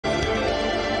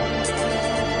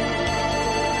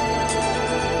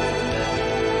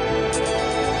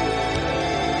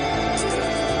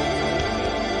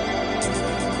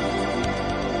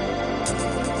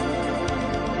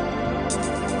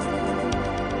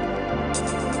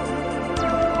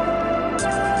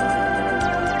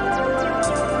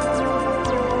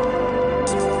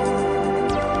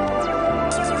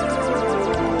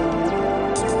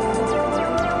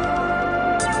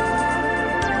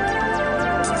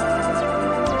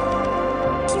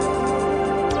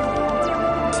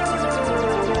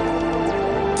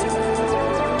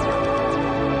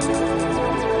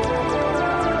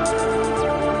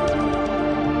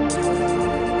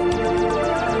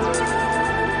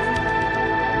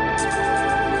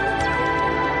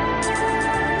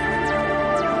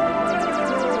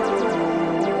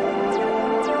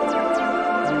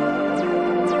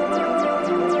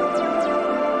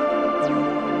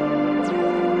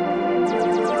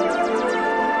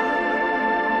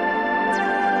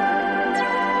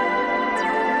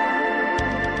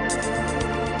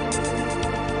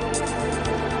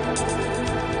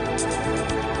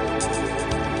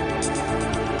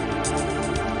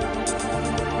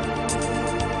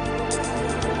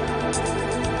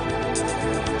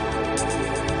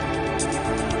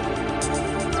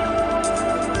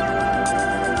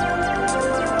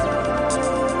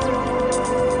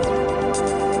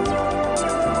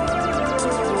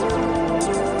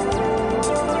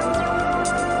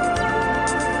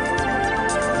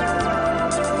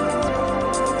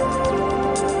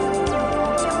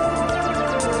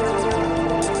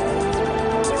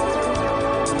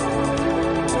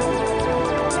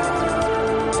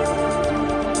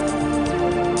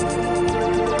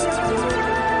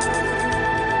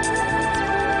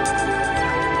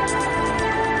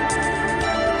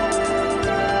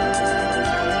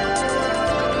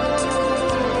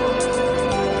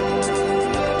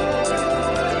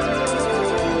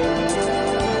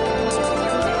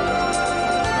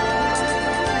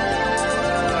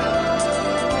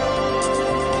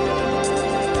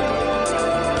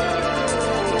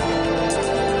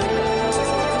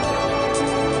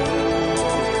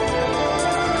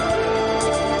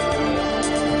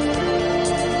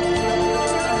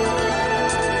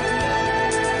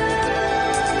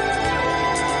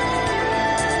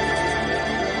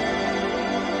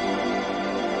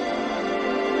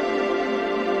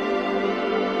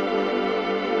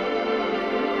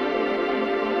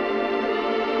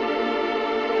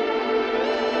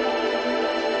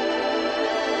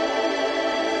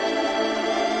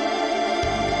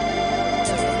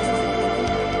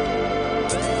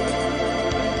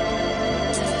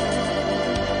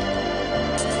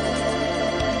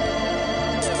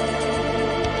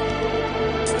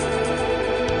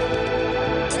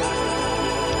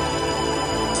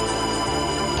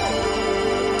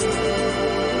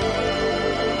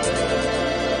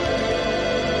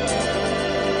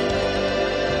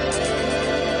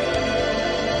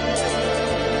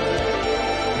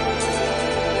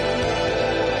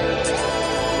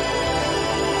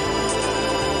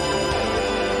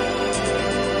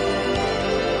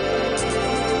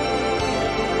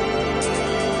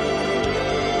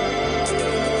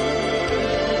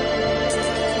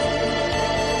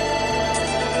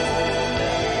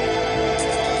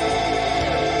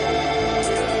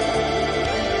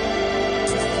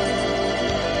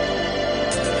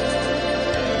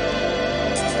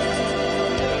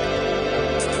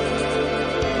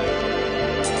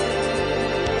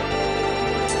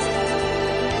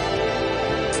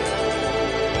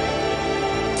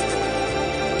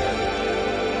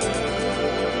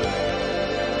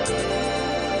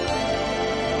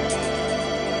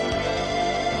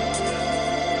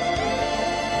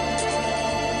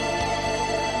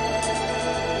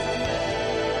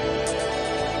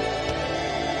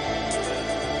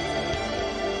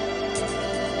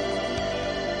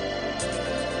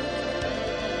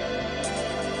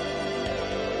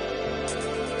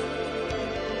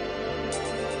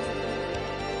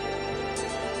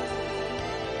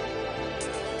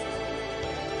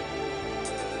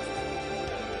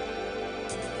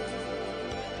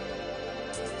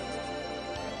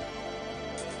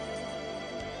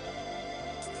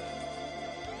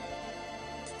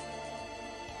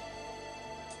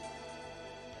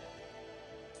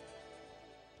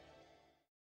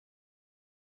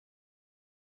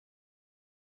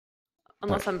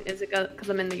Unless is it because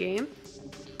I'm in the game?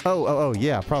 Oh,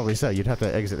 yeah, probably so. You'd have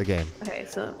to exit the game. Okay,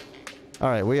 so. All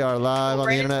right, we are live on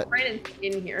the internet. Brandon's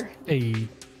in here. Hey.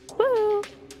 Woo!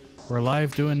 We're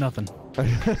live doing nothing.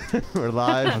 We're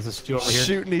live This over here.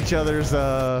 shooting each other's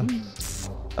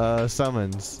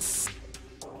summons.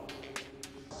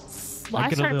 I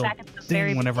get a little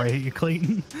ding whenever I hit you,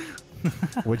 Clayton.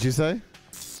 What'd you say?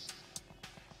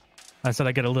 I said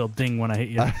I get a little ding when I hit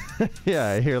you. Yeah,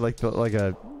 I hear like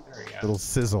a little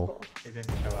sizzle. It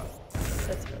didn't show up.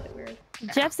 That's really weird.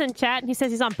 Jeff's in chat and he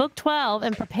says he's on book 12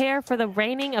 and prepare for the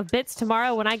raining of bits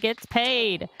tomorrow when I get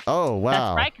paid. Oh, wow.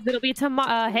 That's right, because it'll be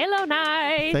tomorrow Halo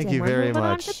night. Thank you very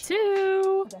much. On to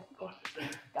 2. Okay, cool.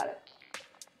 Got it.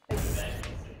 Thank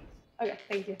you. Okay,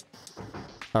 thank you.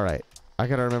 All right, I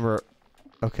gotta remember.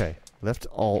 Okay, left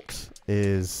alt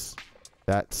is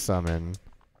that summon.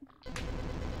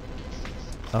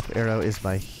 Up arrow is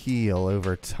my heal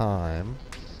over time.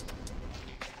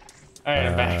 Alright,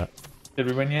 I'm back. Did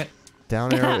we win yet?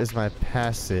 Down arrow is my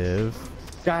passive.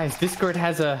 Guys, Discord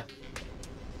has a...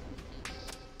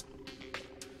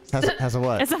 Has a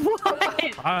what? It's a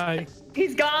what? Hi.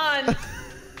 He's gone.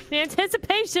 The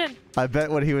anticipation. I bet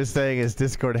what he was saying is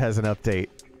Discord has an update.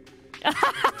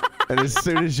 And as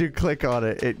soon as you click on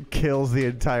it, it kills the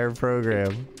entire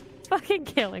program. Fucking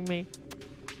killing me.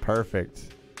 Perfect.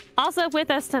 Also with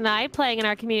us tonight, playing in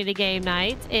our community game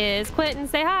night, is Quentin.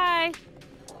 Say hi.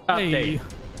 Hey.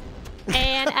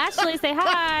 And Ashley, say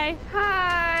hi.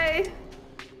 Hi.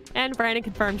 And Brandon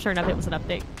confirmed, sure enough, it was an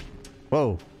update.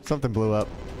 Whoa, something blew up.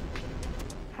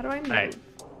 How do I move? Alright.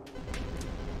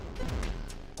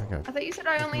 Okay. I thought you said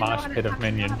I only know Mosh how to pit of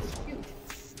minions.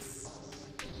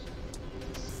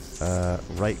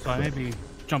 Right So I click. may be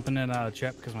jumping in out of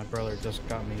chat because my brother just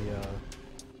got me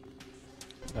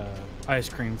ice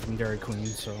cream from Dairy Queen,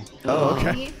 so Oh,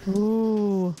 okay.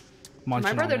 Ooh. munching My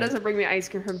on brother that. doesn't bring me ice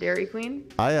cream from Dairy Queen.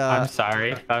 I'm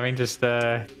sorry. I mean, just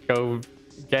go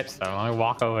get some. Let me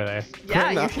walk over there.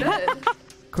 Yeah, you Quentin, should.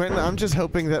 Quentin, I'm just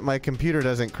hoping that my computer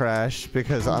doesn't crash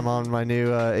because I'm on my new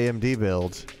AMD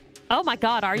build. Oh my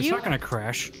god, are It's you? not gonna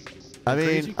crash. I mean,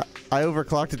 Crazy? I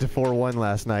overclocked it to 4.1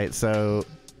 last night, so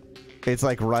it's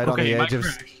like right on Okay, the it edge of.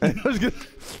 might I was gonna-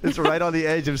 it's right on the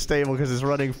edge of stable because it's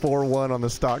running 4.1 on the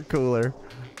stock cooler.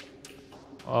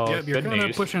 Oh, Yep, you're good kind of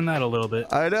news. pushing that a little bit.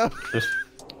 I know. Just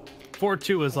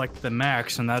 4.2 is like the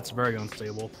max, and that's very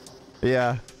unstable.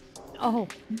 Yeah. Oh.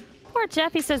 Poor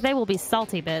Jeff, he says they will be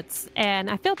salty bits. And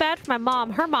I feel bad for my mom.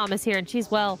 Her mom is here and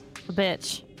she's, well, a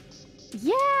bitch.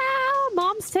 Yeah,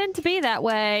 moms tend to be that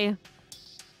way.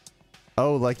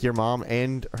 Oh, like your mom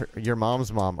and your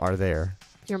mom's mom are there.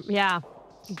 Yeah,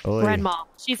 Oy. grandma.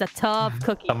 She's a tough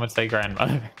cookie. some would say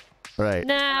grandmother. Right.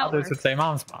 Now, Others would say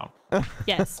mom's mom.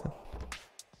 yes.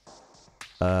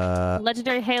 Uh,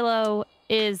 Legendary Halo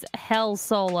is hell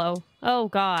solo. Oh,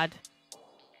 God.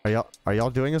 are y'all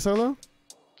doing a solo?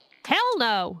 Hell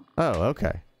no. Oh, okay.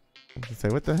 I was gonna say,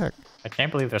 what the heck? I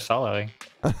can't believe they're soloing.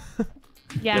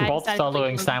 Yeah, They're I both decided to leave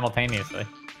soloing them. simultaneously.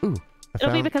 Ooh.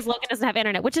 It'll be because Logan doesn't have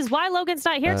internet, which is why Logan's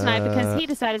not here tonight, because he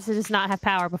decided to just not have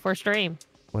power before stream.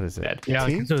 What is it? Dead. Yeah,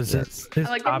 18? so it's Yes. his I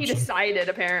like that he option. decided,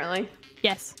 apparently.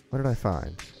 Yes. What did I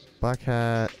find? Black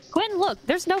hat. Quentin, look,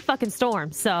 there's no fucking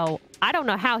storm, so I don't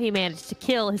know how he managed to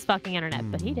kill his fucking internet,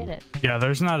 but he did it. Yeah,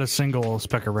 there's not a single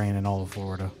speck of rain in all of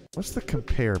Florida. What's the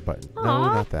compare button? No,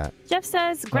 Aw. not that. Jeff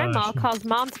says grandma shit. calls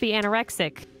mom to be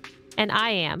anorexic, and I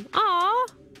am. Aw.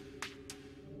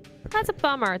 That's a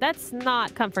bummer. That's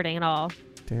not comforting at all.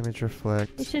 Damage We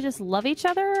reflect. should just love each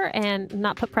other and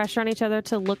not put pressure on each other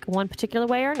to look one particular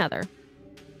way or another.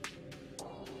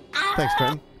 Thanks,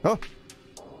 Quentin. Oh,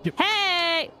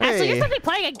 Hey! Ashley, you're Hey. supposed to be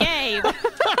playing a game.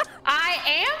 I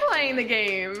am playing the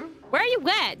game. Where are you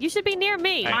at? You should be near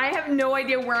me. I have no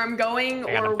idea where I'm going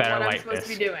I gotta or what better I'm light supposed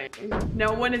this. to be doing.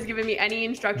 No one has given me any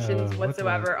instructions what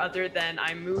whatsoever other than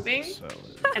I'm moving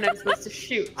and I'm supposed to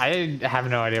shoot. I have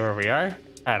no idea where we are.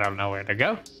 I don't know where to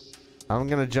go. I'm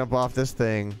gonna jump off this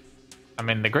thing. I'm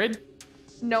in the grid.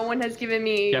 No one has given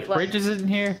me Jeff like, Bridges isn't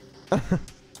here.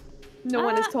 no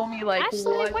one has told me like Ashley,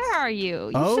 what where are you?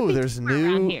 You Oh, should be there's somewhere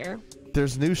around new- here.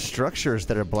 There's new structures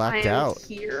that are I blacked am out.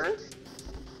 here.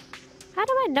 How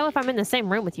do I know if I'm in the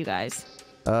same room with you guys?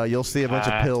 You'll see a bunch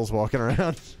of pills walking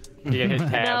around. You can hit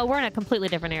tab. No, we're in a completely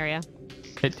different area.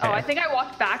 Hit Oh, tab. I think I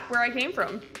walked back where I came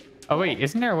from. Oh wait,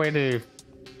 isn't there a way to?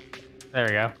 There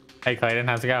we go. Hey Clayton,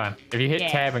 how's it going? If you hit Yeah.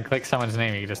 tab and click someone's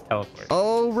name, you can just teleport.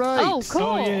 Oh, right. Oh, cool.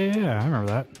 Oh, yeah, I remember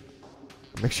that.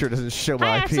 Make sure it doesn't show my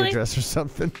Hi, IP Ashley. address or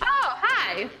something. Oh,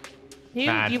 hi. You,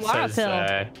 Nah, you it are a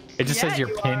says, pill. it just Yeah, says your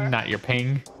you pin, are. not your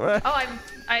ping. Oh,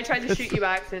 I tried to shoot you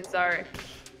by accident. Sorry.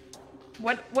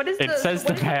 What is It the? says what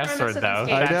the is premise password, of this though.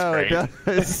 game? I That's know great. it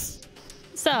does.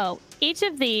 So each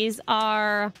of these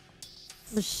are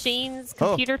machines, Oh.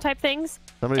 computer type things.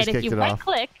 Somebody's And if kicked you it right off.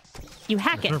 click, you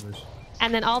hack it. Servers.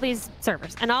 And then all these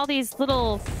servers and all these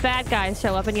little bad guys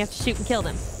show up and you have to shoot and kill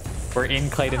them. We're in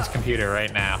Clayton's computer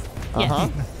right now. Yes. Uh huh.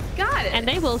 Got it. And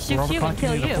they will shoot We're you and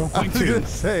kill overclocking you. to I was 4.2. gonna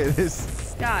say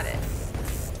this. Got it.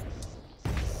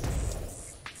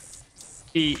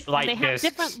 Eat light They have discs.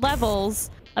 different levels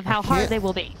of how I hard can't- they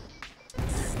will be.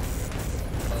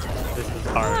 This is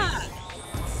hard.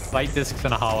 Light discs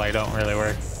in a hallway don't really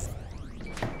work.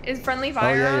 Is friendly Oh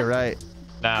fire? yeah, on? you're right.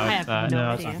 No, I it's have not. no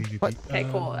No, it's idea. not PvP. What? Okay,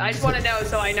 cool. I just want to know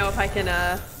so I know if I can.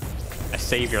 I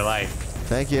save your life.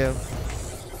 Thank you.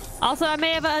 Also, I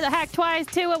may have hacked twice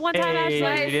too at one time. Hey.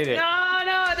 Actually. You did it.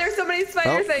 No, there's so many spider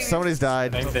Oh, things. somebody's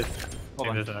died. Maybe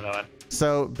there's another one.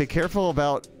 So be careful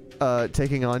about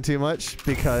taking on too much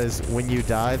because when you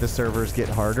die, the servers get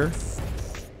harder.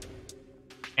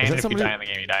 And that if somebody- you die in the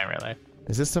game, you die in real life.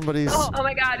 Is this somebody's? Oh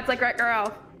my god, it's like Wreck-It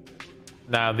Ralph.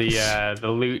 Now the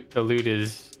loot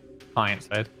is client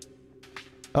side.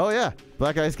 Oh yeah,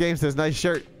 Black Ice Games says nice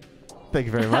shirt. Thank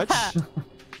you very much.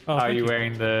 Oh, Are thank you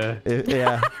wearing the?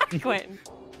 Yeah, Quentin.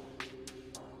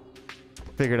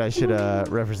 figured I should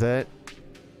represent.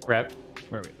 Rep?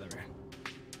 Where are we? There we are.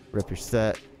 Rip your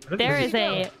set. There is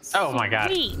a Oh my God.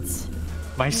 sweet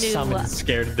My New summon's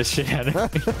scared of the shit out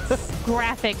of me.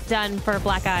 graphic done for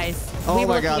Black Eyes. Oh we were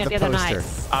my looking God, at the the other poster.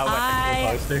 night. I want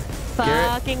the I poster.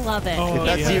 fucking love it. Oh, If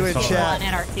that's yeah, you I in saw chat, One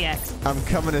at RTX. I'm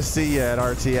coming to see you at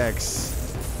RTX.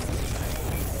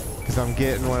 Because I'm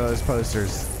getting one of those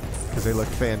posters. Because they look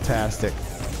fantastic.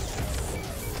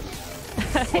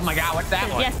 Oh my God, what's that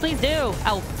one? Yes, please do.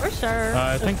 Oh, for sure.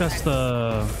 I think that's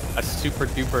the. A super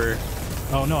duper.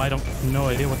 Oh no, I don't. No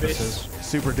idea what this is.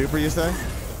 Super duper, you say?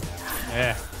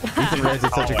 Yeah. Ethan Red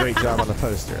did such a great job on the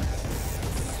poster.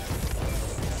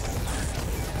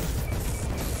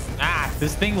 Ah,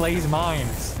 this thing lays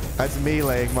mines. That's me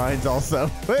laying mines also.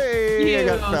 Hey, I you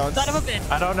got bounced. son of a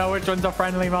bitch. I don't know which one's a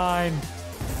friendly mine.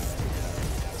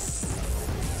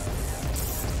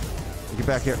 Get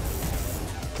back here.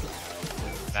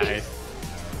 Nice.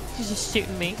 She's just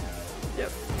shooting me. Yep.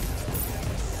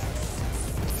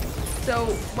 So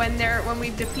when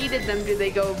we've defeated them, do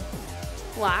they go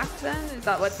black then? Is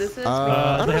that what this is?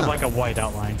 I don't They have know. like a white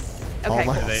outline. okay,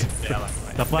 my- cool. Yeah, like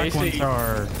mine. The black Basically, ones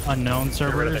are unknown rid of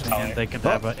servers, the color. and they can Oh,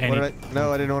 have what any. did I?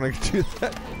 No, I didn't want to do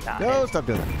that. Got No, it. stop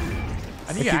doing that.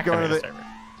 I need keep to going activate to the server.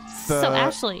 The So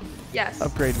Ashley, Yes.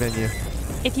 upgrade menu.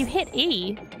 if you hit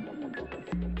E,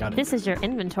 Got it. this is your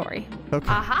inventory. Okay.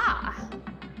 Aha. Oh,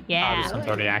 Yeah. this one's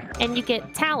already active. And you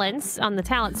get talents on the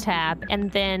talents tab,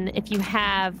 and then if you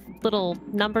have little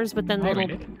numbers within Oh, we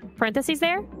little did. parentheses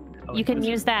there, you can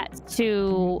use that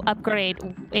to upgrade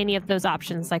any of those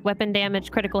options, like weapon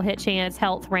damage, critical hit chance,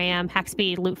 health, RAM, hack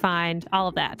speed, loot find, all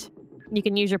of that. You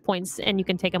can use your points and you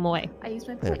can take them away. I used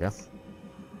my There you go. points.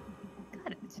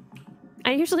 Got it.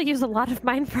 I usually use a lot of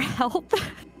mine for health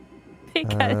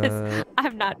because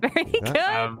I'm not very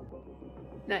good.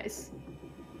 Nice.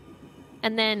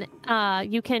 And then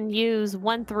you can use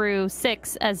 1 through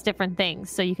 6 as different things.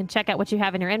 So you can check out what you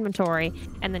have in your inventory,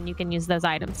 and then you can use those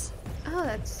items. Oh,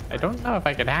 that's I don't know if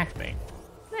I can hack things.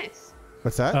 nice.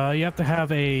 What's that? You have to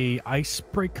have a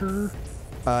icebreaker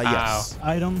Yes.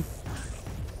 item.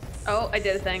 Oh, I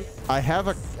did a thing. I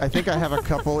think I have a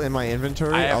couple in my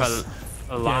inventory. I I'll have s-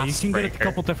 a Yeah, you lost can get a breaker.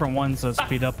 couple different ones that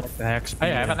speed up like the hack speed. Oh,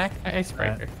 yeah, I have an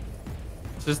icebreaker.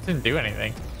 Just didn't do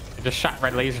anything. It just shot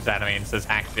red lasers at me and says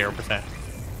hack 0%.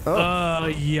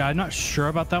 Yeah, I'm not sure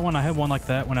about that one. I had one like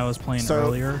that when I was playing so,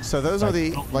 earlier. so those I are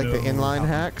the don't like the know inline how-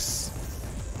 hacks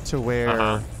to where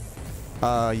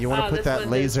you want to Oh, put this that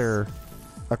one laser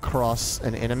across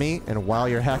an enemy, and while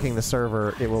you're hacking the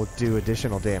server, it will do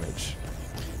additional damage.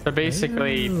 So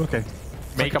basically, Ooh, okay.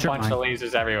 make Like a a bunch trip of mine.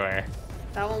 lasers everywhere.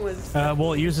 That one was.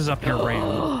 Well, it uses up your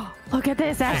RAM. Look at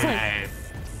this, Ashley. I'm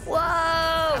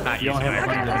Whoa! not You using only have it. a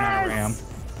limited amount of RAM.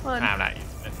 Fun. I'm not using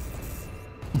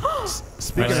it.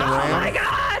 Speaking of Oh my RAM,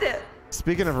 god!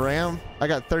 speaking of RAM, I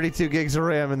got 32 gigs of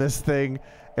RAM in this thing,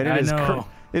 and I it is know.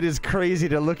 it is crazy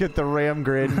to look at the RAM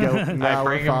grid and go, "Now we're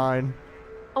bring 'em- fine."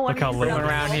 Oh, Look how little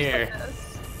around here.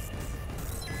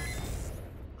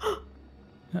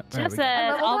 There Jeff we go. says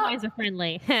leveled up. always a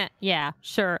friendly. Yeah,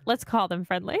 sure. Let's call them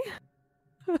friendly.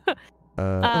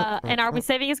 And are we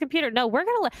saving his computer? No, we're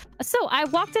gonna. So I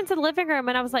walked into the living room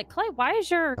and I was like, Clay, why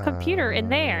is your computer in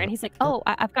there? And he's like, Oh,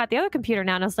 I've got the other computer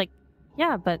now. And I was like,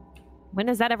 Yeah, but when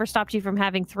has that ever stopped you from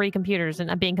having 3 computers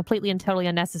and being completely and totally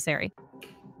unnecessary?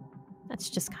 That's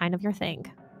just kind of your thing.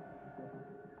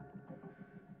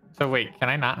 So wait, can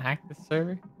I not hack this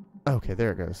server? Okay,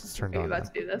 there it goes. It's turned Are you on. about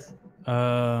to do this?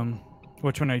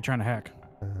 Which one are you trying to hack?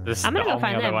 This is I'm the gonna go only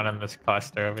find other them. one in this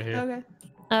cluster over here. Okay.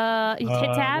 You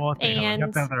hit tab well, you have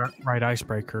and to have the right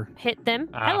icebreaker. hit them.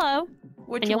 Ah. Hello.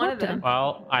 Which And you'll one walk of to them?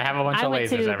 Well, I have a bunch I of went lasers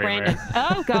to everywhere. Brandon.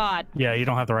 Oh God. Yeah, you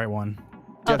don't have the right one.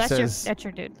 Oh, Jeff that's says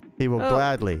your dude. he will Oh.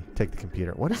 gladly take the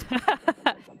computer. What is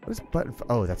button?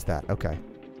 Oh, that's that. Okay.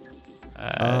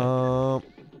 Uh,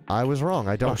 I was wrong.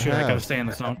 I don't Oh shit! I gotta have. stay in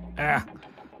the zone. Ah.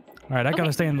 All right, I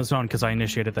gotta stay in the zone because I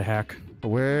initiated the hack.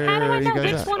 Where How do I are you know guys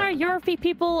which at? one are your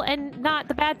people and not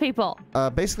the bad people?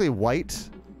 Basically white.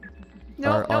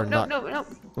 No, are no, not- no.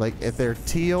 Like if they're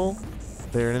teal,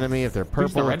 they're an enemy. If they're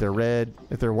purple, red? if they're red,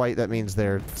 if they're white, that means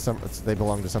they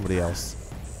belong to somebody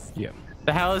else. Yeah.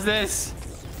 the hell is this?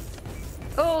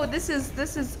 Oh, this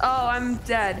is. Oh, I'm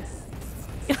dead.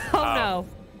 Oh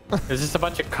no. There's just a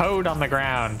bunch of code on the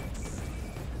ground.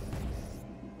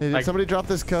 Hey, did Like- somebody drop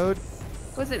this code?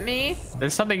 Was it me?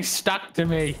 There's something stuck to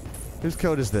me. Whose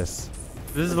code is this?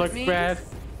 Does this look me? bad?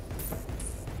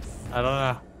 I don't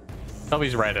know.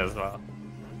 Toby's red as well.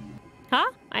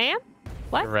 Huh? I am?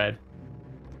 What? You're red.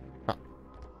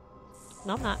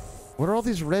 No, I'm not. What are all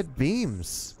these red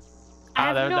beams? I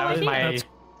have that, no that was idea. my. That's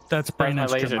That's brain my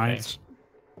laser nights.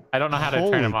 I don't know how to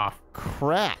Holy turn them off.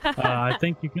 crap! I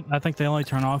think you can. I think they only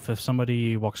turn off if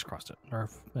somebody walks across it. Or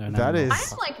if, That is-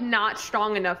 I'm like not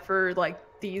strong enough for like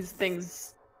these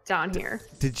things down here.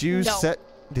 Did you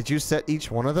No. set each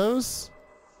one of those?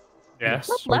 Yes.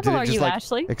 What Or did level it are just, you, like,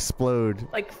 Ashley? Explode.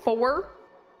 Like 4?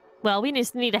 Well, we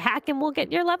just need a hack and we'll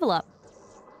get your level up.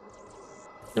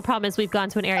 The problem is we've gone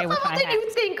to an area with What high level did hack. you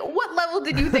think? What level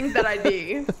did you think that I'd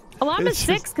be? Oh, I'm at It's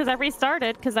 6 just- because I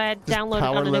restarted because I had Just downloaded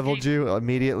power on the leveled you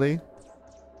immediately.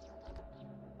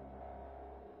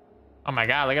 Oh my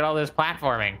god, look at all this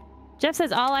platforming. Jeff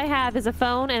says all I have is a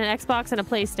phone and an Xbox and a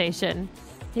PlayStation.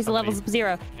 He's Somebody- levels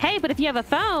 0. Hey, but if you have a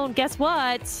phone, guess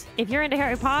what? If you're into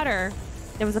Harry Potter,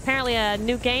 there was apparently a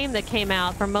new game that came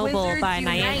out for mobile Wizards by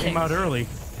Unite. Niantic. came out early.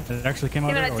 It actually came out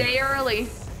Came out a early. day early.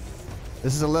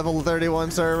 This is a level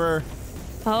 31 server.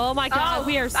 Oh my god,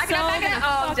 we are so back it up, back it up. Oh,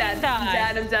 I'm fucking dead. die.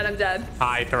 I'm dead. I'm dead.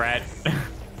 Hi, threat.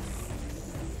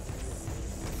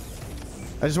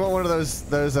 I just want one of those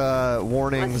Let's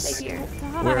warnings stay here.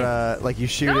 where like you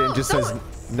shoot it and it just No, says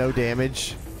no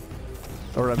damage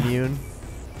or immune.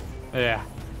 Yeah.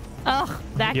 Ugh,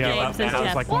 that Yeah, game that says was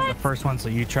Jeff. like What? one of the first ones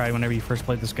that you tried whenever you first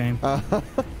played this game. Uh, All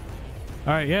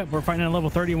right, yeah, we're fighting at level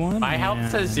 31. My health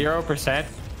says and- 0%.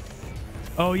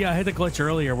 Oh yeah, I had the glitch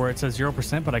earlier where it says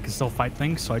 0%, but I can still fight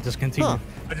things, so I just continued. Huh.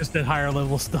 I just did higher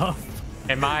level stuff.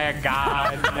 Am I a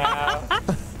god now?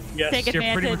 Yes, Take you're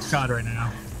pretty advantage. much God right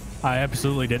now. I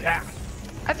absolutely did. Ah!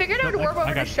 I figured I would Nope, warp over I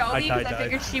to got- Shelby I because I died.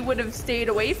 figured she would have stayed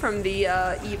away from the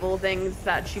evil things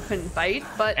that she couldn't fight.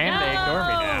 But And they ignore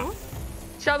me now.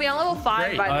 Shelby, I'm level 5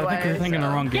 Great. by the way. I think you're thinking the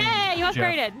so- wrong game. Yay, you Jeff.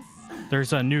 upgraded.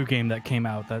 There's a new game that came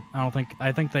out that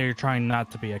I think they're trying not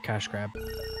to be a cash grab.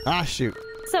 ah, shoot.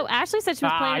 So Ashley said she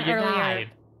was playing you earlier, died.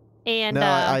 and No,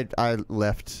 I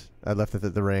left. I left it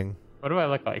at the ring. What do I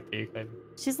look like to you? Kid?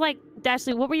 she's like,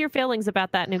 Ashley, what were your feelings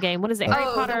about that new game? What is it? Harry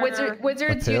Oh, Potter. the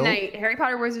Wizards The pill? Unite. Harry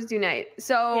Potter Wizards Unite.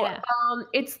 So, Yeah.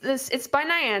 it's by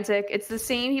Niantic. It's the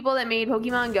same people that made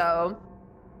Pokemon Go.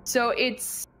 So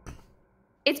it's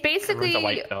basically Everyone's a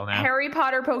white pill now. Harry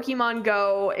Potter Pokemon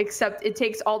Go, except it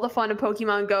takes all the fun of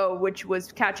Pokemon Go, which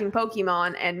was catching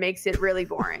Pokemon, and makes it really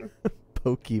boring.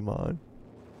 Pokemon.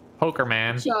 Poker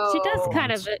man. She does So-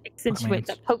 kind of accentuate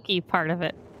the pokey part of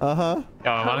it. Uh-huh. Oh,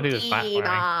 I want to do this platforming.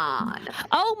 Pokemon.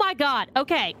 Oh my god.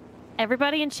 Okay.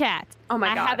 Everybody in chat. Oh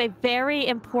my I god. have a very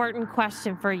important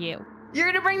question for you. You're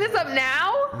gonna bring this up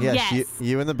now? Yes, Yes.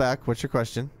 You in the back. What's your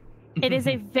question? It is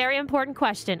a very important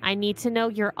question. I need to know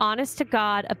your honest to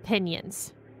God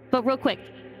opinions. But real quick,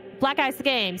 Black Ice the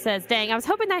Game says, dang, I was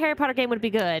hoping that Harry Potter game would be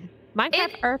good. Minecraft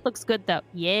It- Earth looks good though.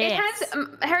 Yeah. It has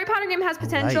Harry Potter game has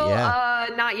potential. yeah.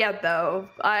 Not yet though.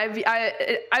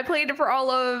 I played it for all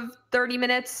of 30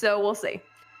 minutes, so we'll see.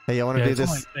 Hey, you want to Yeah, do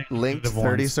it's this only linked the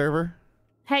 30 ones. server?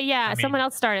 Hey, yeah, I mean, someone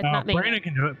else started, not me. Brandon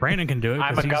can do it. Brandon can do it.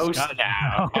 I'm 'cause a he's ghost got-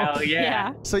 now. Hell yeah.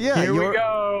 Yeah. So yeah, Here we you're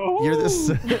go. you're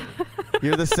this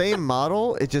you're the same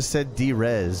model. It just said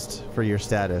derezzed for your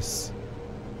status.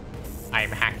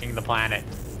 I'm hacking the planet.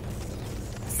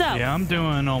 So, Yeah, I'm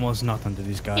doing almost nothing to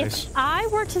these guys. if I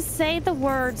were to say the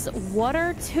words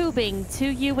water tubing to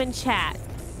you in chat,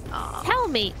 tell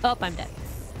me. Oh, I'm dead.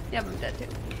 Yep, I'm dead too.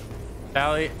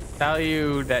 Tell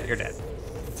you that you're dead.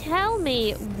 Tell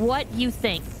me what you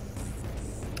think.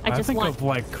 I just think want. of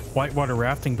like whitewater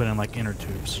rafting, but in like inner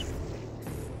tubes.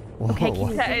 Whoa, Okay, can you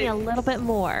give Okay. me a little bit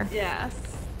more? Yeah.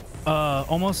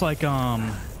 Almost like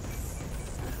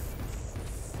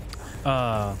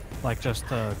like just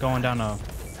going down a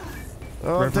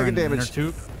Oh, I'm river taking in inner damage.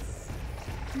 tube,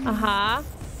 Uh-huh.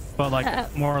 but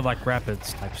like more like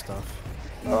rapids type stuff.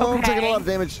 Oh, I'm taking a Okay. lot of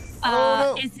damage.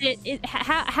 Oh, no. Is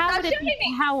how would it be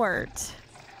powered?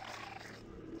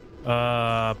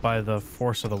 By the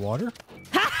force of the water.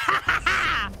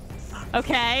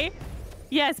 Okay.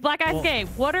 Yes, Black Eyes Game.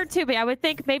 Water tubing. I would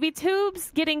think maybe tubes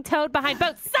getting towed behind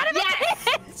boats. Son of a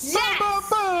bitch!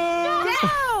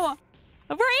 No!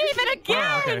 We're even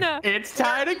again! Oh, okay. It's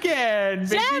tied again,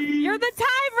 Jeff, baby. you're the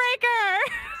tiebreaker!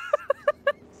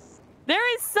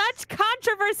 There is such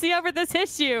controversy over this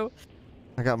issue.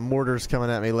 I got mortars coming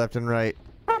at me left and right.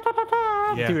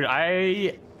 Yeah. Dude,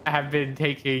 I have been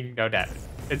taking no damage.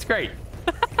 It's great.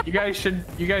 You guys should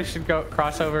go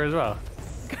cross over as well.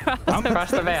 I'm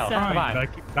Cross the veil. Fine, Come on. I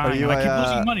keep Are dying. you I keep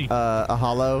losing money. a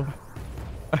hollow?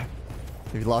 Have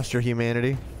you lost your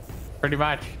humanity? Pretty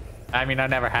much. I mean, I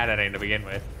never had any to begin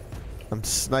with. I'm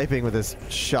sniping with this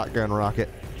shotgun rocket.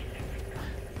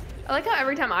 I like how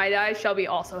every time I die, Shelby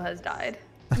also has died.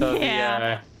 So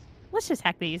Yeah. Let's just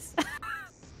hack these.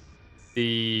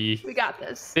 the We got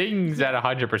this. thing's at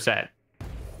 100%.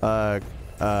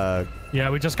 Yeah,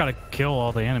 we just gotta kill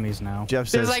all the enemies now. Jeff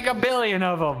says There's like a billion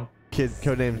of them.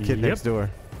 codenamed Kid Yep. Next Door.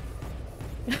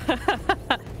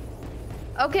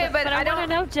 Okay, but But I I don't want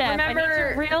to know, Jeff. I need your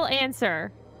remember. real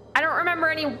answer. I don't remember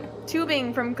any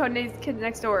tubing from Codenamed Kid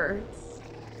Next Door.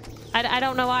 I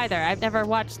don't know either. I've never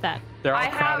watched that. They're all I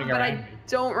have, crowding but around. I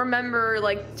don't remember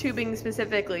like tubing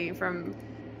specifically from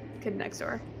Kid Next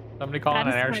Door. Somebody call in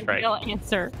an That is my real airstrike.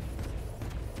 answer.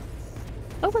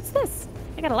 Oh, what's this?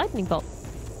 I got a lightning bolt.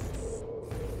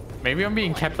 Maybe I'm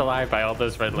being kept alive by all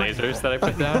those red lasers that I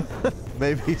put down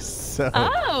Maybe so.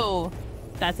 Oh,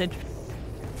 that's interesting.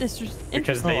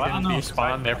 because they Oh, I didn't don't know.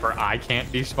 despawn, therefore I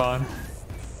can't despawn.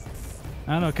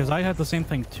 I don't know, because I had the same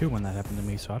thing too when that happened to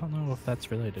me, so I don't know if that's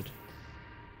related.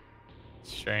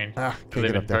 Strange. Ah, We can't live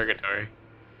get in up there. purgatory.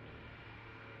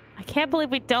 I can't believe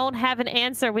we don't have an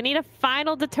answer. We need a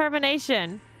final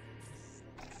determination.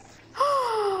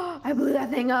 I blew that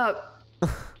thing up.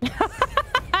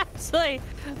 Actually,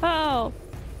 oh.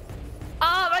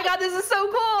 Oh my god, this is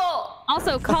so cool!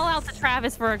 Also, call out to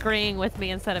Travis for agreeing with me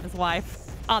instead of his wife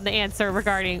on the answer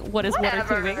regarding what is water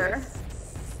tubing. Whatever.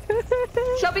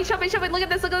 Shelby, look at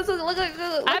this, look,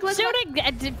 I'm shooting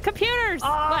at computers.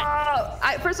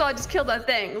 What? First of all, I just killed that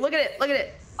thing. Look at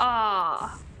it.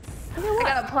 Ah. I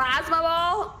got a plasma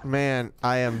ball. Man,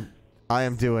 I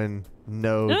am doing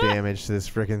no damage to this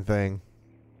freaking thing.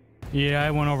 Yeah,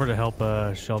 I went over to help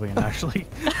Shelby, and actually,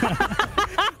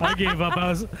 I gave up.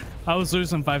 I was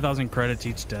losing 5,000 credits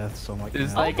each death, so I'm like,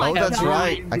 It's nah. like my Oh, that's God.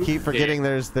 right. I keep forgetting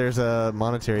there's a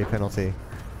monetary penalty.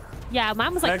 Yeah,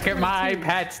 mine was like. Look at my 22.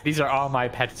 pets. These are all my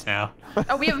pets now.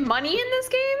 Oh, we have money in this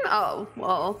game? Oh,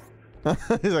 well.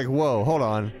 He's like, whoa, hold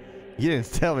on. You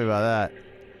didn't tell me about that.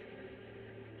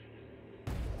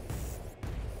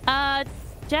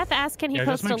 Jeff asked, can he Yeah,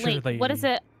 just post a make sure link? they- What is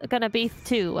it gonna be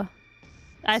to?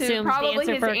 I To assume probably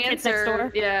the answer his for Kids Next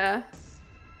Door. Yeah.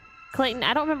 Clayton,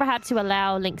 I don't remember how to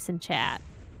allow links in chat.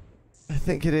 I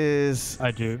think it is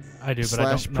I do, but I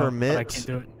Slash don't know. But I permit. can't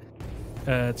do it.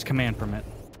 It's command permit.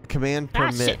 command Ah,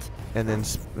 permit shit. and then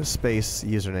space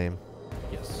username.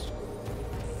 Yes.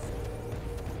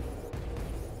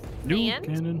 And?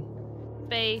 Cannon.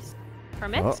 Space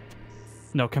permit. Oh.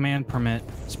 No, command permit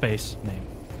space name.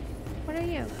 What are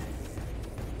you?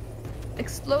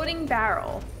 Exploding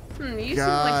barrel. You seem like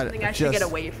God, Oh something I should get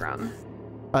just- away from.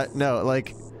 No,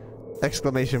 like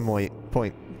exclamation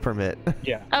point permit.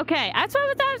 Yeah. Okay, that's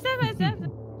what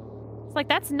it's like.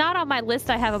 That's not on my list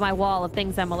I have on my wall of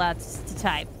things I'm allowed to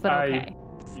type. But okay.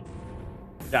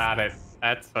 Got it.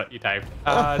 That's what you typed.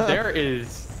 There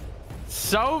is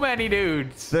so many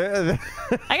dudes. There-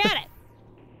 I got it.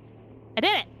 I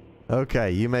did it.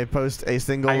 Okay, you may post a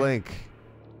single I- link.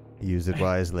 Use it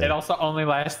wisely. It also only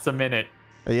lasts a minute.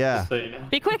 Yeah. Just so you know.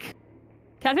 Be quick.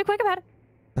 Gotta be quick about it.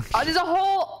 Oh, there's a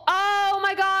whole. Oh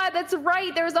my god, that's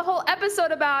right. There was a whole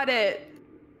episode about it.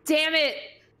 Damn it.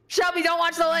 Shelby, don't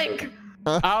watch the link.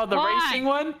 Oh, the Why? racing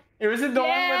one? It was in the one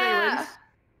where they race.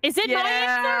 Is it my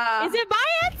Yeah. answer? Is it my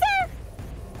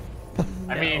answer?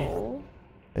 I mean, No.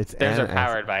 It's theirs are an-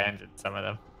 powered by engines, some of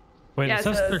them. Wait, Yeah, it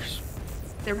says so- there's.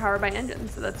 They're powered by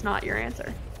engines, so that's not your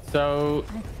answer. So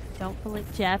Don't believe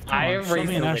Jeff. I on, have Shelby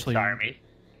raised and a Ashley. witch army. Do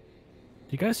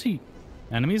you guys see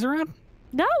enemies around?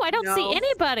 No, I don't see No.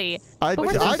 anybody. I, But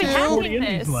we're I supposed to be do. happy. 40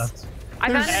 enemies this. left. I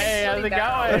found an Hey, how's it exploding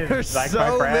barrel. going? There's Like my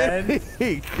so friend.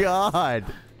 many. God.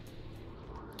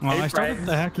 Well, Hey, I started friends,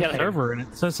 the hacking kill him. server, and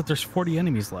it says that there's 40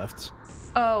 enemies left.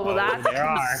 Oh, well, Oh, that's there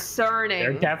are. concerning.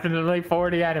 There are definitely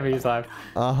 40 enemies left.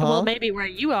 Uh huh. Well, maybe where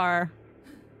you are.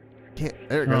 can't.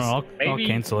 There it No, goes. I'll Maybe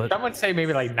cancel it. Someone say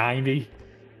maybe like 90.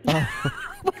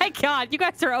 Oh my God, you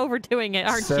guys are overdoing it,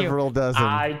 aren't you? Several dozen.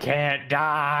 I can't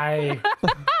die.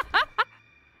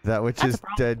 That which That's is a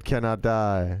problem. dead cannot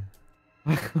die.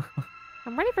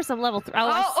 I'm ready for some level 3.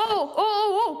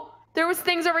 Oh, there was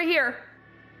things over here.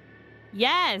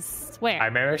 Yes. Where? I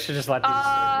maybe I should just let these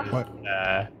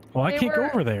Well, I They can't go were-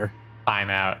 over there. time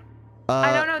out.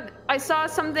 I don't know. I saw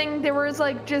something. There was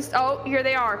like just. Oh, here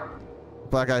they are.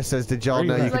 Black Eye says, did y'all Where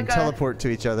know you you at? can Like a- teleport to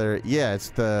each other? Yeah, it's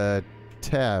the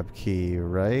tab key,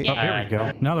 right? Oh, here we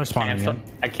go. Now they're spawning again.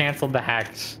 I canceled the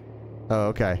hacks Oh,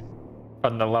 okay.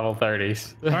 from the level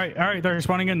 30s. All right, they're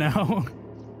spawning in now.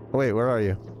 Wait, where are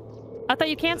you? I thought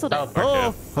you canceled it.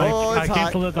 Oh, I it's hot.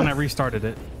 canceled it, then I restarted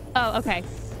it. Oh, okay.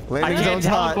 I Landing can't zone's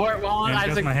hot. teleport while And I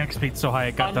because was my hex speed's so high,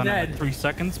 it got done in undead. like 3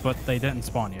 seconds, but they didn't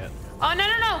spawn yet. Oh no.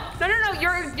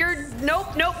 You're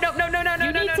nope. No.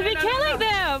 You need to be killing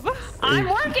them. I'm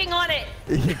working on it.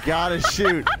 You gotta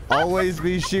shoot. Always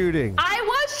be shooting. I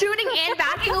was shooting and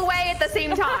backing away at the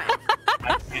same time.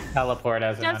 I can't teleport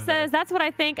as an Jeff undead. says that's what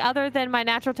I think, other than my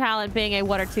natural talent being a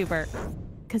water tuber.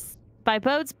 Because by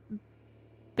boats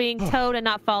being towed and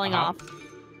not falling off.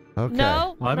 Okay.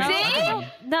 No, Well, I've no, been-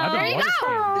 See? no. I've been There you water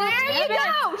go. tuber. There you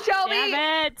go, Shelby.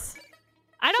 Damn it.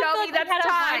 I don't Shelby, feel like that's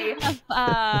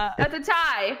I had a That's a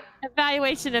tie.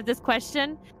 evaluation of this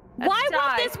question. That's Why a tie.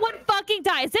 won't this one fucking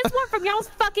die? Is this one from y'all's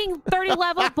fucking 30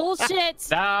 level bullshit?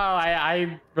 No,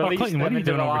 I released Clayton, what them are you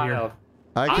into doing the over here? wild.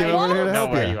 I came over here to know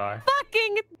help where you. you are.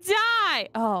 Fucking die!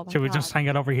 Oh my Should we God. just hang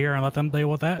it over here and let them deal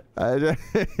with that?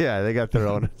 Yeah, they got their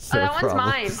own set that of one's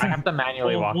problems. I have to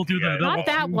manually walk. We'll do you the guys. double Not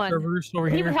that team one. servers over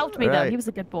He here. helped me though. Right. He was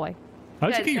a good boy.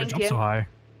 How'd you Good, get your thank jump you. so high?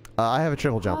 I have a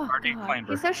triple jump. Oh, Already God. claimed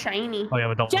her. He's so shiny. Oh, yeah,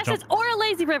 with double Jess jump. says or a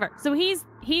lazy river. So he's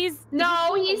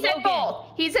No, he said Logan. both.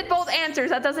 He said both answers.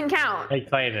 That doesn't count. Hey,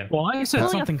 Clayton. Well, I said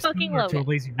Pulling a something fucking similar to a Logan.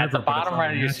 lazy river. At the but it's bottom not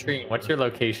right of your natural. screen, what's your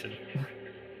location?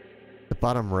 The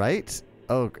bottom right?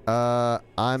 Oh,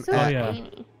 I'm So at. yeah.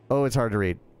 shiny. Oh, it's hard to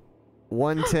read.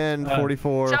 110,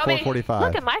 44, Shelby, 445.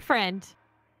 look at my friend.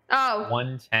 Oh,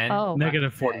 110. Oh,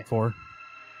 Negative 44.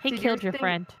 he Did killed your your thing-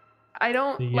 friend. I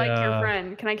don't The, like your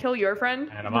friend. Can I kill your friend?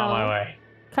 And I'm on my No. way.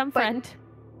 Come, But- friend.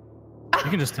 You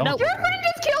can just tell. Nope. Your friend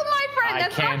just killed my friend. I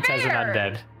That's can't not as an fair.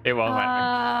 undead. It won't let me.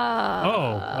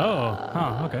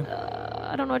 Huh, okay.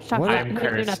 I don't know what you're talking What? about. I'm I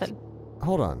didn't do cursed. nothing.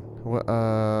 Hold on.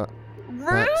 Rude.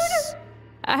 That's-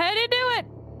 I didn't do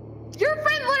it. Your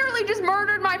friend literally just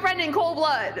murdered my friend in cold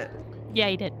blood. Yeah,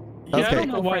 he did. Yeah, I Okay. don't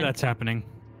know why Friend. that's happening.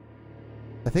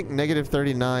 I think negative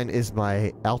 39 is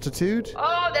my altitude.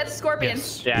 Oh, that's Scorpion.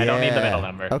 Yes. Yeah, I don't need the Yeah. middle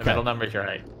number. The Okay. middle number's your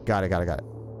height. Got it.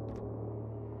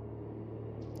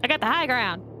 I got the high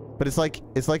ground. But it's like in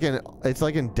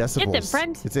decibels.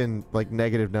 friend. It's in like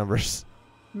negative numbers.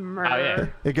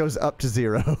 Murder. It goes up to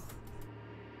 0.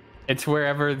 It's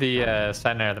wherever the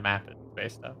center of the map is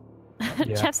based off.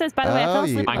 Yeah. Jeff says, by the way, I Oh, fell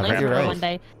asleep you- on you're lazy river right. one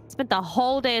day. Spent the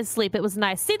whole day asleep. It was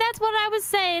nice. See, that's what I was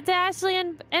saying to Ashley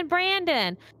and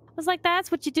Brandon. I was like,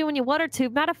 that's what you do when you water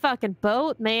tube, not a fucking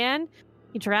boat, man.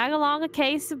 You drag along a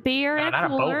case of beer No, and not a a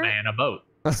boat, cooler. man. A boat.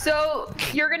 So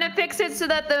you're gonna fix it so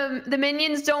that the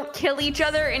minions don't kill each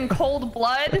other in cold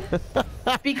blood?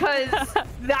 Because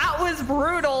that was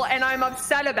brutal and I'm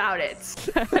upset about it.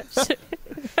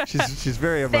 She's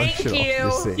very Thank emotional.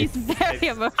 you. see. He's very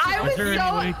emotional. I was there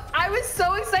any way-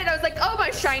 so excited. I was like, oh, my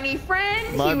shiny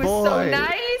friend. My he was so boy.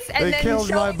 nice. And They then killed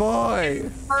my Shelby boy.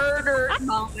 murdered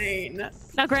mine.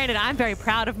 Now, granted, I'm very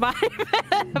proud of my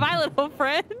my little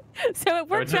friend, so it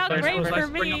worked Or out just- great or for Let's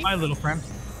bring up me. my little friend.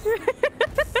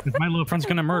 'Cause my little friend's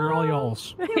gonna murder all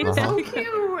y'all's. He's Uh-huh. so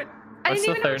cute. I What's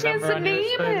didn't even the have a third chance number to on your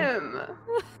name screen? him.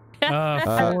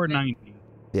 490.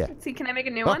 Let's see, can I make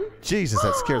a new Oh, one? Jesus,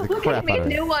 that scared the Okay, crap make out a of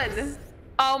me. new one.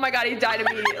 Oh my god, he died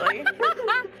immediately.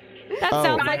 That Oh.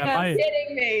 sounds Are like Yeah, you I-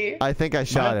 kidding me? I think I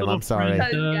shot him. I'm sorry.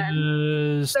 friend-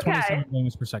 Does Okay. 27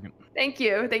 frames per second. Thank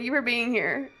you. Thank you for being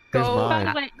here. Here's Go, mine.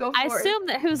 By the way, go I for it. assume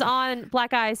that who's on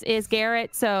Black Ice is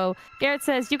Garrett. So Garrett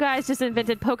says you guys just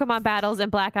invented Pokemon battles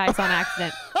and Black Ice on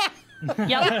accident.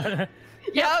 Yep.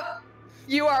 Yep.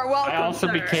 You are welcome. I also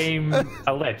sir. became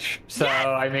a lich. So,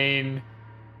 I mean, You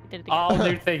did it again. all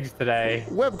new things today.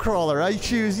 Web crawler, I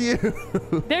choose you.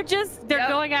 They're Yep.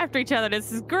 going after each other.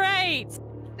 This is great.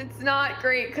 It's not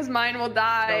great because mine will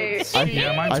die.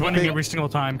 Yeah, mine's I winning think- every single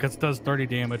time because it does 30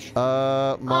 damage.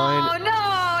 Oh Mine no!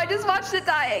 I just watched it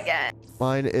die again.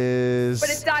 Mine is. But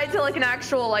it died to like an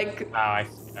actual like Oh, I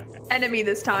see. Okay. enemy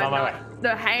this I'm time, on my not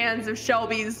the hands of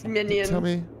Shelby's minion Tell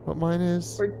me what mine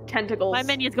is. or tentacles. My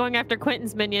minion's going after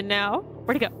Quentin's minion now.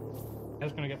 Where'd he go?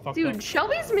 That's gonna get fucked Dude, up.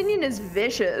 Shelby's minion is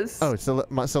vicious. Oh,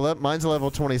 mine's a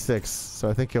level 26, so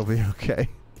I think he'll be okay.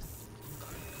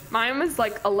 Mine was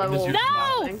like a level. yours?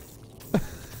 No! something.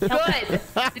 Good.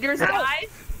 Did yours die?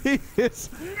 He is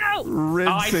No!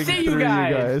 rinsing see you through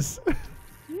guys. you guys.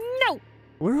 No!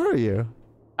 Where are you?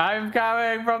 I'm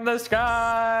coming from the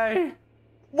sky.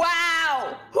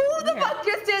 Wow. Who the fuck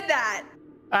just did that?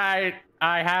 I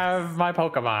have my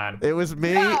Pokemon. It was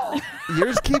me. No.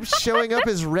 Yours keeps showing up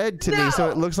as red to me, so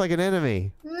it looks like an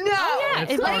enemy. No. Yeah,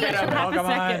 It's it fine. only Get took a half a Pokemon.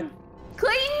 second.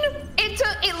 Clayton,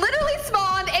 it literally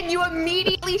spawned and you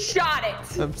immediately shot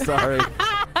it. I'm sorry.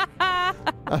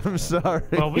 I'm sorry.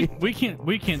 Well, we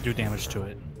can't do damage to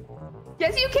it.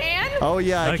 Yes, you can. Oh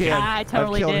yeah, I Okay. can. I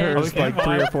totally I've killed did. hers Okay. like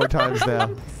 3 or 4 times now.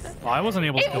 Well, I wasn't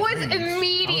able to. It kill was enemies.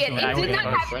 immediate. I It was did doing not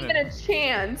like- have even a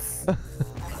chance.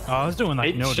 I was doing like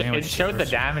It, no sh- damage. it showed the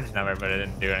first. damage number, but it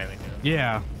didn't do anything.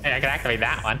 Yeah. Hey, I can activate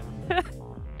that one.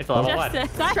 It's a level Just one.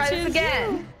 as I Try this choose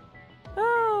again. you.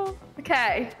 Oh.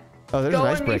 Okay. Oh, there's Go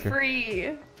an and be icebreaker.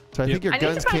 free. So I think your I need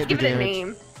guns to probably can't do give it a damage,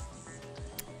 name.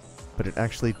 but it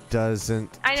actually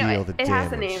doesn't I know deal it, the it damage.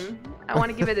 has a name. I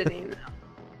want to give it a name now.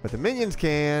 But the minions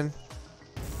can.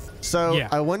 So Yeah.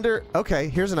 I wonder. Okay,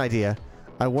 here's an idea.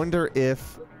 I wonder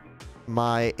if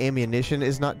my ammunition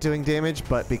is not doing damage,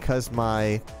 but because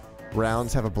my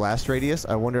rounds have a blast radius,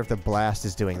 I wonder if the blast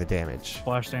is doing the damage.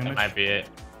 Splash That damage. might be it.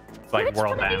 It's Where like did you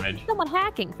world wanna do damage. Someone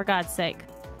hacking, for God's sake.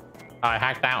 Oh, I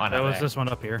hacked that one. That up was there. this one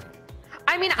up here.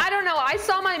 I mean, I don't know. I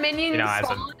saw my minion You know, as a-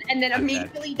 spawn and then I'm dead.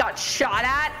 immediately got shot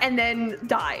at and then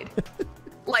died.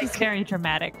 Like, It's very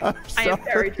dramatic. I'm I am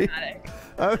very sorry. dramatic.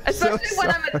 I'm so Especially when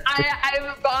sorry.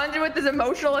 I've bonded with this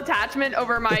emotional attachment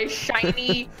over my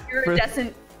shiny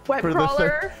iridescent web for the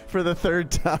crawler. for the 3rd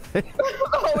time.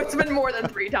 Oh, it's been more than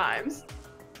 3 times.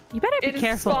 You better be It has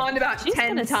careful. spawned about She's 10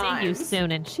 gonna see you times.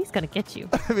 soon, and she's gonna get you.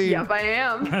 I mean, Yep, I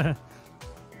am.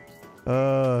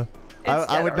 I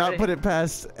dead would not already. put it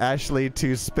past Ashley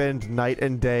to spend night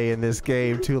and day in this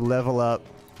game to level up,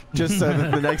 just so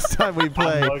that the next time we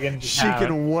play, Logan's she account.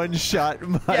 can one-shot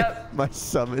my Yep. my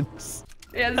summons.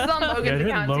 Yeah, this is on Yeah, Logan's didn't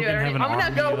account Logan too. have an I'm gonna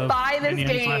army go of buy this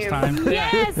minions last game. time?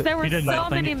 Yes, there were He did so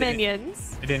nothing. many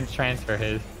minions. It didn't transfer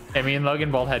his. I mean,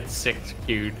 Logan both had 6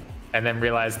 queued, and then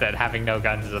realized that having no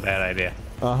guns is a bad idea.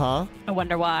 Uh-huh. I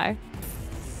wonder why.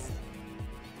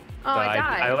 Oh, So I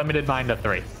died. I limited mine to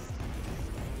 3.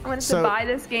 I wanted So- to buy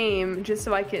this game just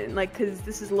so I can, like, because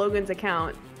this is Logan's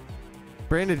account.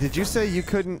 Brandon, did you say you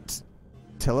couldn't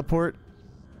teleport?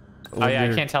 Oh when yeah, I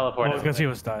you're- can't teleport. Well, because he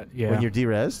was that. Yeah. When you're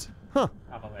derezzed? Huh.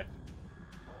 Probably.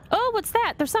 Oh, what's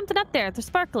that? There's something up there. There's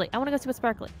sparkly. I want to go see what's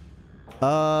sparkly.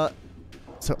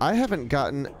 So I haven't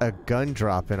gotten a gun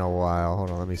drop in a while. Hold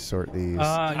on, let me sort these. Yeah,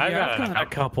 got I've got a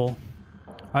couple.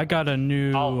 I got a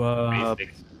new All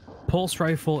basics. pulse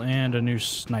rifle and a new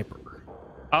sniper.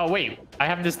 Oh wait, I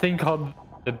have this thing called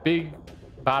the Big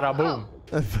Bada Boom.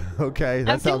 Okay,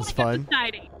 that sounds fun.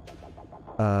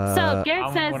 So Garrett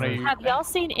I'm says, gonna use have y'all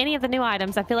seen any of the new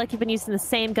items? I feel like you've been using the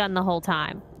same gun the whole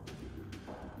time.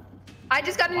 I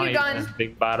just got a new This gun.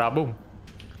 Big Bada Boom.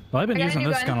 Well, I've been I got a using new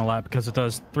this gun. gun a lot because it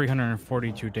does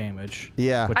 342 damage.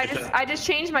 Yeah. Which I just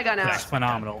changed my gun is out.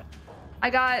 phenomenal. I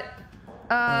got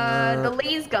the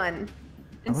laser gun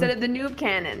instead of the noob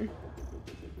cannon.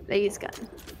 Laser gun.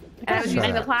 And I was Shut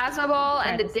using the up. plasma ball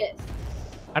and the disc.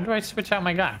 How do I switch out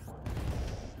my gun?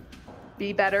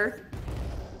 Be better.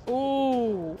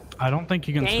 Ooh. I don't think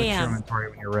you can switch your Damn. inventory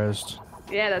when you're rezzed.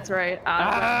 Yeah, that's right.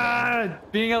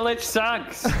 Being a lich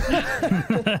sucks.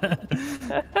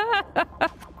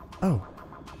 Oh.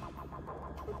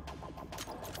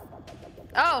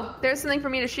 Oh, there's something for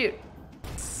me to shoot.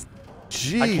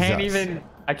 Jesus.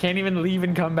 I can't even leave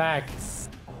and come back.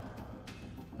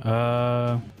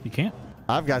 You can't.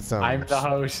 I've got some. I'm the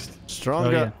host. Stronger.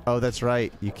 Oh, yeah. Oh, that's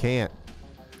right. You can't.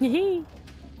 Hee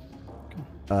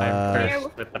Uh, I'm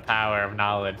cursed with the power of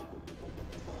knowledge.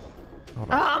 Oh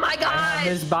my I have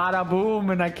this gosh! Bada Boom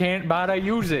and I can't Bada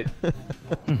use it.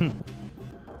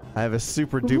 I have a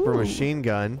super duper Ooh. machine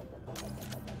gun.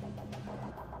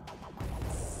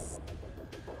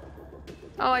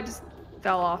 Oh, I just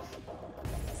fell off.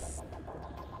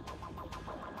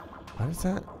 What is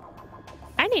that?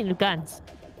 I need new guns.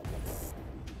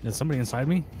 Is somebody inside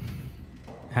me?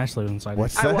 Ashley was inside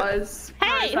What's me. I that? was. Hey,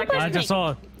 for a who second.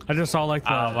 pushed I just saw like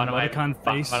the one of my- emoticon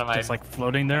face one of my- just like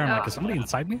floating there. I'm like, Oh. is somebody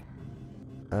inside me?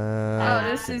 Oh,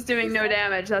 this is doing no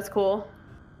damage. That's cool.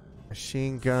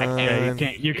 Machine can't- Yeah,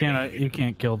 gun. you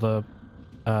can't kill the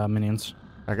minions.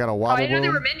 I got a Oh, I wobble didn't know they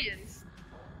were boom. minions.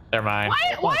 They're mine.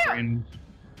 Why are And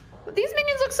these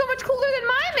minions look so much cooler than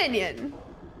my minion?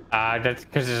 That's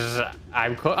because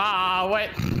I'm cool. Ah, what?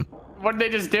 What did they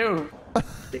just do?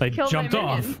 they killed my jumped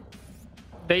minion.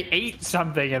 They ate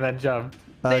something and then jumped.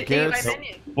 They ate my Garrett's,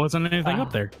 minion. Wasn't anything Ah.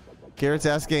 up there. Garrett's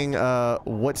asking,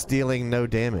 what's dealing no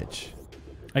damage?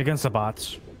 Against the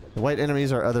bots. The white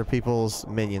enemies are other people's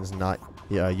minions, not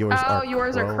yours. Oh,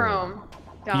 yours are chrome.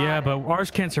 Got Yeah, it. but ours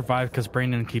can't survive because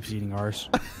Brandon keeps eating ours.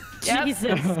 Yep.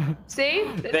 Jesus. See?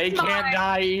 This They is can't mine.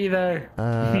 die either.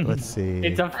 Let's see.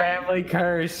 It's a family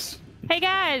curse. Hey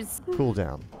guys.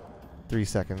 Cooldown. 3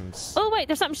 seconds. Oh wait,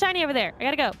 there's something shiny over there. I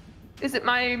gotta go. Is it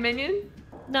my minion?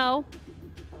 No.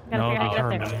 Gotta No, figure out how to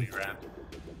the get up hermit. there.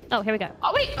 Oh, here we go.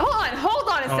 Oh wait, hold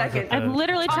on a Oh, second. is that I'm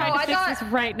literally trying Oh, to I fix thought- this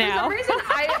right For some now. reason,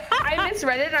 I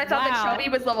misread it and I thought that Wow. Shelby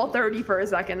was level 30 for a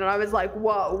second, and I was like,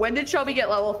 whoa, when did Shelby get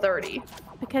level 30?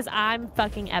 Because I'm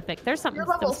fucking epic. There's something You're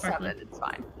level still sparkling. 7, it's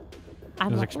fine.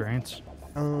 I'm His level- experience.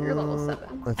 You're level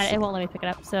 7. Let's It see. won't let me pick it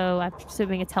up, so I'm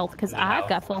assuming it's health because No, I've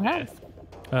got full okay.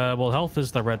 health. Well, health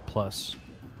is the red plus.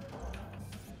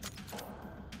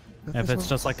 If it's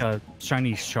just like a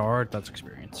shiny shard, that's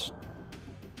experience.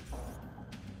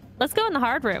 Let's go in the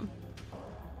hard room.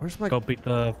 Where's my? Go beat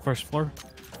the first floor.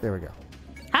 There we go.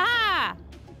 Ha!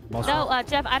 Most No,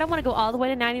 Jeff, I don't want to go all the way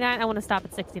to 99. I want to stop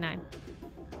at 69.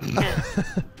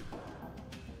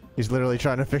 He's literally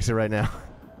trying to fix it right now.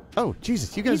 Oh,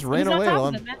 Jesus! You guys He's ran on away top while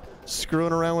of I'm it, man.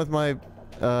 screwing around with my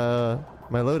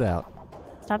my loadout.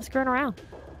 Stop screwing around.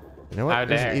 You know How what?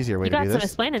 There's an dare. easier way You to got do some this.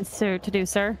 explaining to do,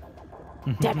 sir.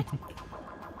 Damn it.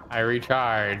 I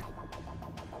recharge.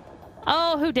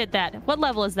 Oh, who did that? What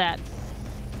level is that?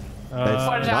 It's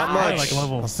not not much. Like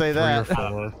level I'll say 3 or that.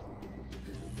 4.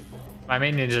 My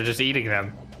minions are just eating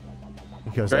them. He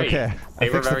goes, Great. okay, They I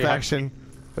were fixed the very faction,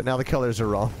 but now the colors are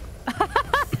wrong.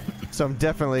 So I'm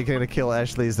definitely gonna kill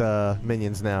Ashley's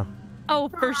minions now. Oh,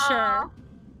 for sure.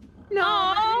 No.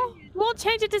 Oh, we'll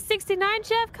change it to 69,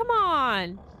 Jeff. Come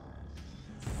on.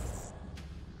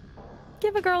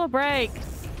 Give a girl a break.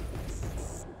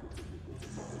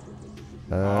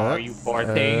 Oh, you poor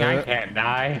thing. I uh, can't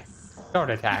die. Don't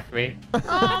attack me.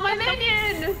 Oh, my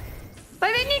minion!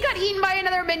 My minion got eaten by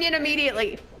another minion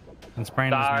immediately. That's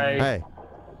Brandon's Sorry. name. Hey,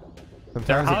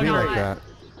 sometimes it be hungry. like that.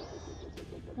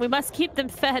 We must keep them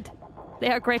fed. They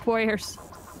are great warriors.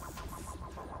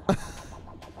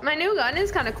 My new gun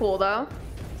is kind of cool, though.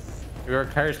 We were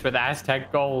cursed with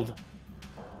Aztec gold.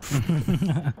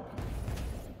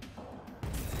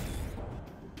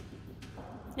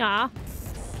 Aw.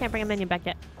 Can't bring a minion back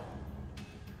yet.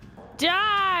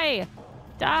 Die!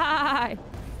 Die!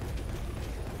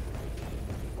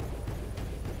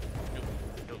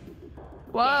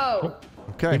 Whoa.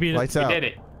 Okay, beat it. lights We out. did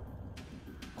it.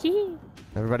 Hee.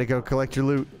 Everybody go collect your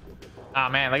loot. Oh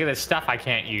man, look at this stuff I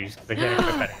can't use. 'Cause I can't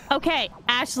equip it. Okay,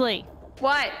 Ashley,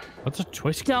 What? What's a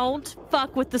choice? don't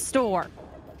fuck with the store.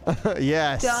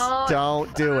 Yes,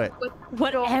 don't do it. With-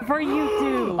 Whatever you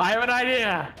do. I have an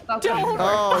idea. Okay. Don't.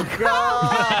 Oh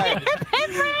God! Hey,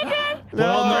 Brandon!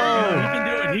 Well, no, he No! can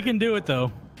do it. He can do it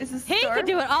though. Is this He store? can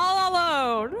do it all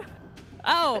alone.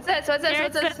 Oh, What's this? What's this?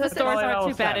 Garrett What's this? said the What's stores this? aren't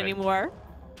too bad 7. anymore.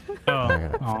 Oh, I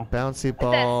got oh. Bouncy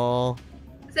ball.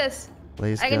 What's this?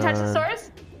 Laser I can touch the gun.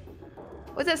 stores?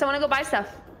 What's this? I want to go buy stuff.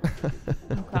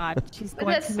 Oh God, she's What's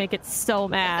going this? to make it so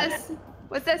mad.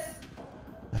 What's this? I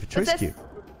have a What's choice this? cube.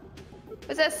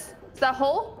 What's this? Is that a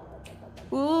hole?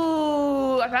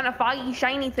 Ooh, I found a foggy,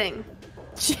 shiny thing.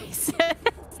 Jesus.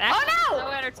 Oh, no! So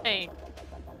entertained.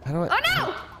 How do I? Oh no!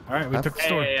 All right, we took the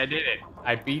store. Hey, I did it.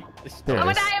 I beat the There store. it I'm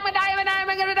gonna is. die, I'm gonna die, I'm gonna die,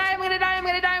 I'm gonna die, I'm gonna die, I'm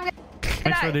gonna die, I'm gonna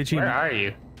Thanks for the die. Where achievement. are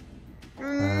you?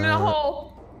 No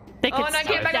hole. They Oh, could and I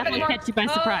can't back up definitely anymore. catch you by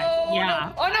surprise. Oh,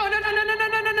 Yeah. No. Oh no, no, no, no, no, no,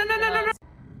 no, no, no, no, no, no.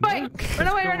 Wait, run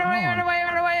away, run away, run away,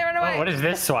 run away, run away. Oh, what is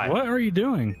this one? What are you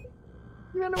doing?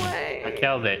 Run away. I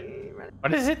killed it.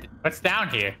 What is it? What's down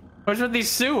here? What's with these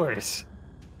sewers?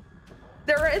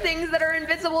 There are things that are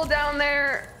invisible down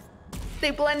there. They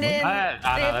blend in. Oh, no, They have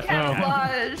that's not-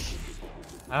 camouflage.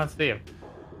 I don't see him.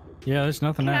 Yeah, there's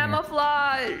nothing down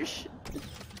Camouflage.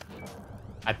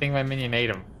 I think my minion ate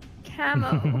him.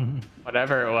 Camo. here.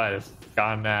 Whatever it was,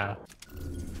 gone now.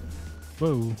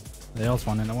 Whoa, they all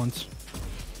spawned in at once.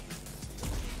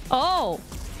 Oh.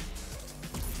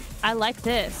 I like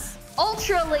this.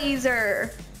 Ultra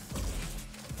laser.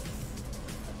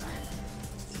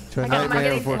 To a I got my nightmare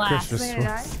getting before blast. Christmas. Where did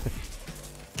I?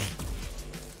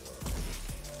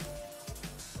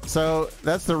 So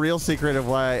that's the real secret of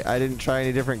why I didn't try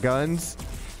any different guns.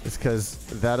 It's because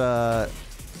that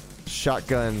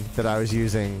shotgun that I was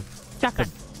using Shotgun.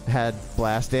 had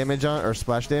blast damage on or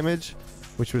splash damage,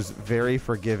 which was very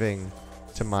forgiving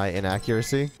to my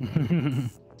inaccuracy.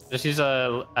 Just use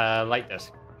a light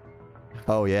disc.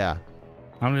 Oh yeah.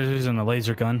 I'm just using a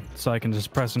laser gun, so I can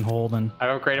just press and hold and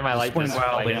I've upgraded my light swing disc.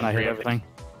 wildly and I hit everything.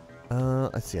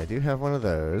 Let's see. I do have one of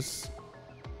those.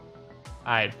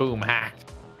 Alright, boom,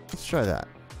 hacked. Let's try that.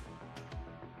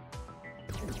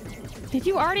 Did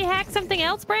you already hack something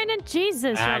else, Brandon?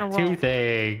 Jesus, you're on a Act roll. 2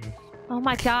 thing. Oh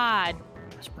my god.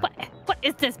 What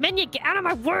is this? Minion, get out of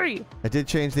my way! I did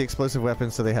change the explosive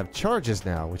weapons so they have charges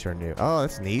now, which are new. Oh,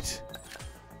 that's neat.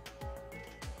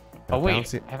 Oh wait,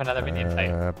 Bouncy, I have another minion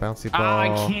type. bouncy Oh, ball.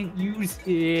 I can't use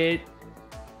it.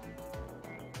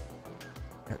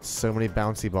 Got so many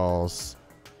bouncy balls.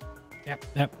 Yep.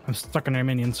 I'm stuck in their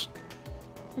minions.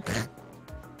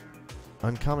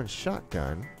 Uncommon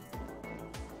shotgun.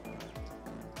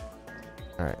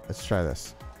 All right, let's try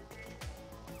this.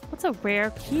 What's a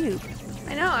rare cube?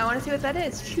 I know. I want to see what that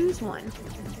is. Choose one.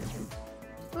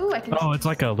 Ooh, I can. Oh, it's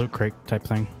like a loot crate type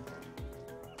thing.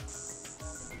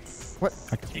 What?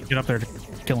 I can't get up there to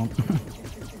kill him.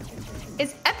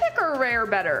 Is epic or rare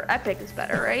better? Epic is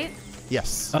better, right?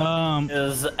 Yes.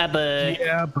 Is epic.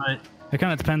 Yeah, but it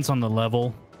kind of depends on the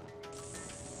level.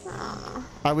 Aw.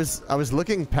 I was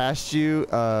looking past you,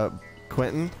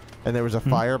 Quentin, and there was a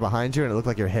fire behind you, and it looked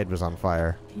like your head was on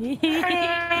fire. Should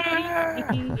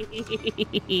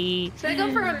I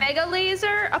go for a mega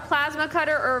laser, a plasma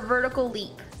cutter, or a vertical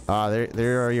leap?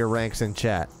 There are your ranks in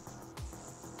chat.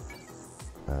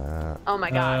 Oh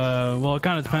my gosh. Well, it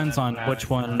kind of depends on which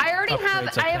one. I already have.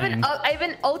 upgrades a I thing. have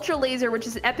an ultra laser, which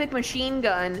is an epic machine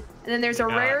gun, and then there's a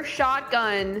rare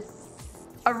shotgun,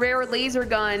 a rare laser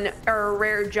gun, or a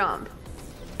rare jump.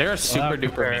 They're a super duper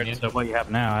compared minion. to what you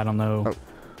have now. I don't know. Oh.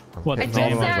 What I the just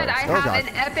name of said it. I Oh, have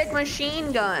God. an epic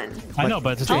machine gun. I know,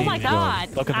 but it's a Oh my DPS. God,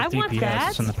 Look at the I want DPS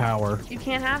that. and the power. You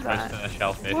can't have That's that. a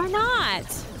shellfish. Why not?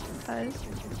 Because-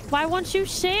 Why won't you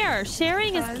share?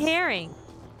 Sharing is Because- caring.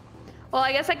 Well,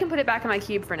 I guess I can put it back in my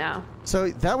cube for now. So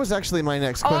that was actually my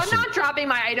next Oh, I'm question. not dropping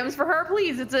my items for her,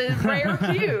 please. It's a rare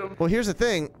cube. Well, here's the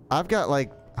thing. I've got like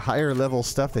higher level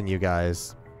stuff than you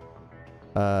guys.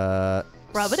 Rub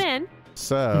it in.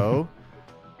 So.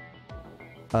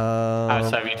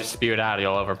 So if you just spew it out,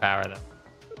 you'll overpower them.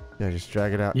 Yeah, just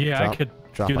drag it out. Yeah, drop- I could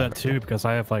drop do on that it. too because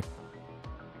I have like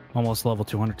almost level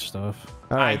 200 stuff.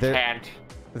 All right, I can't.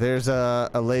 there's a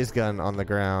laser gun on the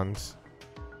ground.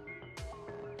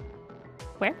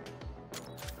 Where?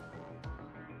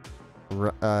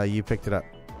 You picked it up.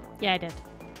 Yeah, I did.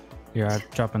 Yeah,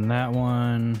 dropping that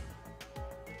one.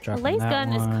 A Dropping laser that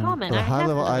gun is one, common. The I high have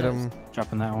level one of those. item.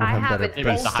 Dropping that one. I have have better an Maybe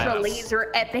it's the ultra highest.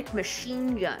 laser epic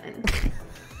machine gun.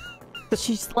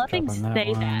 She's letting Dropping that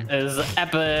say one. that. Is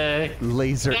epic.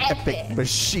 Laser Epic. epic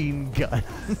machine gun.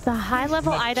 The high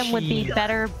level item would be Machine.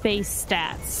 better base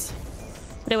stats,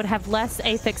 but it would have less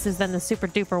affixes than the super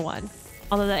duper one.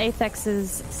 Although the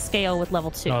affixes scale with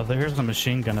level 2. Oh, there's a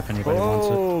machine gun if anybody wants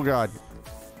Oh god. it.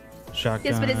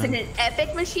 Shotgun. Yes, but it's an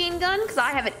epic machine gun because I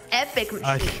have an epic machine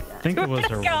I gun. think it was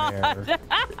a God. rare. Might have been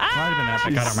epic. I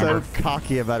She's don't so remember.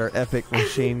 cocky about her epic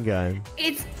machine gun.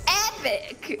 It's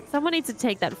epic. Someone needs to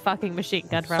take that fucking machine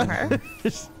gun from her.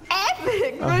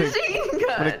 Epic I'm machine I'm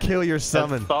gonna gun. kill your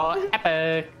summon. That's so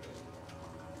epic.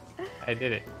 I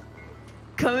did it.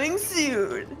 Coming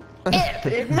soon.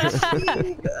 Epic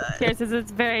machine gun. Here, since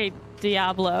it's very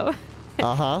Diablo,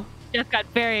 Uh-huh. Jeff got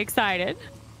very excited.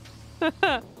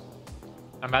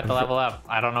 I'm about to level up.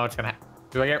 I don't know what's gonna happen.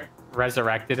 Do I get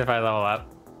resurrected if I level up?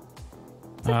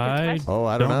 I Oh,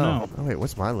 I don't Don't know. know. Oh wait,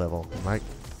 what's my level? Mike.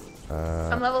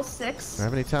 I'm level 6. Do I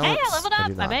have any Hey, talents? I leveled I up.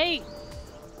 do not. I'm 8.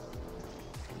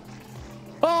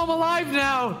 Oh, I'm alive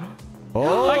now.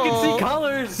 Oh, I can see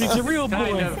colors. He's a real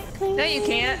Kind boy. of. No, you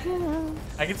can't.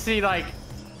 I can see like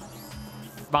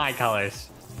my colors.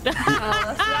 Oh, that's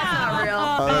not real.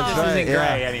 Oh, This that's right. isn't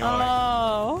gray Yeah. anymore.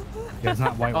 Oh. Yeah, it's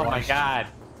not white. Oh my god.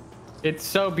 It's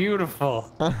so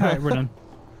beautiful. All right, we're done.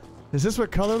 Is this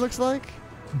what color looks like?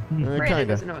 Brandon Kinda.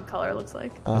 doesn't know what color looks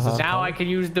like. Uh-huh. Now I can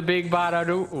use the big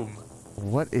bada-doom.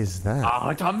 What is that? Oh,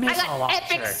 it's a I missile got launcher.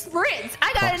 epic sprints.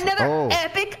 I got Oh. another Oh.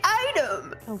 epic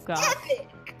item. Oh god. Epic.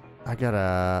 I got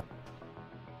a.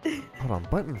 Hold on.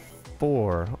 Button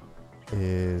 4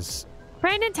 is.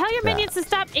 Brandon, tell your That. minions to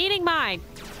stop eating mine.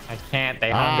 I can't.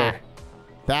 They Ah. hunger.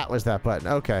 That was that button.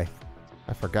 Okay.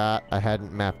 I forgot. I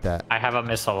hadn't mapped that. I have a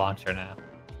missile launcher now.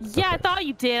 Yeah, I Okay. thought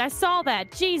you did. I saw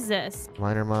that. Jesus.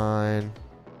 Minor mine.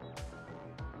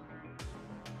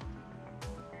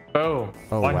 Boom.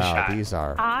 Oh One wow, shot. these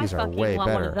are I fucking way want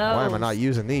one better. of Why am I those. not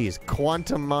using these?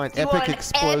 Quantum mine, You epic want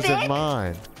explosive epic?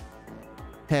 mine.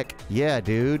 Heck yeah,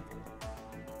 dude.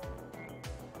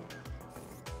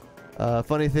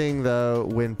 Funny thing though,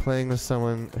 when playing with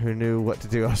someone who knew what to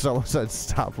do, I was almost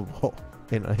unstoppable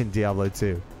in Diablo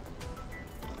 2.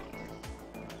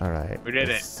 All right. Who did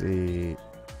let's see.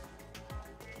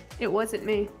 It wasn't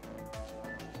me.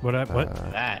 What?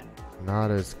 That.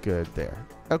 Not as good there.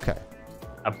 Okay.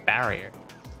 A barrier.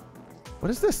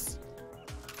 What is this?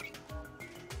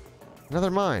 Another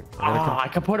mine. Oh, I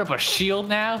can put up a shield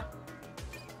now.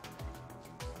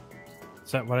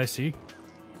 Is that what I see?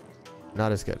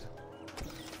 Not as good.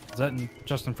 Is that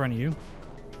just in front of you?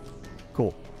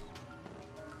 Cool.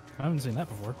 I haven't seen that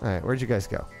before. All right, where'd you guys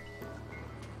go?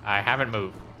 I haven't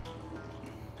moved.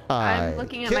 I'm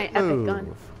looking at my can't epic move.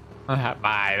 gun.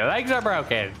 My legs are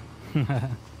broken.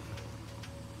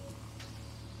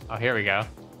 Oh, here we go.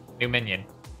 New minion.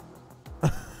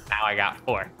 Now I got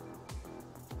 4.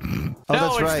 Oh, No,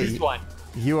 that's it's right. this one.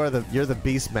 You're the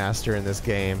beast master in this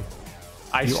game.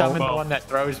 I You summoned the all- one that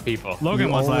throws people. Logan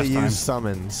you was only last use time.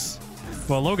 summons.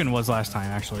 Well, Logan was last time,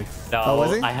 actually. No, Oh,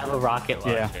 was he? I have a rocket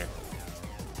Yeah. launcher.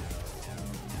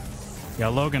 Yeah,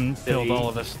 Logan filled Silly. all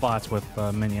of his slots with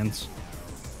minions.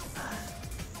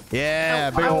 Yeah,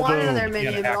 big I old want boom. another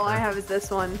minion, Yeah, but all I hacker. have is this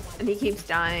one, and he keeps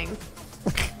dying.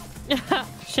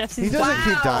 Chef's He doesn't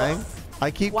keep Wow. dying.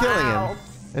 I keep killing Wow. him.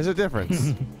 There's a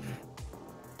difference.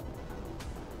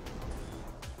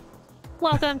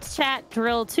 Welcome to chat,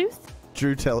 Drill Tooth.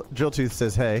 Drill Tooth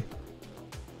says, "Hey."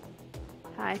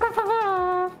 Hi.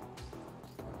 I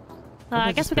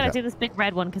I guess just we gotta pick do this big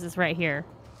red one because it's right here.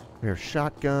 Your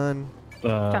shotgun.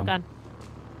 Shotgun.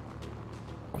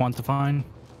 Quantifying.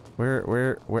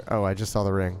 Where? Oh, I just saw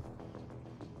the ring.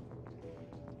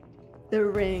 The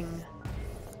ring.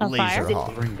 A fire. Laser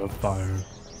hawk. Ring of fire.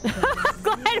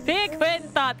 Glad me and Quentin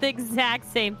thought the exact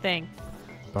same thing.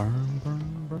 Burn,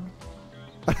 burn,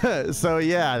 burn. So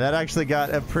yeah, that actually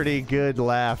got a pretty good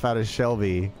laugh out of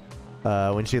Shelby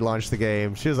when she launched the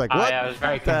game. She was like, "What I was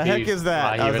very the heck confused is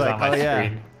that?" while I he was was like, on my "Oh yeah."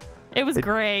 screen. It was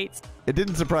great. It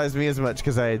didn't surprise me as much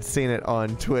because I had seen it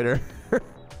on Twitter.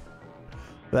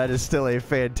 That is still a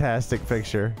fantastic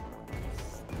picture.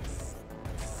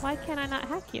 Why can't I not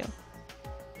hack you?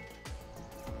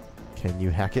 Can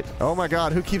you hack it? Oh my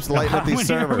God! Who keeps lighting up these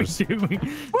How many are we servers? doing?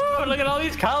 Woo, look at all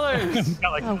these colors.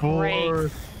 Got like Oh, 4.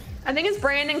 great. I think it's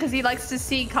Brandon because he likes to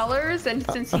see colors, and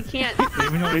since he can't,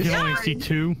 Even though we can only see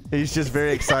 2. He's just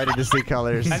very excited to see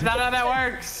colors. That's not how that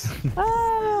works.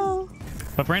 Oh.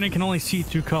 But Brandon can only see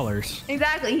 2 colors.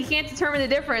 exactly, he can't determine the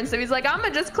difference. So he's like, I'm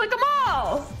gonna just click them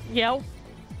all. Yep.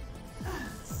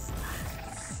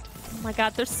 Oh my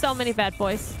god, there's so many bad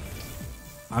boys.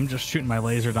 I'm just shooting my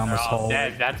laser down They're this all hole.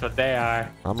 dead. That's what they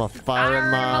are. I'm a firing I'm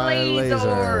a my laser.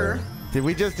 laser. Did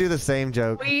we just do the same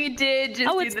joke? We did just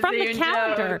Oh, do it's the from the same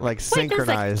calendar. joke. Like Wait, there's a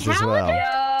synchronized as well. calendar? I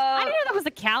Yeah. didn't know that was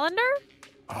a calendar.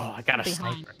 Oh, I got a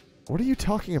Behind. sniper. What are you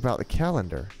talking about? The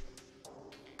calendar?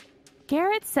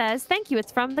 Garrett says, thank you,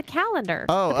 it's from the calendar.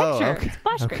 Oh, the picture. okay. It's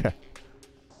splash screen. Okay.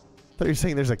 I thought you were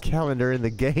saying there's a calendar in the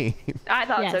game. I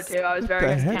thought Yes. so too. I was the very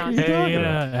heck? discounted. Hey,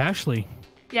 Ashley,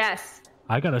 Yes,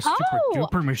 I got a super Oh!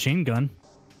 duper machine gun.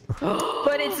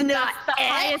 but it's not The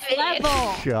highest epic.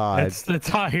 level. God. It's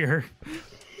higher.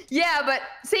 Yeah, but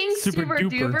saying Super super,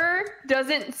 duper. duper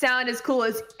doesn't sound as cool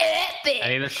as epic. I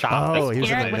need a shop. Oh, this he was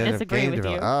in Garrett the would end of disagree game with you.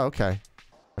 development. Oh, okay.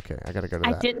 Okay, I gotta go to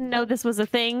I that. didn't know this was a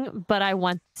thing, but I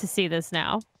want to see this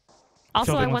now.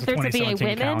 Also, So they I want want the there to be a 2017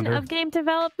 women calendar. of game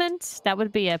development. That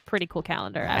would be a pretty cool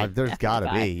calendar. I'd There's definitely gotta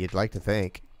buy be. it. You'd like to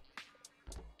think.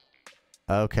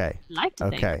 Okay. Like to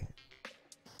think. Okay.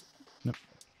 Nope.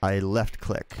 I left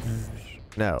click.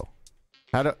 No.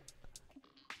 How do?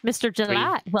 Mr.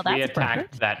 Gillette. Well, we that's attacked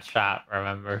perfect. that shop,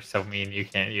 remember? So me and you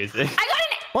can't use it. I got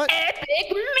an What?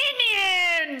 epic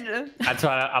minion. That's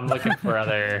why I'm looking for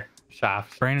other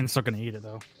shops. Brandon's still gonna eat it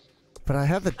though. But I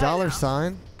have the dollar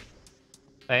sign.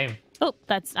 Same. Oh,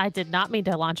 I did not mean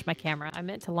to launch my camera. I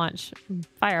meant to launch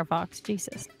Firefox.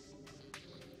 Jesus.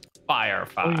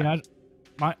 Firefly. Oh yeah.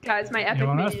 Guys, my epic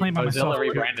When I was playing minion by myself, Mozilla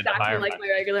rebranded the exactly like Firefly.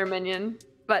 my regular minion,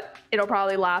 but it'll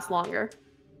probably last longer.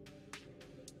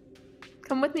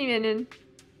 Come with me, minion.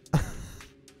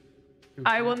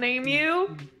 I will name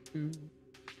you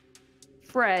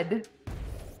Fred.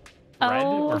 Fred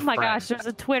Oh or my friend? gosh, there's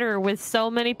a Twitter with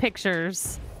so many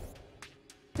pictures.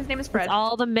 His name is Fred. It's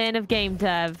all the men of game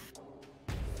dev.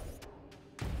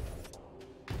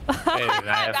 Hey,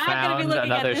 I have I'm gonna be found looking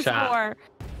another at this shop. more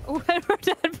when we're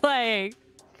done playing.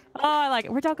 Oh, I like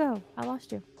it. Where'd y'all go? I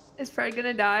lost you. Is Fred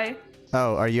gonna die?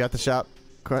 Oh, are you at the shop?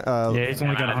 Yeah, he's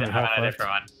only got I'm 100 on health a left.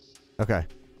 different one. Okay.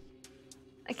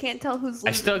 I can't tell who's I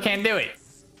losing. still can't do it.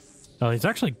 Oh, he's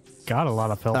actually got a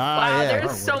lot of health. Ah, Wow, yeah.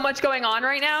 there's so much going on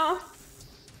right now.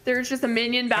 There's just a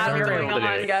minion battle You're going able to do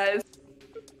on, it. guys.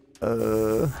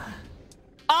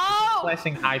 Oh!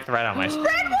 Placing high threat on my screen.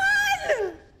 Fred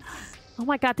won! Oh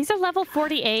my god, these are level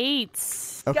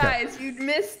 48s. Okay. Guys, you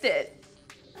missed it.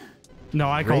 No,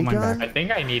 I called mine Ray back. I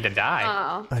think I need to die.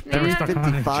 Oh, They were man. stuck on each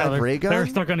 55 other. ray They were gun?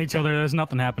 stuck on each other. There's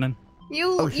nothing happening.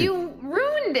 You Oh, shoot. you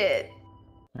ruined it.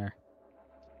 There.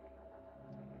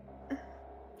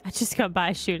 I just got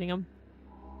by shooting them.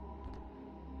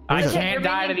 I Where's it? can't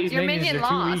die to these Your minions. minion They're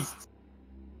too weak.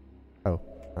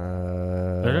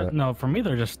 lost. No, for me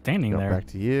they're just standing Go there. back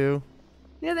to you.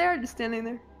 Yeah, they are just standing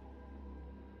there.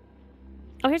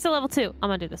 Oh, here's a level 2. I'm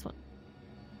gonna do this one.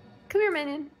 Come here,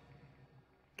 minion.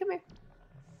 Come here.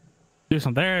 Do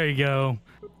something. There you go.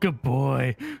 Good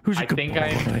boy. Who's your I good think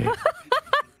boy? I'm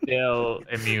still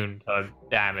immune to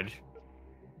damage.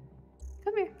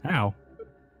 Come here. Ow.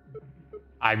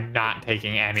 I'm not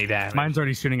taking any damage. Mine's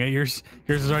already shooting at yours.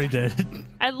 Yours is already dead.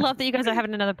 I love that you guys are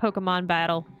having another Pokemon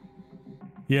battle.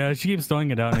 Yeah, she keeps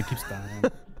throwing it out and it keeps dying.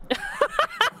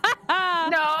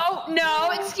 No,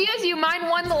 excuse you. Mine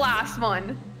won the last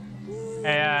one.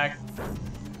 Hey,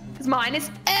 Because mine is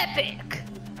epic.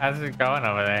 how's it going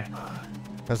over there?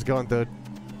 How's it going, dude?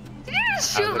 Did you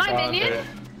just How's shoot it my going, minion?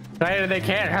 dude? Hey, they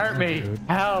can't hurt me.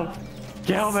 Help!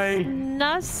 Kill me!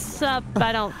 Nusup,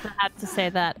 I don't have to say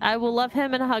that. I will love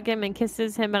him and hug him and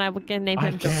kisses him and I will name I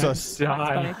him. can't Sus.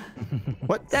 die.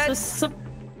 What? That's Nusup.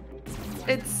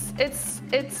 it's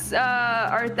that's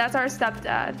our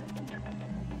stepdad.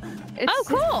 It's, Oh,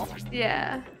 cool.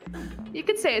 Yeah. You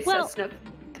could say it's Well- Snip,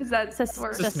 because that's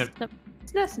where Snip.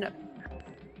 Snip.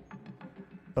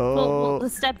 Will the Oh,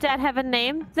 stepdad have a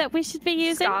name that we should be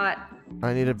using? Scott.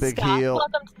 I need a big Scott. heal.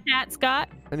 Welcome to chat, Scott.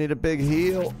 I need a big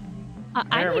heal.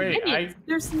 I Here, need wait, minions.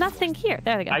 There's nothing here.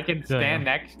 There we go. I can stand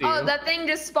next to you. Oh, that thing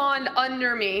just spawned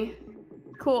under me.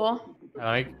 Cool.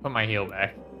 Let me put my heel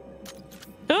back.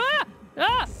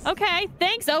 Okay.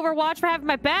 Thanks, Overwatch, for having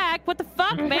my back. What the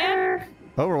fuck, man?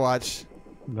 Overwatch.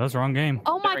 That's the wrong game.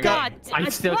 Oh my There we god. go. I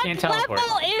still what can't teleport.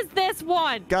 level is this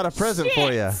one? Got a present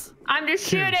for you. Shit. I'm just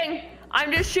shooting.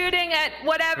 I'm just shooting at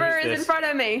whatever Who's is in this? front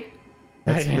of me.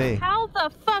 That's me. How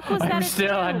the fuck was that? I'm a still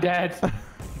two? undead.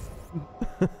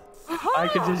 I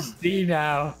can just see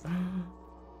now.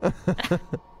 I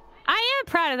am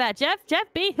proud of that, Jeff.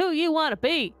 Jeff, be who you want to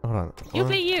be. Hold on. You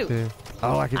One, be you. two.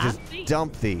 Oh, I can I'm just me.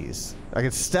 dump these. I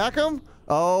can stack them?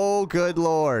 Oh, good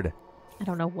lord. I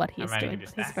don't know what he's I'm ready doing. to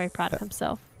He's stack. very proud of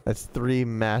himself. That's 3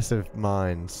 massive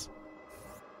mines.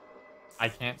 I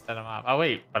can't set them up. Oh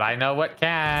wait, but I know what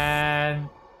can.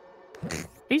 Are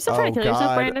you still trying to Oh, kill yourself,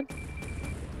 God. Brandon?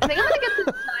 I think I'm gonna get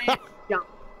the giant jump.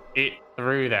 It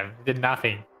threw them. Did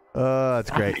nothing.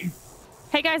 That's great.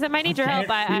 Hey guys, I might need your help.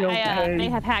 can't I feel may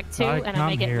pain. have hacked too, and I I'm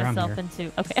may get here, I'm myself here.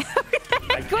 into. Okay.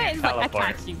 I Quentin's can't like, I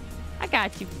teleport. got you. I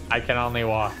got you. I can only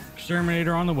walk.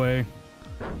 Exterminator on the way.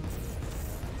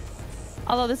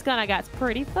 Although this gun I got's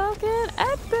pretty fucking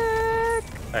epic.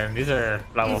 And these are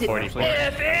level Is it 44.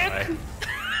 epic?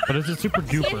 But it's a super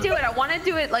Can't do duper. it. I want to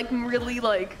do it like really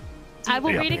like. I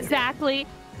will read epic. exactly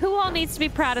who all needs to be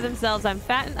proud of themselves. I'm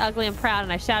fat and ugly and proud,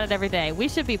 and I shout it every day. We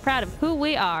should be proud of who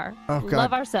we are. Oh, God.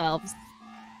 Love ourselves.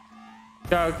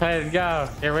 Go, Clayton, go.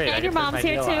 Here, wait. I And your can put mom's my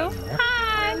here heel too. on.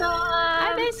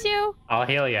 Hi, I miss you. I'll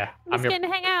heal you. I'm I'm just your getting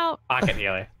to hang out. pocket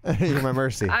healer. You're my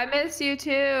mercy. I miss you too.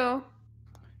 Yeah,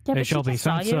 Hey but she Shelby, just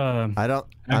saw since you. I don't.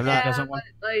 I'm Yeah, not. doesn't want-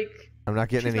 but, like. I'm not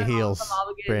getting she's any my mom, heals. I'm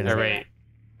obligated Or Brandon. to wait.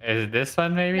 Is it this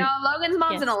one maybe? No, Logan's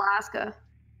mom's Yes. in Alaska.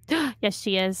 Yes,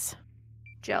 she is.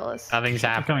 Jealous. Nothing's I'm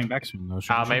happening. coming back soon though.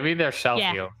 shouldn't Oh, she? maybe they're self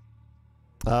Yeah. heal.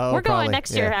 Oh, We're going probably.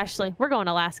 next year, Yeah. Ashley. We're going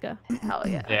to Alaska. Hell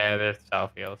yeah. Yeah, they're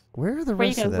self heals. Where are the Where you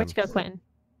rest go? of them? Where'd you go, Quentin?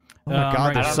 Oh my right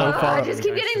god, they're now. so I don't know. far. I just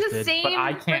keep getting the Interested. same But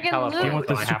I can't friggin' teleport. Do you want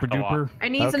the I have super to walk. duper? I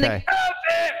need Okay. something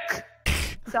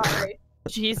epic. Sorry.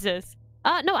 Jesus.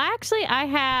 No, I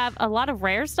have a lot of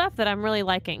rare stuff that I'm really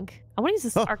liking. I want to use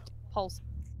this Oh. Arctic Pulse.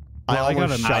 I Well, got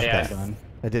almost a shot yeah. that. gun.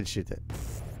 I did shoot it.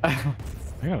 I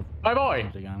got a My boy.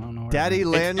 gun. I don't know. where Daddy it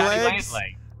is. It's Daddy Landlegs?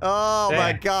 Landleg. Oh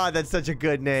my There. god, that's such a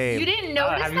good name. You didn't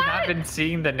notice Have you that? not been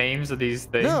seeing the names of these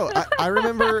things? No, I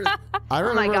remember. I Oh my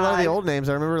remember a lot of the God. old names.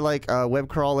 I remember like web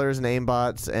crawlers and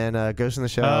aimbots and Ghost in the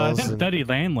Shells. That's and- Daddy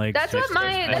Landlegs. That's what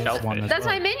my There's that's, one as that's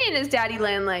well. my minion is Daddy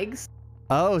Landlegs.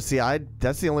 Oh, see,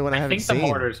 that's the only one I, I haven't think the seen.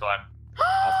 Mortars one.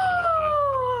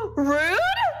 Rude.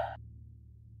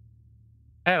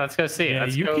 Hey, let's go see it. Yeah,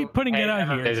 Let's you go keep putting pay it out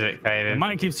them a here. Visit, Clayton.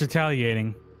 Mine keeps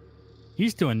retaliating.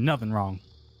 He's doing nothing wrong.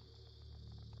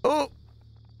 Oh,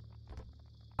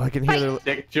 I can hear the.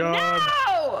 Dick job.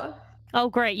 No. Oh,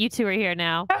 great. You two are here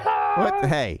now. What?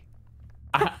 Hey,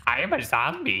 I am a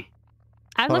zombie.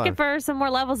 I'm Hold looking on. for some more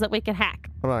levels that we can hack.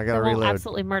 hold on, I That gotta won't reload.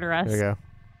 absolutely murder us. There we go.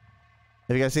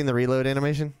 Have you guys seen the reload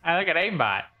animation? I look at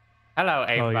aimbot. Hello,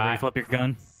 Oh, you aimbot. flip your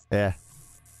gun? Yeah.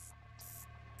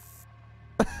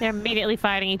 They're immediately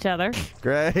fighting each other.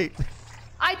 Great.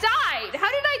 I died. How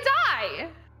did I die?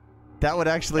 That would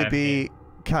actually That'd be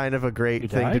kind of a great You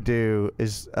thing to died? do.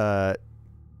 Is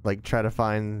like try to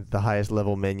find the highest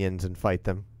level minions and fight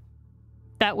them.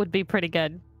 That would be pretty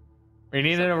good. We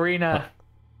need an arena.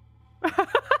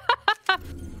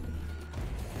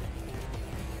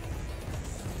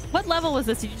 What level was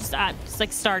this? You just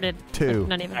like started? 2. Like,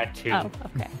 not even. At 2. Oh,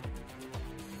 okay.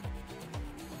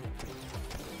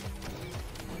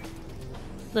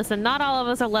 Listen, not all of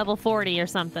us are level 40 or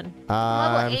something.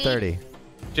 I'm 8. 30.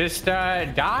 Just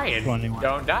die and 21.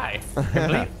 don't die.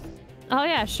 Complete. Oh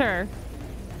yeah, sure.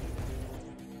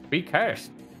 Be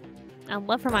cursed. I'd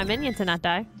love for my minion to not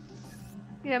die.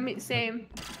 Yeah, me same.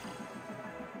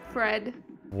 Fred.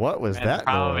 What was And that the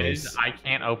problem noise? is I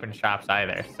can't open shops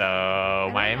either, so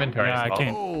my inventory Yeah, I is full.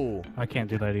 can't. Oh, I can't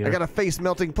do that either. I got a face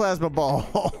melting plasma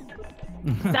ball.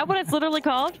 Is that what it's literally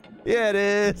called? Yeah, it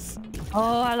is.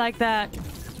 Oh, I like that.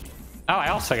 Oh, I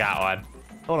also got one.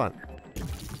 Hold on.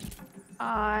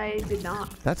 I did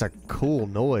not. That's a cool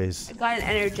noise. I got an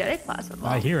energetic plasma ball.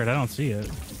 I hear it. I don't see it.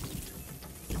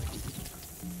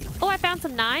 Oh, I found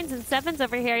some 9s and 7s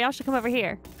over here. Y'all should come over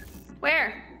here.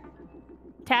 Where?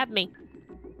 Tab me.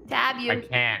 Tab I you.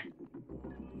 can't.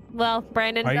 Well,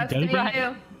 Brandon. Are you That's to dead, be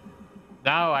Brandon? you.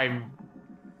 No, I'm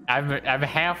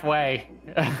halfway.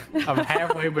 I'm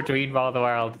halfway between both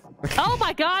worlds. Oh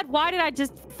my God! Why did I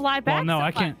just fly back? Well, no, so I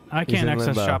much? can't. I He's can't in access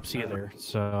limbo. shops either.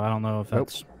 So I don't know if Nope.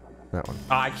 that's. That one.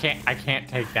 Oh, I can't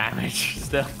take damage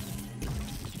still.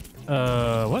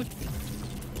 What?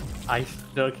 I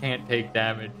still can't take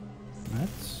damage.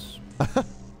 That's.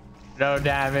 No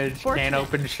damage. Fortunate. Can't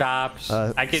open shops.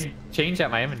 I can change out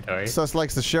my inventory. Sus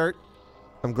likes the shirt.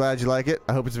 I'm glad you like it.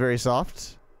 I hope it's very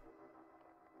soft.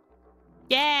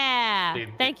 Yeah. Dude,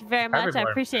 Thank you very much. I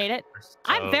everywhere. appreciate it. So,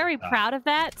 I'm very proud of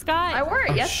that, Scott. I wore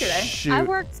it Oh, yesterday. Shoot. I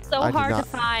worked so I did hard to not.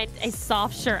 find a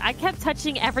soft shirt. I kept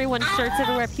touching everyone's shirts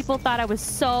everywhere. People thought I was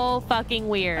so fucking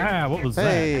weird. Ah, what was I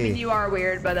mean, Hey. you are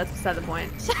weird, but that's beside the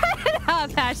point. Shut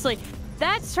up, Ashley.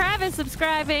 That's Travis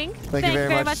subscribing. Thank you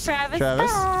very much, Travis.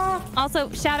 Travis. Also,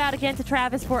 shout out again to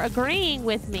Travis for agreeing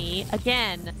with me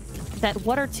again that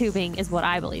water tubing is what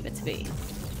I believe it to be.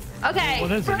 Okay.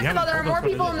 What is it? First You of all, haven't there are told us more what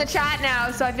it people in the is. chat now,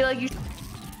 so I feel like you should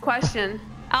question.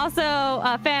 Also,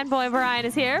 fanboy Brian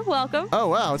is here. Welcome. Oh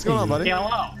wow, what's going on, buddy?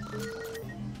 Hello.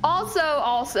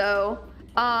 Also,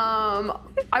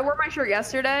 I wore my shirt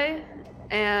yesterday,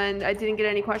 and I didn't get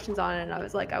any questions on it, and I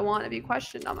was like, I want to be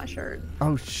questioned on my shirt.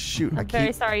 Oh shoot, I'm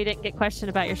very sorry you didn't get questioned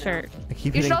about your shirt. I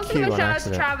keep You should hitting also give Q a on shout out to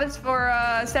accident. Travis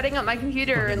for setting up my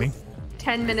computer Don't hit in me.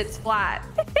 10 minutes flat.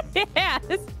 Yeah,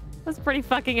 this was pretty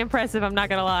fucking impressive, I'm not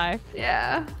gonna lie.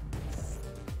 Yeah.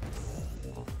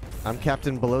 I'm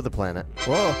Captain Below the Planet.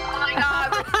 Whoa, Oh my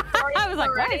god. I was like,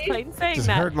 why is Clayton saying just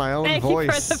that? heard my own Thank voice.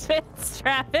 you for the bits,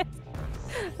 Travis.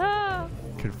 Oh,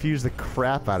 Confuse the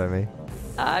crap out of me.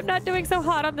 I'm not doing so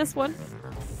hot on this one.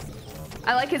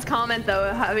 I like his comment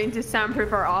though, having to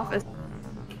soundproof our office.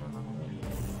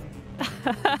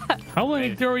 How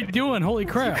many are we doing? Holy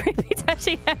crap! Creepy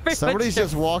touching everyone's Somebody's shirt.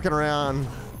 just walking around,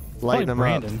 lighting them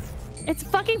Brandon. It's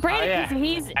fucking Oh, Brandon yeah. 'cause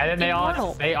he's And then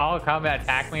immortal. they all come and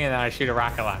attack me, and then I shoot a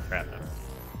rocket launcher at them.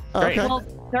 up. Great. Okay.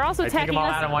 Well, they're also I take attacking them all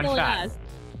us out in and one killing shot. us.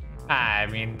 I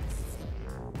mean,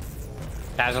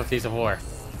 casualties of war.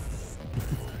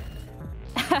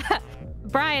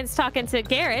 Brian's talking to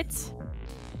Garrett.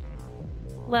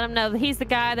 Let him know that he's the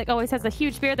guy that always has a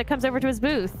huge beard that comes over to his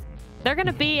booth. They're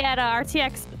gonna be at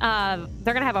RTX.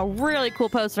 They're gonna have a really cool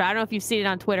poster. I don't know if you've seen it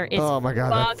on Twitter. It's Oh my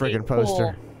god, that fucking friggin'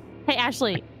 poster. cool. Hey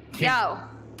Ashley. Yo.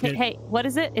 Hey, what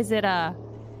is it? Is it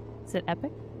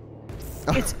epic?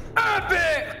 It's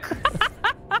epic!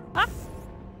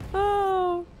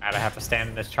 Oh. I'd have to stand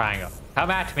in this triangle. Come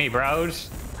at me, bros.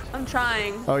 I'm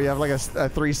trying. Oh, you have like a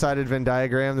three-sided Venn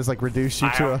diagram that's like reduced you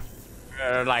to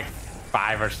a. Like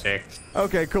 5 or 6.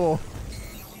 Okay, cool.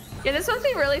 Yeah, this must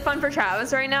be really fun for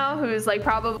Travis right now, who's like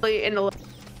probably in the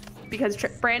because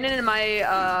Brandon and my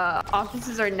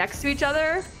offices are next to each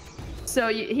other, so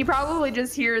he probably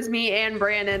just hears me and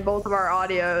Brandon, both of our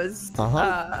audios,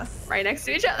 right next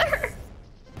to each other.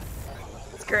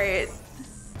 It's great.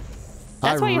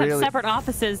 That's I why you really- have separate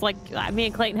offices like me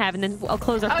and Clayton have, and then I'll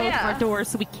close both of yeah. our doors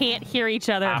so we can't hear each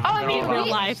other Oh, I mean, in real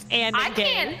we- life and in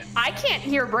game. I can't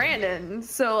hear Brandon,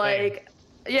 so like,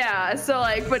 yeah, so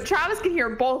like, but Travis can hear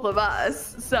both of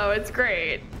us, so it's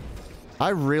great. I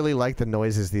really like the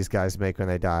noises these guys make when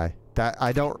they die. That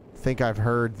I don't think I've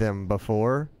heard them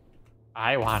before.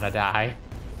 I wanna die.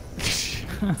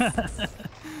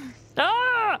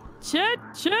 Ah! Shit!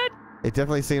 Shit! It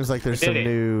definitely seems like there's I some did it.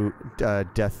 new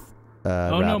death.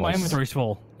 Oh no, my rabbles. inventory's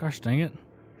full. Gosh dang it.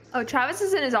 Oh, Travis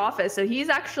is in his office, so he's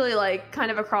actually like kind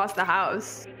of across the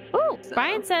house. Ooh, So-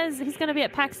 Brian says he's gonna be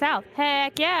at PAX South.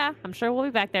 Heck yeah! I'm sure we'll be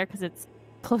back there because it's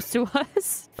close to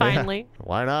us. Finally. Yeah,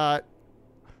 why not?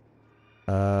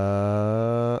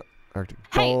 Arctic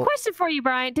Hey, Bolt. question for you,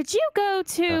 Brian. Did you go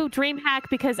to DreamHack?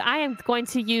 Because I am going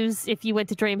to use if you went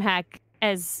to DreamHack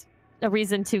as a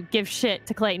reason to give shit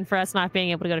to Clayton for us not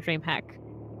being able to go to DreamHack.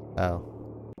 Oh.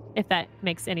 If that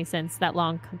makes any sense, that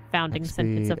long confounding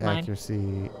sentence Speed, of mine.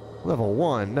 accuracy, level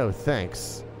 1. No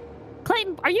thanks.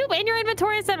 Clayton, are you in your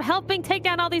inventory instead of helping take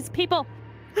down all these people?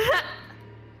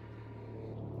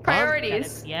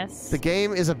 Priorities. Yes. The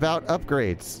game is about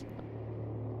upgrades.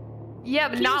 Yeah,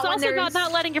 but He not was when also there's. about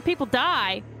not letting your people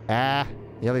die. Ah,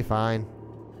 you'll be fine.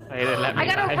 They didn't let me I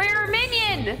got die. a rare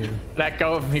minion. Let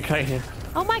go of me, Clayton.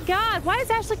 Oh my god, why does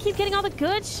Ashley keep getting all the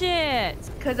good shit?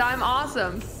 Cause I'm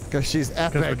awesome. Because she's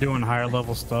Because we're epic. doing higher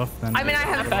level stuff. Than I mean, I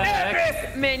have an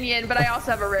epic minion, but I also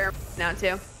have a rare now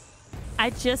too. I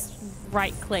just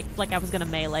right-clicked like I was gonna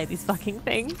melee these fucking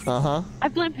things. Uh-huh.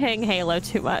 I've been playing Halo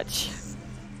too much.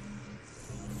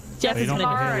 Jeff you is don't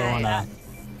gonna have Halo on that.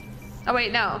 Oh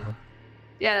wait, no.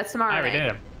 Yeah, that's tomorrow. I already night.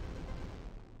 did him.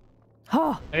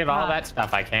 Oh, Look at all God. that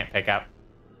stuff I can't pick up.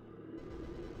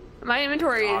 My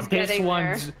inventory is getting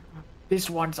there. This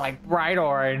one's like bright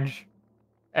orange.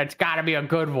 It's got to be a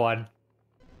good one.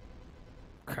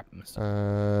 Crap, I missed.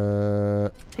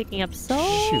 Picking up so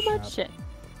Shoot. much shit.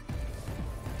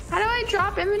 How do I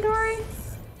drop inventory?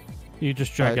 You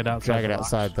just drag it outside. Drag it the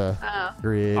box. outside the Oh.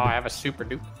 grid. Oh, I have a super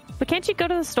duper. But can't you go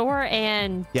to the store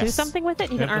and do Yes. something with it?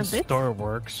 You If can earn the bits. store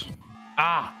works.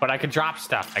 Ah, but I can drop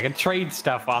stuff. I can trade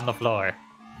stuff on the floor.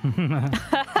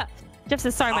 Jeff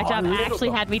says, sorry, my Oh, job a little actually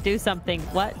bit. had me do something.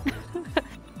 What?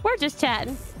 We're just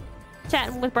chatting.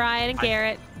 Chatting with Brian and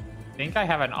Garrett. I think I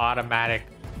have an automatic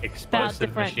explosive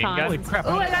different machine gun. kinds. Holy crap!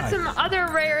 Oh, I got died. some other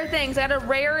rare things. I got a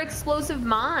rare explosive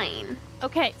mine.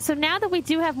 Okay, so now that we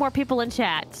do have more people in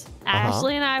chat,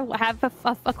 Ashley and I have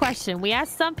a question. We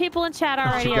asked some people in chat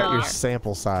already You got your earlier.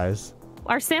 sample size.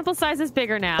 Our sample size is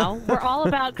bigger now. We're all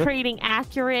about creating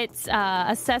accurate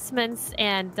assessments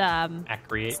and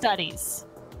Accurate. studies.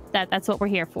 That's what we're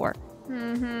here for.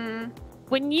 Mm-hmm.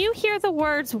 When you hear the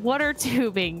words water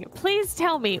tubing, please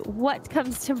tell me what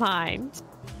comes to mind.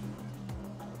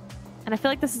 And I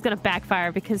feel like this is going to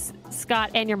backfire because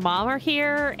Scott and your mom are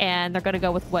here, and they're going to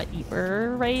go with what you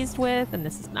were raised with, and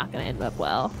this is not going to end up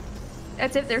well.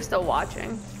 That's if they're still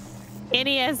watching.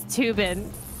 NES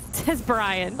tubing, says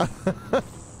Brian.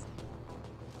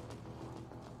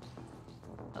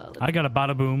 I got a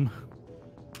bada boom.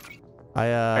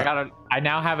 I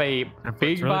now have a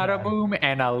big really bada bad. boom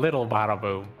and a little bada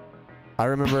boom. I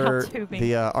remember Tubing.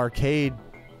 the arcade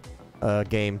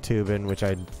game Tubin, which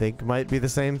I think might be the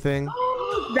same thing.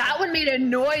 That one made a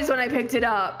noise when I picked it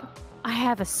up. I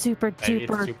have a super Maybe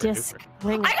it's duper super disc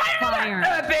ring I of got fire.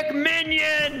 another epic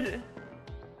minion.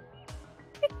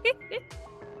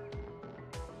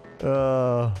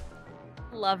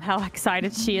 Love how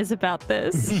excited she is about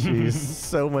this. She's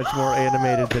so much more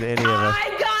animated than any of us. I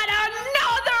got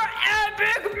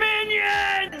another epic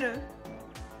minion.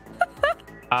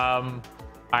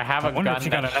 I have I a wonder if gun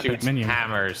you got that an epic shoots minion.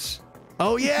 hammers.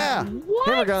 Oh yeah, What?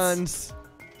 hammer guns.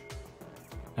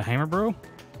 A hammer bro?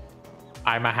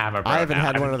 I'm a hammer bro. I haven't now.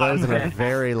 had I'm one of those in a undead.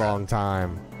 very long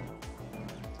time.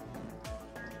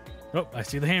 Oh, I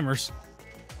see the hammers.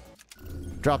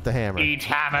 Drop the hammer. Eat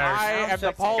hammers. I am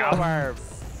the polar worm.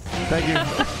 Thank you.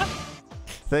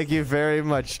 Thank you very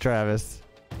much, Travis.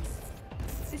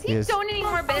 Is he Yes. donating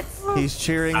more bits? He's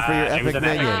cheering for your it was epic an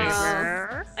epic minions.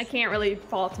 Oh, I can't really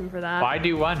fault him for that. Why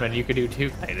do one when you could do two,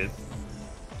 Clayton?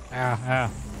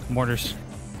 Mortars.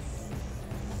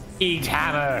 Eat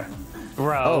hammer,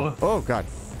 bro. Oh, oh god.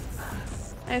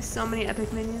 I have so many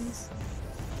epic minions.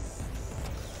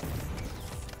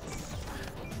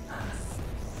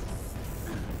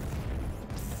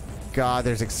 God,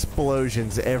 there's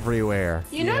explosions everywhere.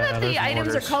 You know Yeah, that there's the items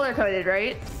mortars. are color coded,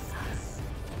 right?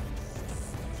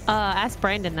 Ask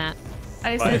Brandon that.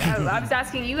 I said I was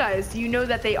asking you guys. Do you know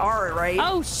that they are, right?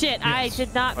 Oh shit! I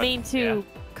did not mean to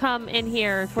Yeah. come in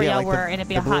here where Yeah, y'all like were, and it'd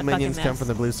be the a blue hot minions fucking come mess. from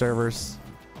the blue servers.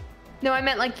 No, I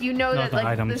meant like you know No, that the like the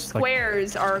items, like-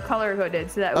 squares are color coded,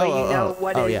 so that way you know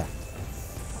what oh is. yeah.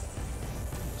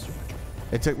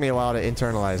 It took me a while to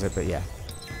internalize it, but yeah.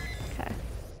 Okay.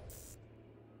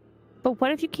 But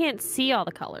what if you can't see all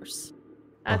the colors?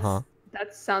 That's, Uh-huh.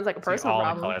 That sounds like a See personal all the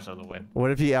problem. colors of the wind.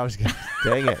 What if you? I was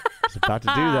dang it. I was about to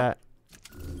do that.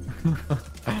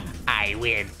 I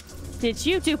win. Did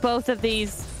you do both of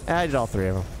these? I did all three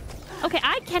of them. Okay,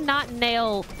 I cannot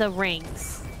nail the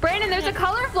rings. Brandon, there's a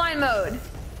colorblind mode.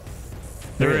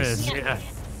 There is. is. Yeah.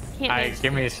 Can't nail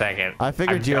Give me a second. I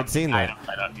figured you had seen that.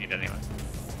 I don't need anyway.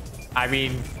 I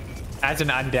mean, as an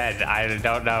undead, I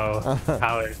don't know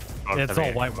how it's supposed It's to all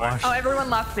be. whitewashed. Oh, everyone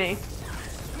left me.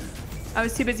 I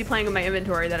was too busy playing with my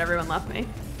inventory that everyone left me.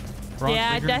 Wrong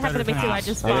Yeah, figure, that happened to me better too. I pass.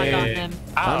 just spawned on them.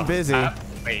 I'm busy.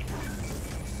 Wait.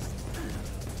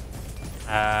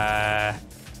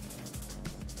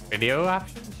 video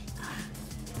options?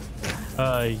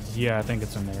 Yeah, I think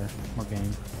it's in there. What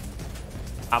game?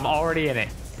 I'm already in it.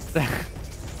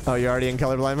 Oh, you're already in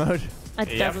colorblind mode? That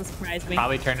Yep. doesn't surprise me.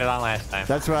 Probably turned it on last time.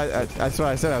 That's why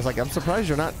I said. I was like, I'm surprised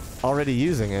you're not already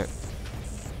using it.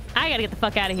 I gotta get the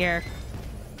fuck out of here.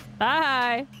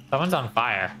 Bye. Someone's on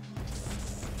fire.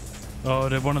 Oh,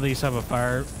 did one of these have a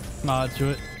fire mod to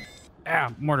it? Ow,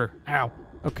 mortar. Ow.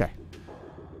 Okay.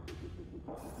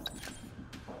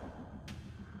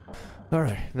 All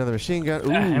right, another machine gun. Ooh,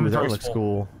 that inventory's looks full.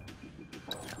 cool.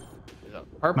 There's a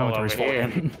purple over Inventory's full here.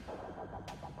 again.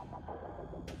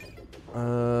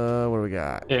 What do we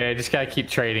got? Yeah, just gotta keep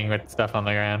trading with stuff on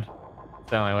the ground. It's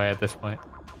the only way at this point.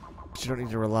 You don't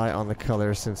need to rely on the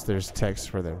colors since there's text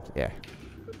for them. Yeah.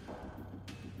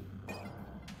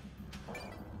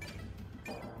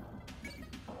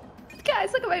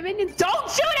 Guys, look at my minions. Don't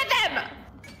shoot at them!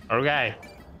 Okay.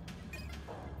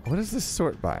 What does this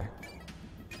sort by?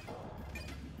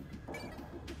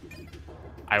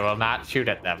 I will not shoot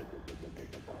at them.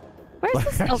 Where's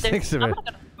this? Oh, there's. Six of I'm it. gonna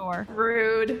go to the store.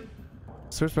 Rude.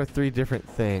 Sorts by 3 different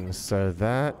things. So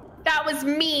that. That was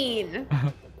mean.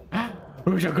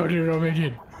 Who's a good little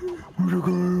minion?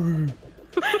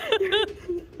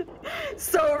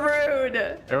 So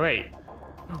rude. Oh, wait.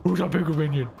 Who's a bigger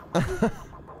minion?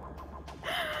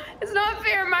 It's not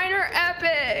fair. Mine are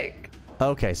epic.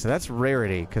 Okay, so that's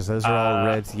rarity because those are all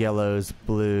reds, yellows,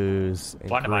 blues, and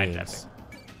One of mine's greens.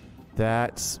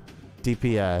 That's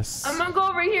DPS. I'm gonna go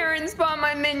over here and spawn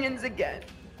my minions again.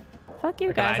 Fuck you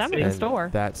Look at guys. I I'm see. in the And store.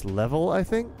 that's level, I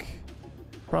think.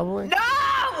 Probably. No!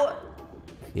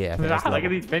 Yeah, I think that's Look at level.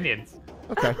 these minions.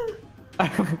 Okay.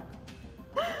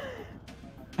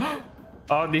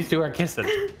 Oh, these two are kissing.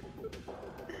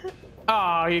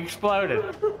 Oh, he exploded.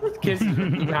 His kiss is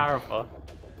too powerful.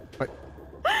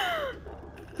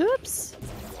 Oops.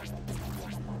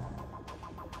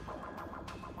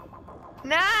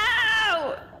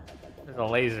 No! There's a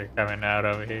laser coming out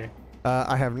over here.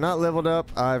 I have not leveled up.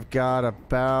 I've got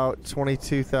about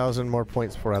 22,000 more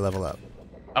points before I level up.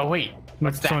 Oh, wait.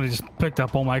 What's that? Somebody just picked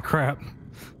up all my crap.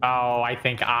 Oh, I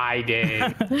think I did.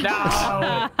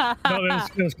 No! No,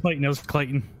 it was Clayton. It was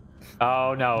Clayton.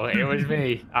 Oh, no. It was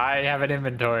me. I have an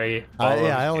inventory.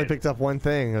 Yeah, I only picked up one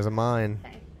thing as a mine.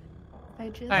 I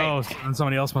just Hey. Oh, and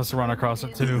somebody else must have run across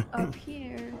it too. up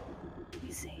here. Let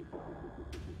me see.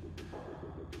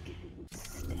 Okay,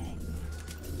 stay.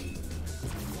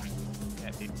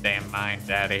 Get these damn mines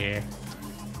out of here.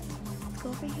 Let's go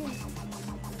over here.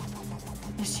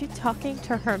 Is she talking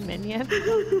to her minion?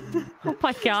 Oh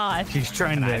my god. She's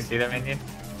trying Can I to see the minion?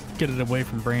 get it away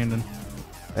from Brandon.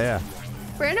 Yeah.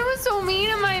 Brandon was so mean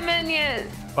to my minion.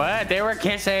 What? They were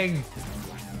kissing.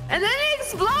 And then it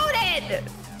exploded.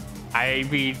 I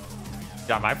mean, it's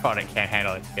not my fault it can't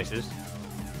handle its kisses.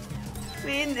 I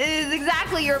mean, it is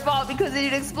exactly your fault because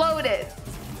it exploded.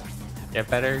 Get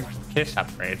better kiss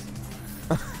upgrades.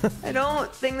 I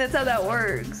don't think that's how that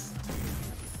works.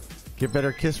 Get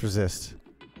better kiss resist.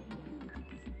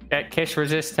 Get kiss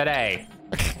resist today.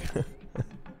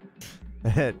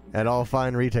 at all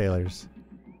fine retailers.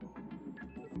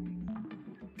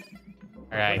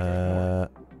 All right. I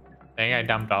think I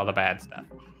dumped all the bad stuff.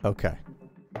 Okay.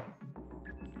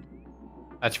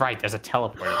 That's right. There's a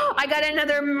teleporter. I got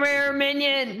another rare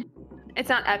minion. It's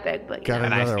not epic, but Got yeah.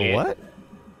 Can I another see it? what?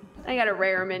 I got a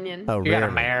rare minion. Oh, You got a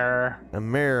rare. mirror. A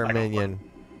mirror Like a- minion.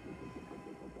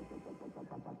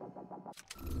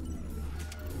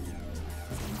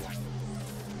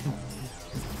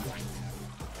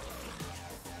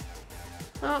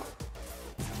 Oh,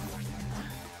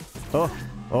 Oh.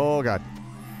 Oh, God.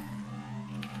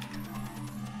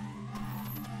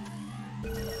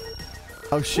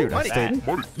 Oh, shoot. I What's stayed.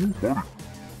 Oh,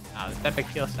 this epic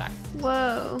heal sack.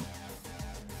 whoa.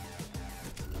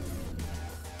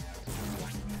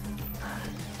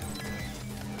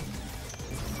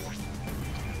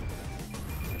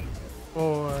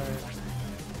 Boy.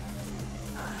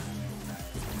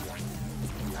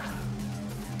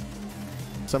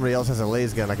 Somebody else has a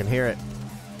laser gun. I can hear it.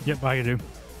 Yep, I do.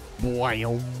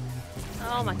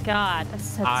 Oh my god.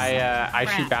 That's I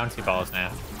shoot crap. bouncy balls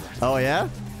now. Oh, yeah?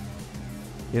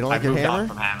 You don't I like your moved on hammer?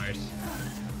 from hammers.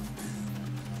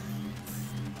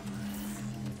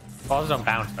 Balls don't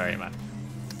bounce very much.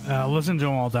 Listen to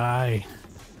them all die.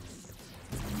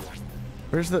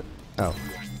 Where's the... Oh.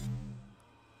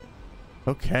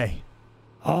 Okay.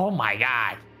 Oh my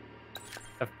god.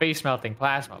 The face melting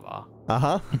plasma ball.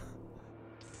 Uh-huh.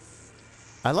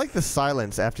 I like the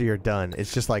silence after you're done.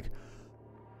 It's just like...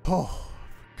 Oh,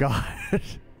 God.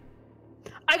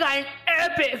 I got an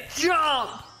epic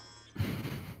jump.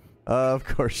 Of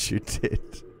course you did.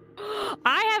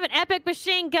 I have an epic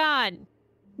machine gun.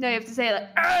 No, you have to say it like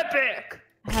epic.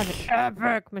 I have an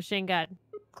epic machine gun.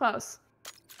 Close.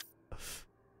 I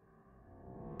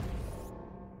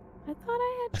thought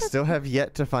I I had. still have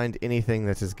yet to find anything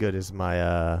that's as good as my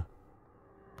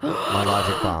my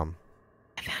logic bomb.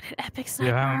 I found an epic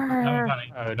sniper. Yeah, I haven't found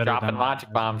anything better Dropping than-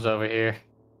 logic bombs over here.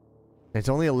 It's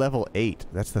only a level 8.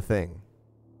 That's the thing.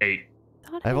 8.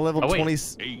 I have a level Oh, wait. 20.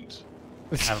 8.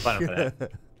 Have fun with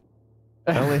that.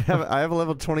 I have a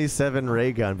level 27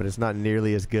 ray gun, but it's not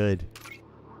nearly as good.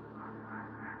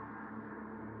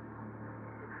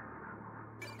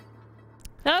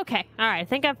 Okay. All right. I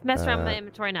think I've messed around with my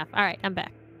inventory enough. All right. I'm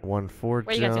back. 1-4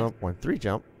 Where you guys jump, 1-3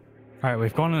 jump. All right,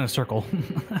 we've gone in a circle.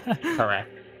 Correct.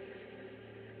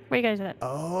 Where you guys at?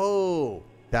 Oh,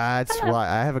 that's Hello. why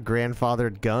I have a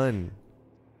grandfathered gun.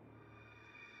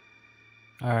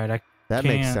 All right, I That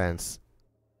makes Can't. sense.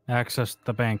 access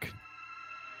the bank.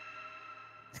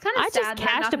 It's kind I of just sad that I'm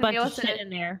cashed not a gonna be bunch able of shit to. in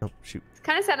there. Oh shoot. It's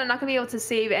kind of sad I'm not gonna be able to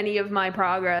save any of my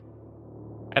progress.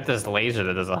 At this laser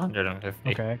that does 150.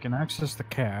 Okay, I can access the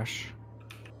cache.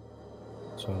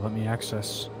 So let me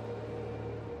access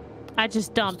I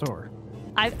just the dumped. store.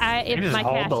 If just my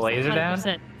hold cache the is laser down?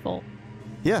 100% full.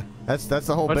 Yeah, that's the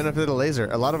whole What's- benefit of the laser.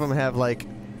 A lot of them have like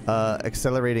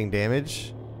accelerating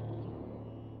damage.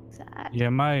 Sad. Yeah,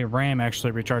 my RAM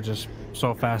actually recharges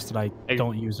so fast that I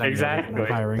don't use any of it when I'm Exactly.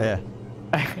 firing. Yeah.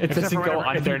 It Except doesn't for go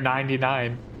whenever- if under you-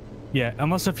 99. Yeah,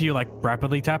 unless if you like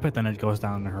rapidly tap it, then it goes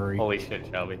down in a hurry. Holy shit,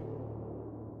 Shelby.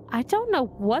 I don't know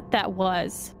what that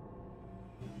was,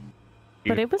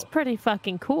 but it was pretty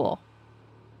fucking cool.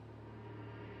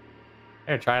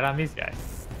 Here, try it on these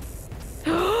guys.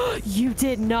 You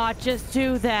did not just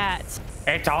do that.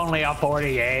 It's only a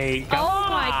 48. Come Oh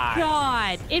my on.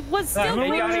 god. It was still They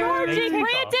got it. recharging. They tickle.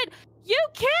 Brandon, you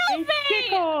killed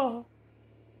me!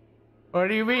 What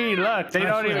do you mean? Look, they don't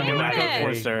Actually, even I'm do gonna Damn go it.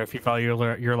 towards there if you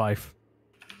value your life.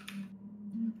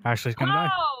 Ashley's gonna die.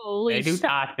 Holy They do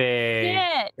nothing.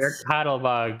 shit. They're cuddle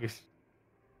bugs.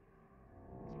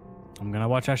 I'm gonna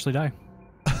watch Ashley die.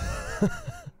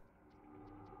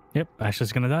 Yep,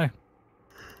 Ashley's gonna die.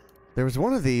 There was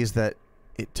one of these that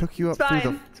it took you It's up through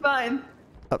fine. It's fine.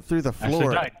 the Ashley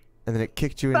floor, died. and then it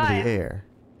kicked you into Fine. the air.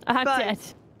 I'm Fine. dead.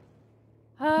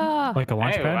 Ah. Like a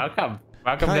launch Hey, pad. welcome.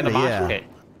 Welcome to Kinda, the mosh yeah. pit.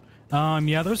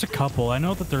 Yeah, there's a couple. I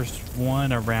know that there's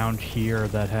one around here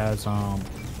that has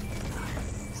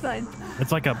It's fine.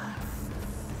 it's like a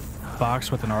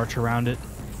box with an arch around it,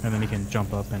 and then you can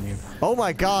jump up and you. Oh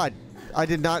my god! I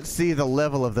did not see the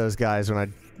level of those guys when I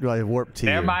warped to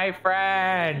They're you. my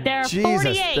friend. They're Jesus,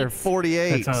 48. they're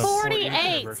 48. It's a-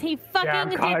 48. He They're fucking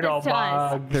did cuddle this to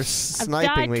us. bugs. They're died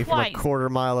sniping me from a twice. quarter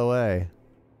mile away.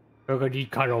 Look at these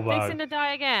cuddle bugs. Fixing to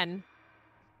die again.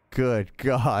 Good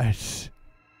God.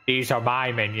 These are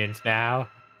my minions now.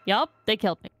 Yup, they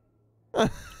killed me. Look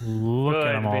at Good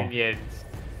them all. minions.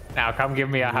 Now come give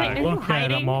me a Wait, hug. are you Look at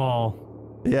hiding? them all.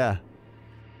 Yeah.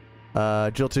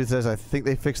 Jill Tooth says, I think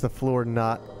they fixed the floor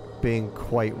not being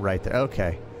quite right there.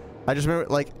 Okay. I just remember,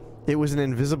 like, it was an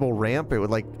invisible ramp. It would,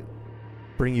 like,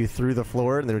 bring you through the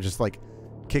floor, and they would just, like,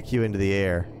 kick you into the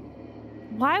air.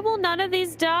 Why will none of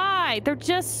these die? They're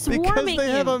just swarming Because they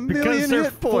have you. a Because million they're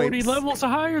hit 40 points. levels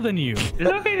higher than you.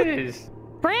 Look at this.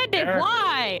 Brandon, They're-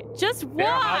 why? Just They're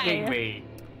why? hugging me.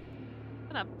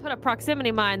 I'm gonna put a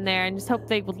proximity mine there and just hope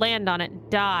they would land on it and They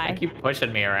die. keep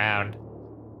pushing me around.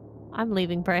 I'm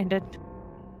leaving, Brandon.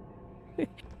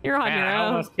 You're on Man, your I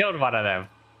own. almost killed one of them.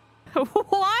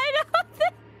 Why don't they?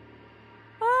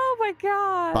 Oh my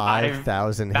god.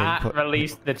 5,000 hit Not points.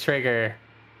 released the trigger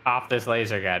off this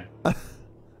laser gun.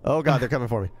 Oh, God, they're coming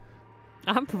for me.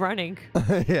 I'm running.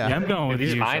 Yeah. Yeah, I'm going with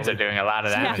These you. mines are Shelby. doing a lot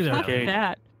of Yeah, damage. to the fuck arcade.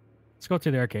 that. Let's go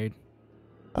to the arcade.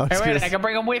 I was Hey, gonna wait, I can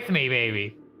bring them with me,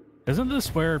 baby. Isn't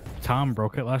this where Tom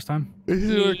broke it last time?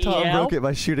 Where Tom Yep. broke it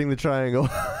by shooting the triangle.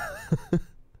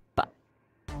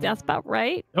 That's about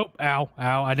right. Oh, ow,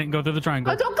 ow. I didn't go through the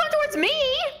triangle. Oh, don't come towards me.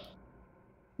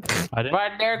 I didn't.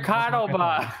 But they're cuddle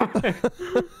bugs.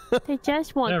 They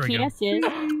just want There we go. kisses.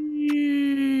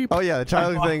 Oh, yeah, the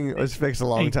triangle thing was fixed a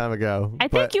long time ago. I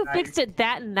but, think you fixed it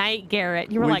that night,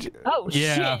 Garrett. You were We like, j- oh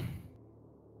Yeah. shit.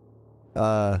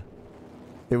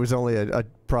 It was only a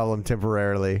problem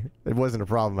temporarily. It wasn't a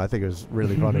problem. I think it was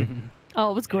really funny.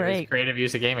 Oh, it was It's great. creative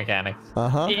use of game mechanics.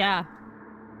 Uh-huh. Yeah.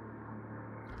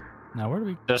 Now where do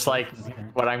we? Just like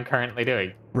what I'm currently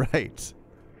doing Right.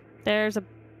 There's a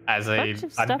as a bunch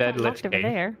of stuff undead unlocked Lich over King.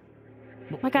 there.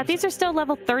 Oh my god, these are still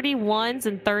level 31s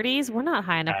and 30s. We're not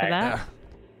high enough for that.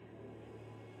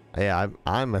 Yeah,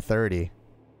 I'm a 30.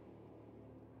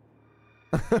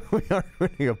 We are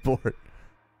winning a board.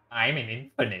 I'm an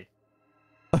infinite.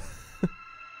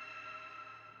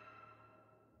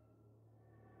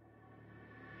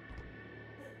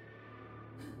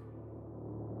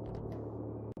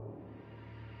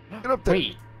 What the?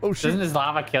 Wait, Oh shit. doesn't this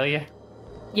lava kill you?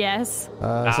 Yes. Something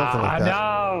like that.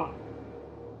 No!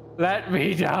 Let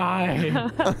me die.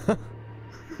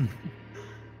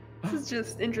 This is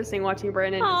just interesting watching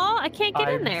Brandon. Oh, I can't get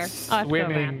in there. Oh, I have to go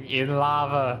around. Swimming in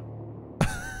lava.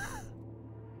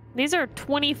 These are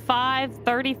 25,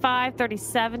 35,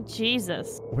 37.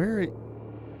 Jesus. Where?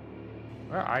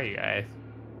 Where are you guys?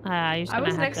 You're just I gonna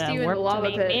was have next to you in warp the lava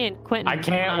me. pit. Me and Quentin I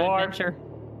can't on an warp. adventure.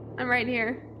 I'm right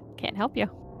here. Can't help you.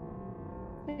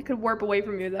 I could warp away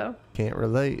from you though. Can't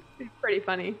relate. It's pretty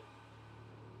funny.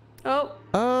 Oh,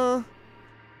 Oh,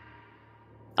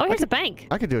 here's a bank.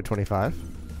 I could do a 25.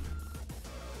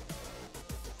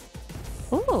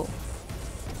 Ooh.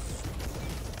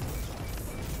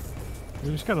 We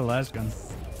just got a las gun.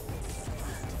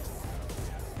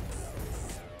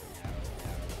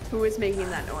 who is making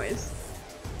that noise?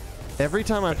 Every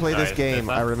time I play this Nice. game,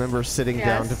 I remember sitting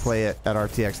down to Yes. play it at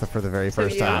RTX for the very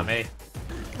first you. time. Not me.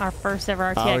 Our first ever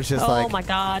RTX. I was just oh like- my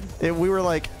god. We were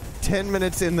like 10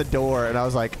 minutes in the door, and I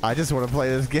was like, I just want to play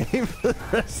this game for the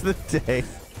rest of the day.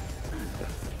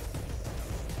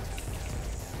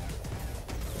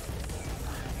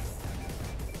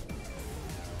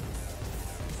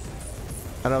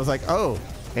 And I was like, oh,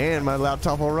 and my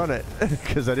laptop will run it,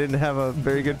 because I didn't have a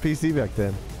very good PC back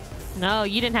then. No,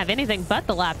 you didn't have anything but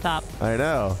the laptop. I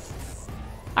know.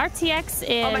 RTX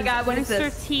is Oh my God, what is Rooster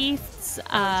this? Teeth's your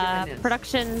goodness.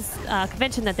 productions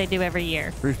convention that they do every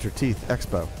year. Rooster Teeth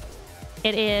Expo.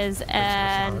 It is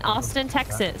in Austin,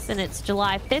 Texas, and it's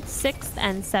July 5th, 6th,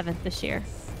 and 7th this year.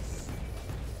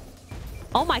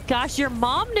 Oh my gosh, your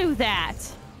mom knew that.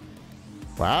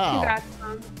 Wow. Congrats,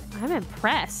 Mom. I'm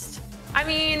impressed. I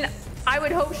mean, I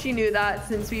would hope she knew that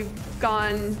since we've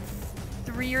gone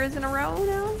 3 years in a row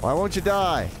now. Why won't you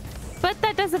die? But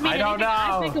that doesn't mean I don't anything.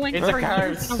 I've been know. going It's a for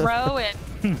years in a curse. row,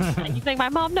 and you think my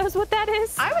mom knows what that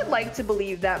is? I would like to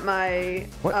believe that my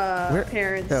What? Where?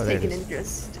 parents Oh, there take it an is.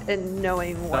 interest in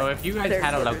knowing what So if you guys their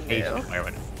had a children location, do. where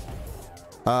would it?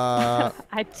 I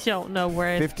don't know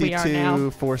where we are now.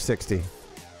 52, 460.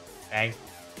 Thanks.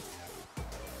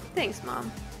 Thanks,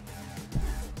 Mom.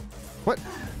 What?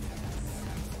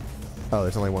 Oh,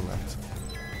 there's only one left.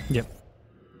 Yep.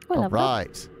 Oh, All lovely.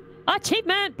 right.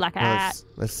 Achievement, Black Hat.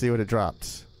 Let's see what it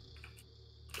dropped.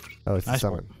 Oh, it's the Nice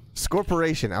summon.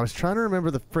 Scorporation. I was trying to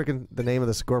remember the name of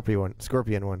the scorpion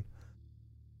one.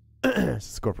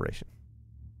 Scorporation.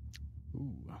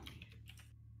 Ooh.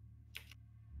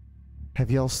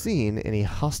 Have y'all seen any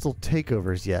hostile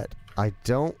takeovers yet? I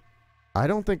don't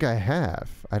think I have.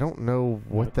 I don't know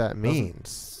what that Doesn't means.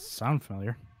 Sound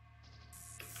familiar?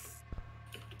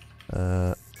 Get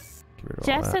rid of all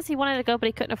Jeff that. says he wanted to go, but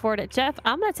he couldn't afford it. Jeff,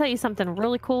 I'm going to tell you something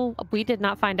really cool. We did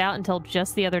not find out until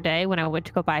just the other day when I went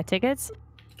to go buy tickets. Oh,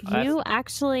 that's- You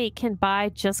actually can buy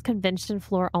just convention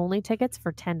floor only tickets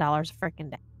for $10 a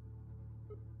freaking day.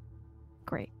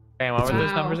 Great. Hey, what were those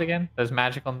Wow. numbers again? Those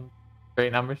magical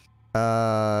great numbers?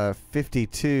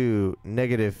 52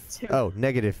 negative. Two. Oh,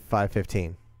 negative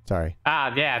 515. Sorry.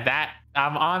 Ah, yeah, that.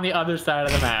 I'm on the other side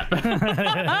of the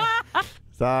map.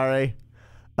 Sorry.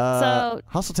 So-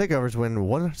 Hostile takeovers when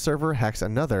one server hacks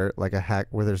another, like a hack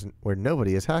where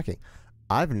nobody is hacking.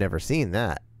 I've never seen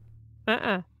that.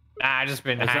 I've just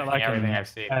been Is that hacking like everything an I've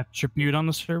seen. attribute on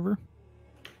the server?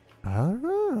 I don't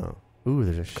know. Ooh,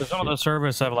 there's a Because some of the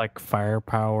servers have like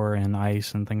firepower and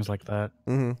ice and things like that.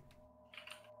 Mm-hmm.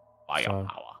 Fire So-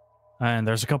 power. And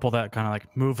there's a couple that kind of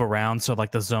like move around. So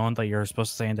like the zone that you're supposed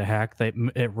to stay in to hack,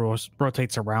 it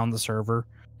rotates around the server.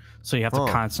 So you have to Huh.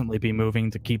 constantly be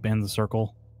moving to keep in the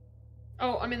circle.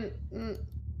 Oh, I mean,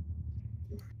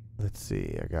 Let's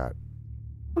see. I got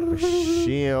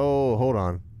machine. Oh, hold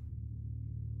on.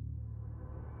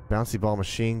 Bouncy ball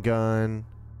machine gun.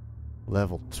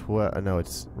 Level 12. No,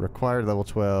 it's required level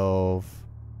 12.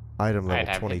 Item I'd level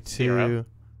have 22. 0.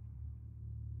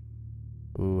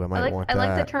 Ooh, I might want I that.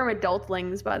 like the term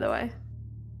adultlings, by the way.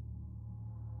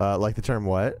 Like the term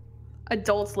what?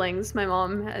 Adultlings, my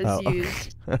mom has Oh, okay.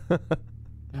 used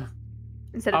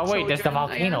instead of Oh, wait, that's the children, I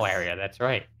volcano guess. area. That's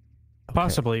right.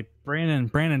 Possibly.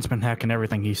 Brandon's been hacking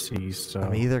everything he sees. So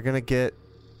I'm either gonna get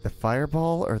the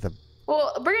fireball or the.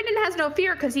 Well, Brandon has no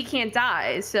fear because he can't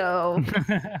die, so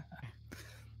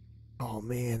Oh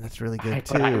man, that's really good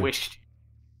too. But I wished.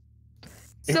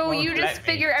 It so won't you let just me.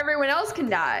 figure everyone else can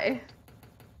die.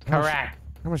 Correct.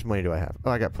 How much money do I have?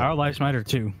 Oh, I got. Our Plenty. lives matter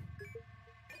too.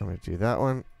 I'm gonna do that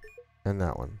one, and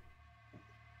that one.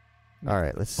 All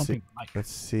right, let's see. Something like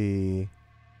Let's see.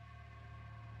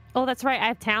 Oh, that's right. I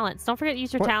have talents. Don't forget to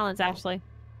use your What? talents, Ashley.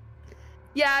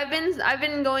 Yeah, I've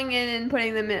been going in and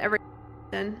putting them in every.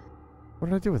 What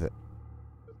did I do with it?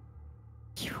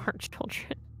 You are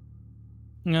children.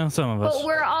 No, some of us. But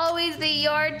we're always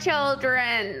your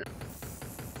children.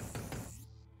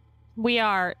 We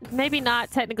are maybe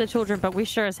not technically children, but we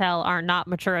sure as hell are not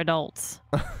mature adults.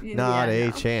 Not Yeah, a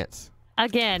no. chance.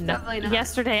 Again, Definitely not.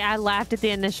 yesterday I laughed at the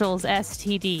initials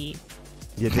STD.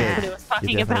 You But did. it was talking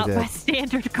You about definitely my did.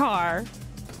 standard car.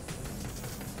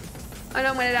 Oh no,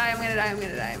 I'm gonna die. I'm gonna die. I'm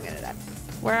gonna die. I'm gonna die.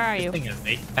 Where are you? This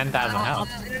thing is 10,000 health.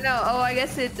 I don't know. Oh, I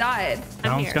guess it died. I'm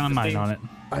Sounds here. got a mine on it.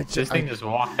 I This just, thing just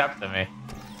walked up to me.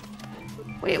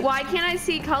 Wait, why can't I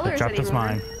see I colors dropped this anymore?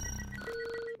 mine.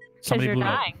 Because Somebody you're blew it.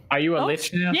 dying. Are you a Oh,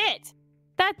 lich now? shit!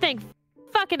 That thing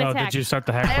fucking Oh, attacked. did you start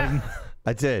the hack I- button?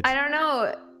 I did. I don't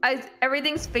know.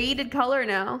 Everything's faded color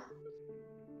now.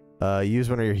 Use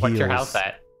one of your heals. What's your health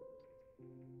at?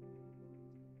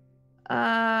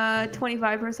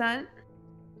 25%.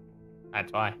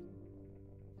 That's why.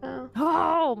 Oh.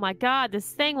 Oh my god,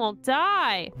 this thing won't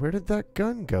die. Where did that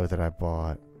gun go that I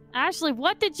bought? Ashley,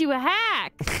 what did you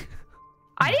hack?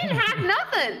 I didn't hack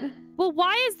nothing. Well,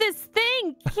 why is this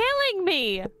thing killing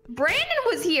me? Brandon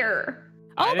was here.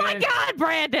 Oh I my didn't- god,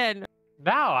 Brandon!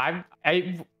 No,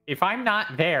 if I'm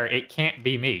not there, it can't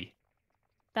be me.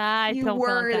 I You don't feel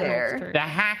were like that there. holds true. The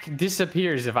hack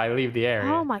disappears if I leave the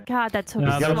area. Oh my god, that took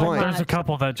No, He's got a so point. there's a much.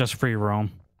 couple that just free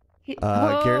roam.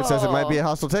 Garrett says it might be a Oh.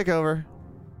 hostile takeover.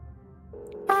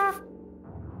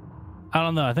 I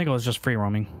don't know. I think it was just free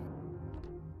roaming.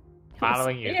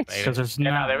 Following you. Bitch. later. 'Cause there's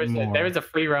Yeah, not there was more. there was a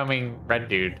free roaming red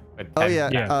dude. With Oh 10 yeah.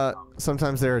 Yeah.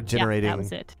 Sometimes they're Yeah, generating. that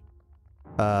was it.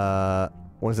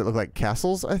 What does it look like?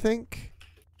 Castles, I think,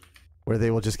 where they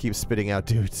will just keep spitting out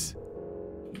dudes.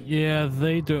 Yeah,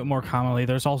 they do it more commonly.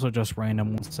 There's also just random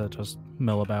ones that just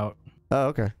mill about. Oh,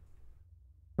 okay.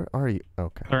 Where are you?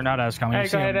 Okay. They're not as common. Hey, You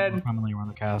see go them ahead, more Ed. commonly around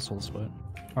the castles, but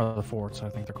or the forts, I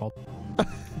think they're called.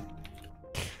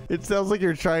 It sounds like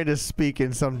you're trying to speak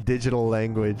in some digital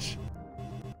language.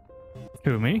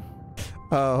 Who, me?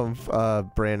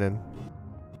 Brandon.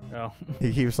 Oh,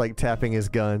 He keeps like tapping his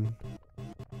gun.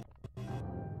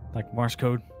 like Morse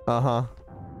code. Uh-huh.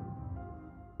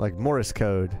 Like Morse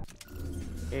code.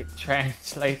 It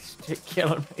translates to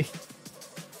killing me.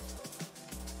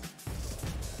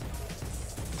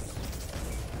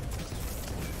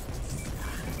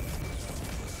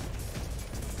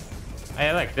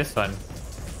 Hey, look, this one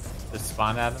just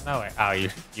spawned out of nowhere. Oh,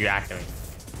 you activate.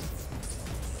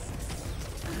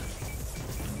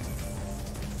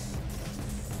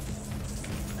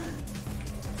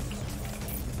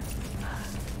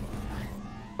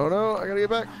 Oh no, I gotta get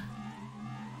back.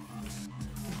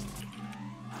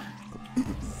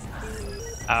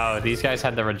 Oh, these guys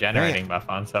had the regenerating buff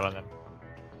on some of them.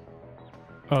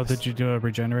 Oh, did you do a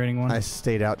regenerating one? I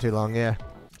stayed out too long, yeah.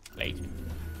 Late.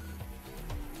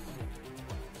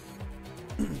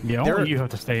 Yeah, There only are- you have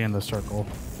to stay in the circle.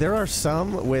 There are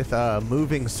some with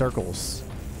moving circles.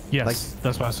 Yes, Like-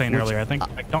 that's what I was saying which- earlier. I think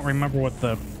I don't remember what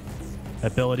the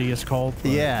ability is called.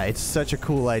 but, Yeah, it's such a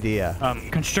cool idea.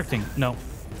 constricting. No,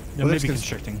 Well, there's maybe cons-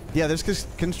 constricting. Yeah, there's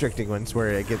constricting ones where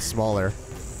it gets smaller.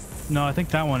 No, I think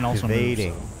that one also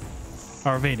Evading. moves.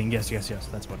 Or evading. Yes,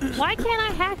 that's what it is. Why can't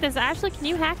I hack this? Ashley, can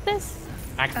you hack this?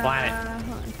 Act planet.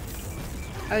 Hold on.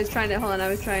 I was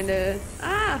trying to.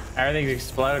 Everything's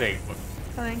exploding.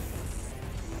 Coming.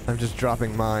 I'm just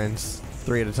dropping mines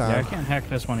 3 at a Yeah, time. I can't hack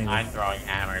this one either. I'm throwing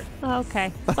hammers. Oh,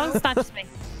 okay. As long as it's not just me.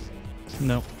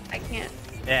 No. I can't.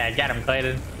 Yeah, get him,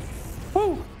 Clayton.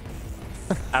 Woo!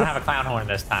 I don't have a clown horn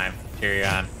this time. Cheer you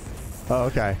on. Oh,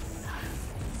 okay.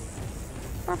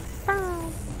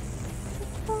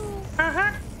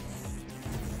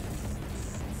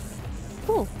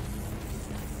 Cool.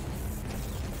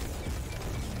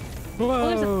 Whoa,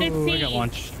 there's a I got 15.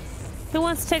 lunch. Who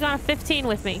wants to take on a 15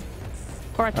 with me?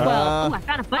 Or a 12? Ooh, I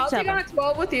found a I'll bunch of take on them. a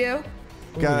 12 with you.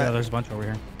 Ooh, Got yeah, it. there's a bunch over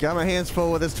here. Got my hands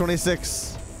full with this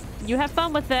 26. You have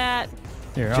fun with that.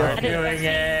 Here, Jeff- all I'm right. doing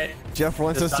it. Jeff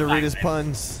wants Just us to read his something.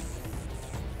 puns.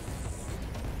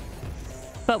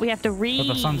 But we have to read.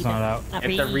 But the sun's not out. Not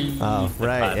You have to read. Oh, the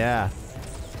right, pun. yeah.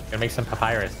 Gonna make some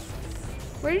papyrus.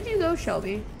 Where did you go,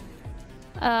 Shelby?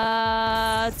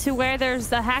 To where there's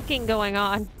the hacking going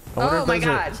on. I wonder Oh if my those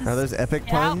God. Are those epic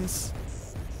Yep. puns?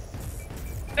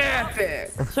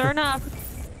 Epic. Sure enough.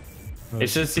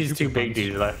 It's just these two big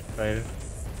dudes left. Clayton.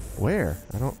 Where?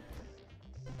 I don't...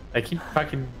 They keep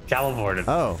fucking teleporting.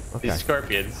 Oh, okay. These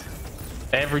scorpions.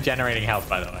 They have regenerating health,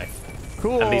 by the way.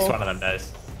 Cool. At least one of them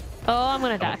does. Oh, I'm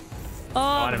gonna die. The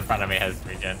one Oh, in front of me has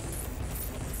regen.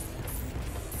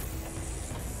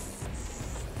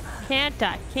 can't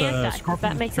die. Can't The die. scorpions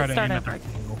That makes try it to start aim at over.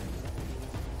 the angle.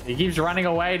 He keeps running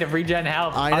away to regen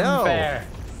health. I know. Unfair.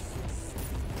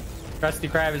 Krusty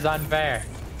Krab is unfair.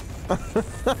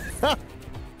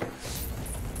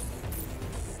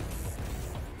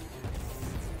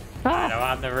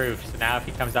 on the roof. So now if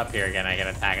he comes up here again, I can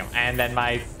attack him. And then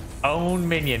my own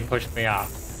minion pushed me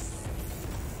off.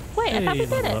 Wait, I thought we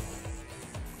did level it. up.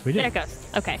 We There did. it goes.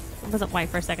 Okay. It wasn't white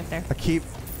for a second there. I keep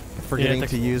forgetting Yeah,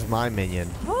 to use my minion.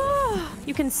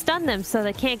 You can stun them so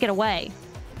they can't get away.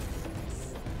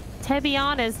 To be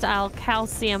honest, I'll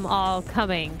calcium all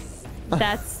coming.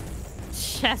 That's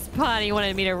chest pun you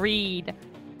wanted me to read.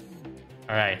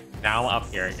 All right, now I'm up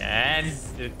here again.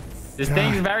 This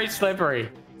thing's very slippery.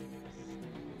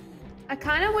 I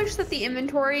kind of wish that the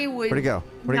inventory would Where'd he go?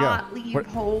 Where'd he go? not leave Where-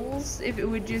 holes. If it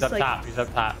would He's just up like top. He's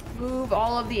up top. move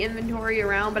all of the inventory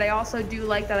around, but I also do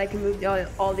like that I can move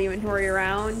all the inventory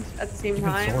around at the same You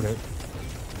can sort time. it.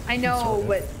 I know, sort it.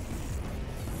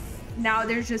 but now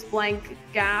there's just blank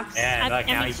gaps. Yeah, look,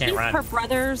 now he can't she's run. her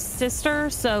brother's sister,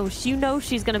 so you know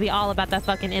she's gonna be all about that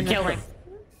fucking Kill inventory. him.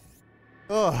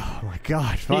 Oh my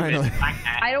god, finally.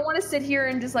 I don't want to sit here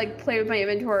and just like play with my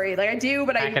inventory. Like I do,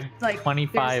 but Back I at like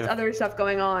 25 there's other stuff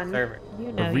going on. Server. You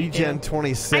The know you regen do.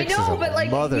 26 I know, is a but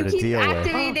like mother you to keep deal with.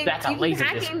 activating, That's a you keep laser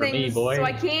disc hacking for me, things, boy. so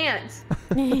I can't.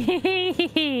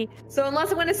 So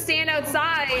unless I'm gonna stand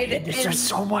outside It's and just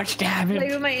so much play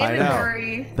damage. with my I know.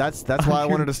 inventory. That's why I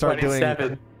wanted to start doing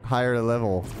 127. higher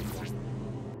level.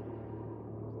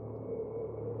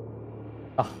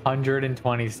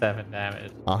 127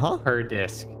 damage Uh-huh. per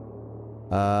disc.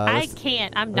 I Let's,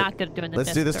 can't. I'm not good at doing this.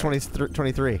 let's do this necessarily.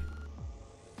 23.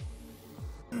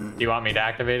 Do you want me to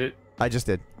activate it? I just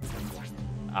did.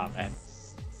 Oh man.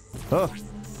 Oh,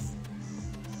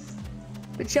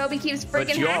 But Shelby keeps But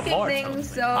freaking you want hacking more, things,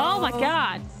 so. Oh my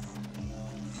god.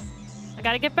 I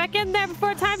gotta get back in there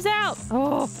before time's out.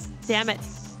 Oh, damn it.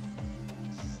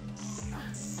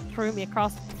 Threw me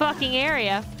across the fucking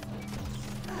area.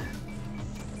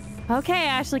 Okay,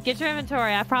 Ashley, get your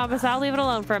inventory. I promise I'll leave it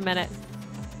alone for a minute.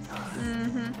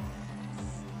 Mm-hmm.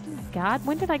 God,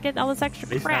 when did I get all this extra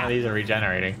At least none of crap? these are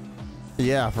regenerating.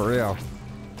 yeah, for real.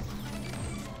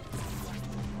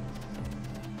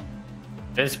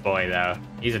 This boy though,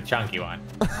 he's a chunky one.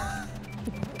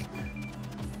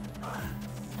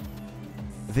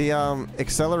 The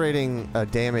accelerating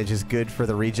damage is good for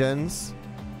the regens.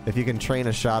 If you can train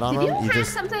a shot on Did you them, you hack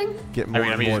just something? get I more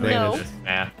mean, I'm and more using damage. this.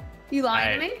 Yeah. You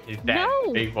lying to me? He's dead.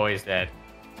 No. Big boy's dead.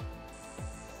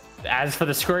 As for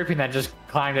the scorpion that just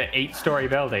climbed an 8-story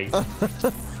building.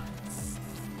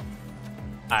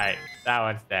 Alright, that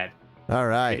one's dead. All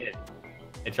right.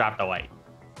 It dropped a white.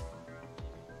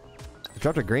 It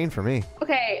dropped a green for me.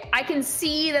 Okay, I can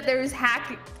see that there's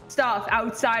hack stuff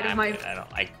outside of my. I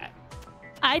don't like that.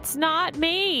 It's not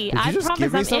me. Did you I just promise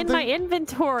give me I'm in my something?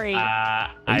 inventory.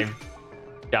 I'm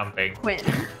dumping. Quinn.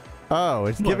 Oh,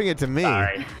 it's giving it to me.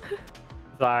 Sorry.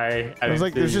 Sorry. I was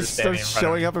like, there's just stuff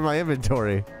showing up in my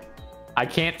inventory. I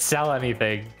can't sell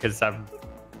anything because I'm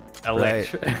a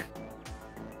Right. lich.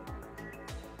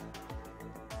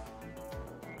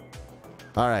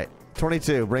 All right,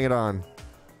 22. Bring it on.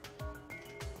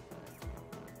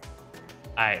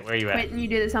 Alright, where you at? Quentin, you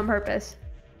did this on purpose.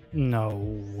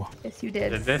 No. Yes, you Is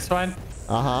did. it this one?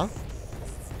 Uh huh.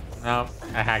 No,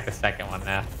 I hacked the second one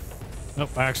now. Nope,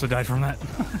 I actually died from that.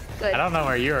 Good. I don't know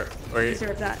where you're. Where you,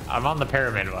 Deserve that. I'm on the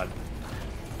pyramid one.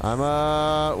 I'm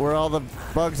where all the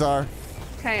bugs are.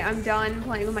 Okay, I'm done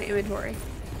playing with my inventory.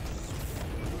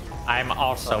 I'm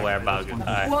also where bugs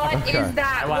are. What is Okay.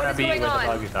 that? I What want is to be going where the on?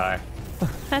 bugs are.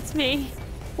 That's me.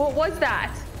 What was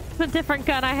that? The different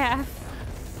gun I have.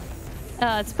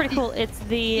 It's pretty cool. It's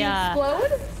the You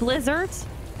explode? Blizzard.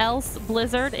 Else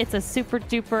Blizzard. It's a super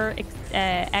duper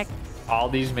All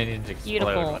these minions explode.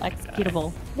 executable. when they die.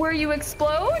 Executable. Where you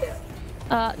explode?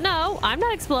 No, I'm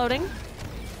not exploding.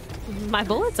 My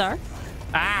bullets are.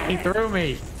 Ah, he threw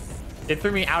me. It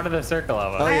threw me out of the circle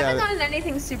of them. Oh, I yeah. haven't gotten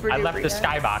anything super I duper left the yet.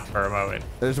 skybox for a moment.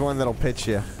 There's one that'll pitch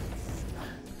you.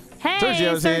 Hey,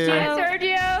 Sergio's here. Sergio. Hi,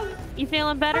 Sergio. You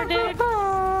feeling better, dude?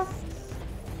 All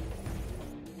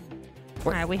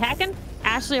right, we hacking?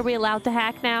 Ashley, are we allowed to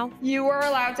hack now? You are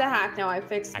allowed to hack now. I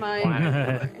fixed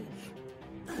my.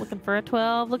 Looking for a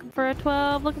 12, looking for a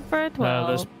 12, looking for a 12.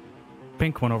 This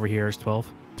pink one over here is 12.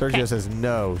 Sergio Okay. says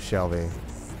no, Shelby.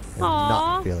 I'm Aw.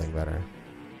 not feeling better.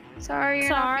 Sorry, you're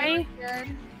Sorry. not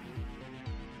feeling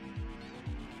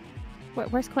good.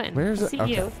 Where's Quentin? Where's I it? see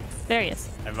Okay. you. There he is.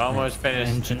 I've almost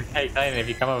finished. Engine. Hey, Clayton, if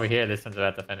you come over here, this one's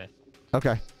about to finish.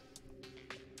 Okay.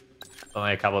 There's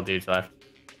only a couple dudes left.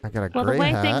 I got a Well, gray the way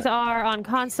hat. things are on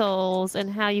consoles and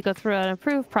how you go through an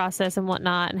approved process and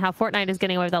whatnot, and how Fortnite is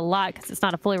getting away with a lot because it's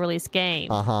not a fully released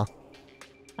game. Uh-huh.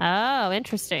 Oh,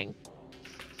 interesting.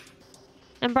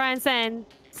 And Brian saying,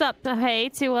 sup, hey,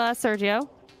 to Sergio.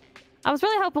 I was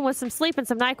really hoping with some sleep and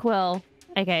some NyQuil,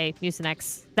 aka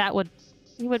Mucinex, that would,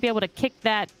 you would be able to kick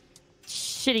that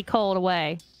shitty cold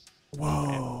away.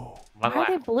 Whoa. One Why are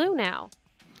they left. blue now?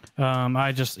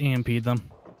 I just EMP'd them.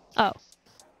 Oh.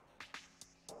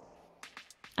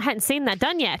 I hadn't seen that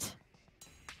done yet.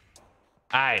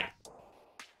 Alright.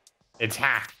 It's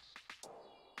hacked.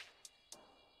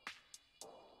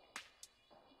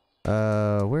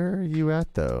 Where are you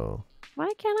at though? Why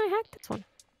can't I hack this one?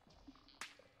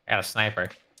 I got a sniper. Is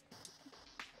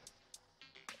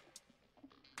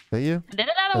that you? I did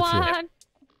another That's it. one.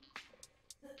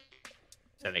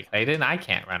 Cindy Clayton, I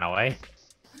can't run away.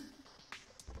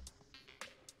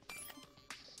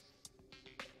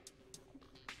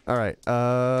 All right.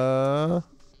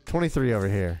 23 over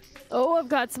here. Oh, I've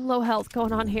got some low health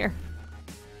going on here.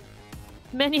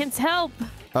 Minions, help!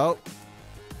 Oh,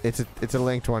 it's a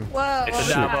linked one. Whoa. It's what a was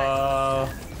that?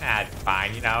 double. That's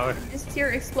fine, you know. Just hear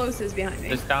explosives behind me.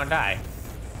 Just don't die.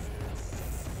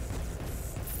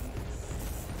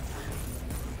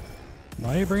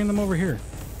 Why are you bringing them over here?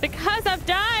 Because I'm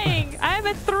dying! I'm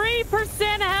at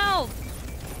 3%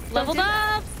 health! Leveled do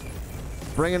that. up!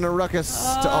 Bringing the ruckus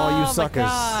to all you Oh my suckers.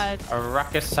 God. A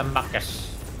ruckus, a muckus.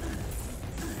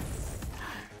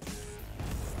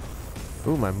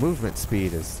 Ooh, my movement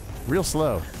speed is real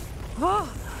slow.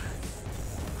 Oh,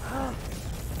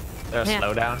 Is there a Man.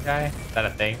 slowdown guy? Is that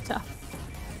a thing? tough.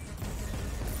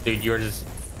 Dude, you're just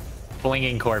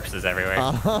flinging corpses everywhere.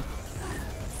 Uh-huh.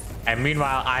 And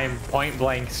meanwhile, I'm point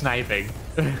blank sniping.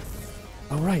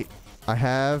 All right. I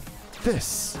have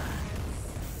this.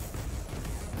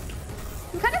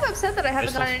 I'm kind of upset that I haven't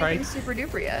Missile done anything strike? super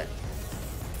duper yet.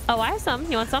 Oh, I have some.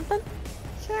 You want something?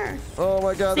 Sure. Oh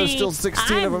my god, there's See, still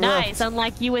 16 I'm of them nice. left.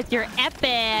 Unlike you with your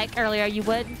epic earlier, you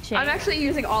wouldn't change. I'm actually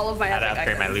using all of my I'd epic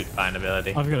upgrade my items. loot find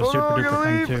ability. I've got a Oh, super I gotta duper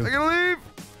thing leave. too. I gotta leave.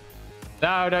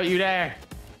 No, don't you dare.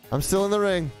 I'm still in the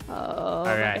ring. Oh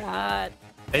Okay. my God.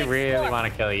 They really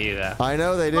want to kill you, though. I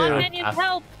know they do. Come on, minions, Uh,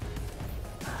 help!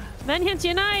 Minions,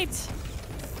 unite!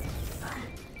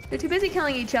 They're too busy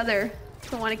killing each other.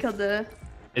 Don't want to kill the.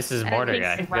 This is I Mortar think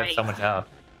guy. so, You have right. so much health.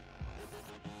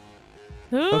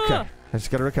 Okay. Ugh. I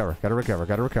just gotta recover. Gotta recover.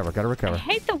 Gotta recover. Gotta I recover.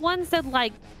 hate the ones that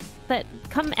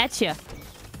come at you.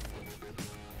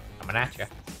 Coming at you.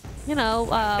 You know, Don't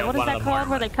what is want that them called? more.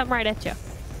 Where they come right at you.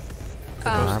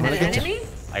 I'm An gonna get you. enemy?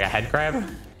 Like a head crab?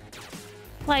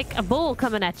 Like a bull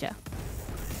coming at you.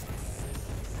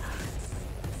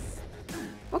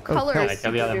 What color crap. is I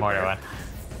kill the super other mortar duper? one.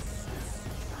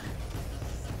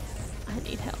 I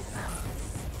need help.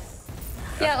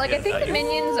 Yeah, like I think the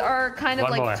minions are kind of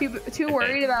One more. like too I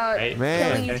worried think, about right?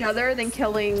 Man. killing each other than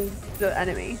killing the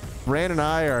enemy. Bran and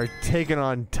I are taking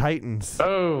on Titans.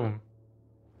 Boom.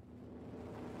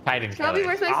 Titan Shelby, killer.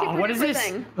 where's my super what is duper this?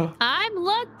 thing? I'm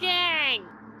looking!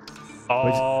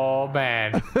 Oh,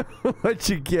 man. What'd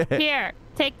you get? Here,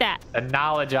 take that. The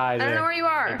knowledge eyes. I don't know where you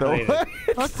are. The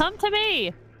Well, come to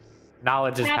me.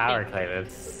 Knowledge is Happy. power, Clayton.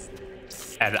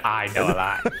 And I know a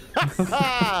lot.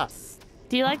 Ah!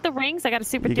 Do you like the rings? I got a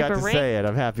super You got duper to ring. say it.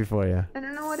 I'm happy for you. I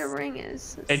don't know what a ring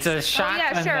is. It's a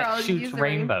shotgun sure, that I'll use shoots the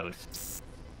ring. rainbows.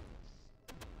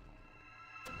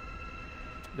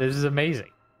 This is amazing.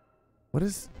 What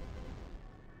is?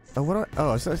 Oh, what do I?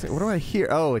 Oh, what do I hear?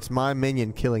 Oh, it's my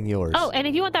minion killing yours. Oh, and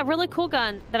if you want that really cool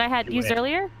gun that I had Do used it.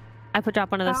 earlier, I put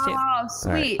drop one of those too. Oh, All right,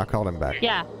 sweet. I called him back.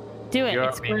 Yeah, do it. Your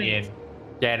It's great. minion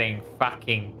getting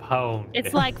fucking pwned.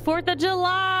 It's like 4th of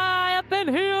July up in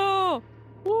here.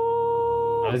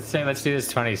 Woo! I was saying let's do this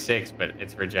 26, but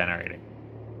it's regenerating.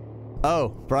 Oh,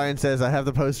 Brian says I have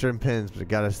the poster and pins, but I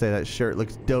gotta say that shirt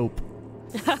looks dope.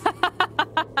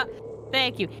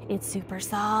 Thank you. It's super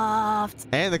soft.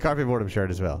 And the carpet boredom shirt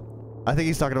as well. I think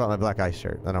he's talking about my black ice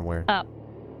shirt that I'm wearing. Oh.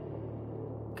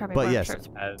 Carbon But worm yes, shirt's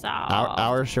Uh, soft.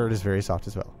 our shirt is very soft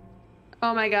as well.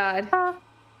 Oh my god.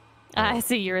 I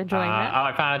see you're enjoying that.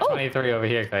 I found a 23 over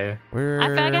here, Clayton. We're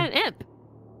I found an imp.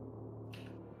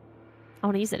 I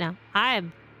want to use it now.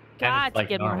 I'm got to like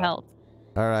get more normal. health.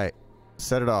 all right.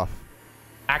 Set it off.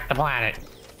 Hack the planet.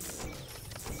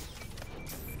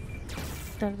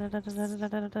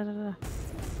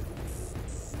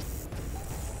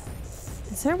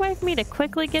 Is there a way for me to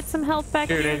quickly get some health back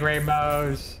Shooting here?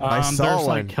 rainbows. I saw There's one.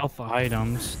 like health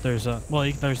items. There's a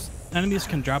there's enemies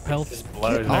can drop health. Just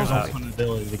blows There's them up. also an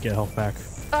ability to get health back.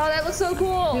 Oh, that looks so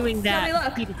cool. Doing that Shelby, look.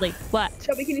 repeatedly. What?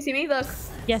 Shelby, can you see me? Look.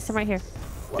 Yes, I'm right here.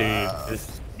 Dude,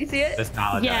 this You see it?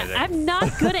 knowledge Yeah, eyes. I'm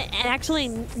not good at actually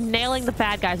nailing the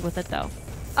bad guys with it though.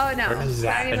 Oh no. Where does But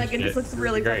that I mean, like, it shit? just looks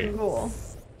really Great. fucking cool.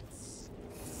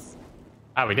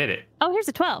 Oh, we did it. Oh, here's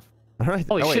a 12. All right.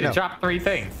 Holy oh, wait, shit, no. it dropped 3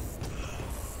 things.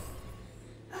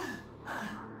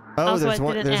 Oh, Also, there's I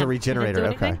one. did an There's a imp. You didn't regenerator.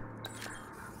 do Okay. anything?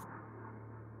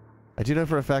 I do know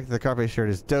for a fact that the Carpe shirt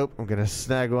is dope. I'm gonna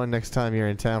snag one next time you're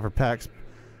in town for PAX,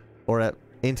 or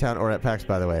in town or at PAX,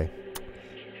 by the way.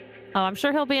 Oh, I'm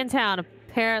sure he'll be in town.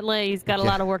 Apparently, he's got a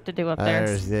lot of work to do up there.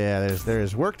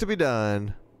 There's work to be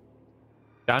done.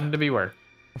 Done to be worked.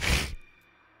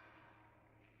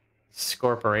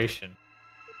 Scorporation.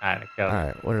 Alright, go. All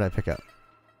right, what did I pick up?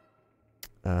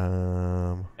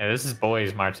 Yeah, this is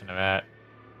boys marching to that.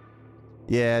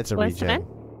 Yeah, it's a What's the regen.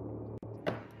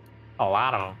 A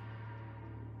lot of them.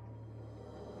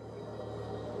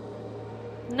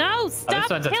 No, Oh, stop this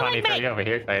one's a 20 killing for me! you over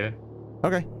here, Clayton.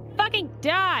 Okay. Fucking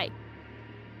die!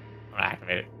 I'm gonna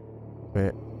activate it.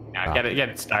 Wait. Now get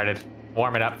it started.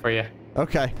 Warm it up for you.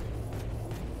 Okay.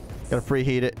 Gotta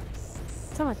preheat it.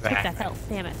 Someone take that health,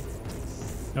 damn it.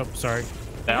 Nope, sorry.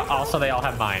 They all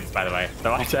have mines, by the way.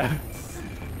 So watch out.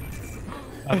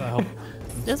 How the hell?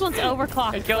 This one's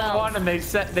overclocked. They killed one and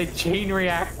they chain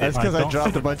reacted. That's because I don't-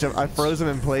 dropped a bunch of. I froze them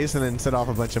in place and then set off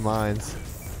a bunch of mines.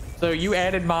 So you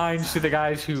added mines to the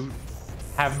guys who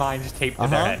have mines taped to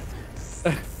their head.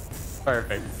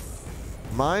 Perfect.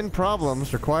 Mine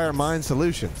problems require mine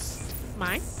solutions.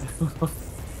 Mine?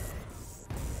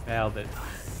 Nailed it.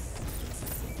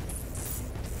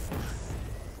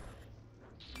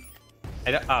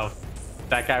 Oh,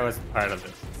 that guy wasn't part of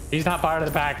this. He's not part of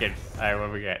the package. All right, what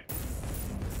do we get?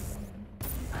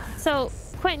 So,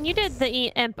 Quentin, you did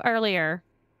the imp earlier.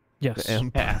 Yes. The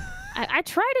imp. Yeah. I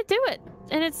tried to do it,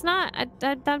 and it's not. I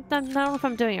don't know if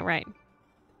I'm doing it right.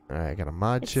 All right, I got a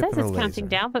mod It chip says and a it's laser. counting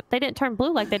down, but they didn't turn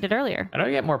blue like they did earlier. I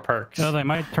don't get more perks. No, they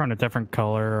might turn a different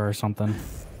color or something.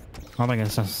 I don't think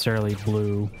it's necessarily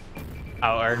blue.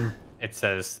 Oh, it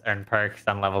says earn perks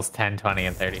on levels 10, 20,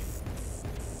 and 30.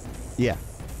 Yeah.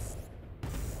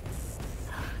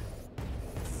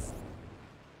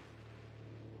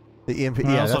 The imp. It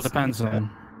Yeah. also That's, depends on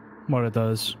what it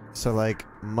does. so like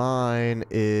mine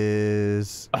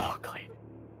is. Oh, Clayton.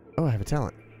 Oh, I have a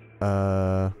talent.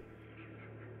 Go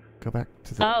back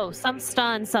to the. Oh, some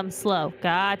stun, some slow.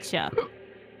 Gotcha.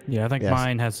 Yeah, I think Yes.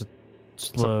 mine has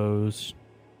slows,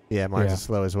 Yeah, mine's yeah. a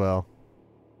slow as well.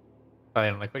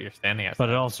 Clayton, look what you're standing at. but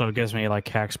it also gives me like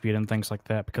hack speed and things like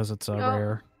that because it's Oh.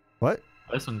 rare. What?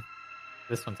 This one's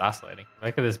oscillating.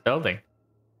 Look at this building.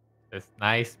 This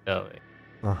nice building.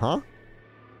 Uh huh.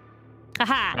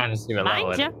 Haha. Trying to see what level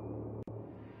Mind it ya.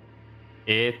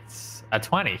 is. It's a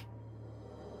 20.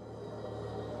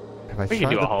 Have I We can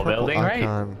tried do a the whole purple building, right?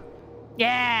 icon?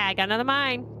 Yeah, I got another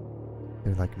mine.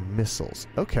 They're like missiles.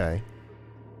 Okay.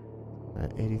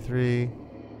 83.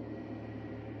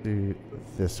 Do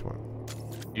this one.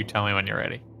 You tell me when you're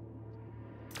ready.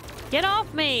 Get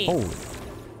off me. Holy.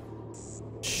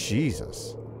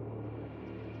 Jesus.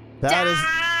 That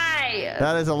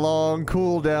is a long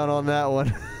cooldown on that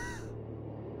one.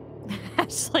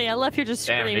 Ashley, I love you just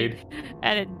Damn, screaming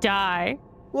and it die.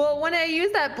 Well, when I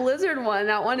use that blizzard one,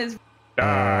 that one is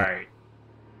Die.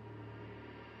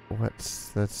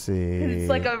 Let's see. it's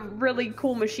like a really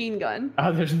cool machine gun.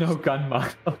 Oh, there's no gun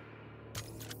model.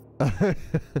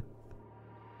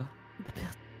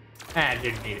 I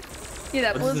didn't need it. Yeah,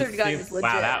 that What's blizzard this gun do? is legit.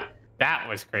 Wow, that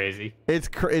was crazy.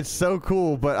 it's so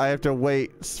cool, but I have to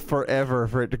wait forever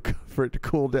for it to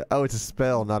cool down. Oh, it's a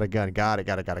spell, not a gun. Got it.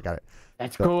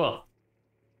 That's So- cool.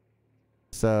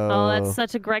 So Oh, that's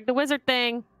such a Greg the Wizard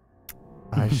thing.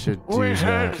 I should do Wizard.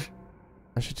 that.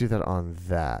 I should do that on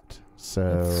that.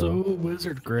 That's so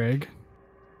wizard, Greg.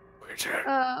 Wizard.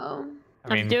 Oh.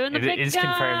 I mean, doing the it big is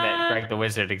confirmed that gun. Greg the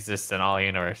Wizard exists in all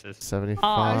universes. 75.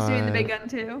 I was doing the big gun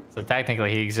too. So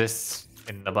technically, he exists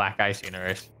in the Black Ice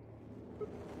universe.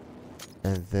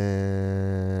 And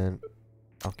then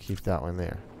I'll keep that one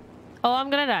there. Oh, I'm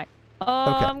gonna die.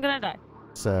 Oh, Okay. I'm gonna die.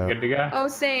 So Good to go. Oh,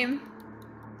 same.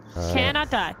 Cannot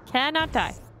die. Cannot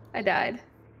die. I died.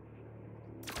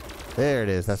 there it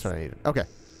is. That's what I needed. Okay.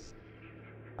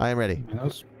 I am ready. Man,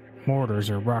 those mortars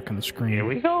are rocking the screen. Here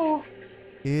we go.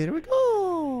 Here we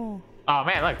go. Oh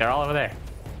man, look, they're all over there.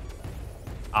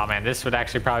 Oh man, this would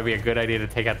actually probably be a good idea to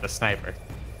take out the sniper.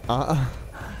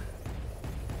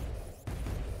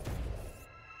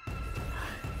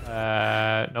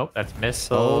 Nope, that's Oh,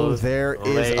 missiles. there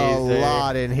is a laser.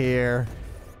 lot in here.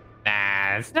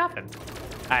 Nah, it's nothing.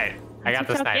 Alright, I got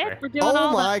the That's what you'll sniper. get for doing Oh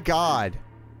all my god.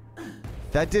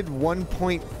 That did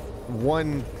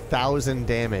 1.1 thousand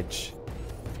damage.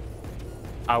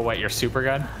 Oh, what, your super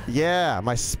gun? Yeah,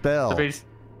 my spell.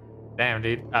 Damn,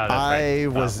 dude. Oh, that's I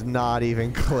right. was not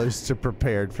even close to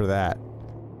prepared for that.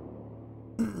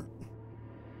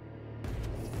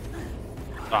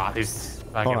 Oh, these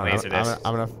fucking Hold on, laser discs.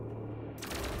 I'm gonna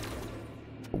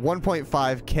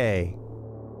 1.5k.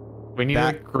 We need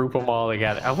that- to group them all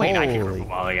together. Oh, wait, I can group Holy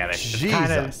them all together. It's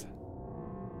kind of Jesus.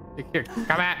 Here,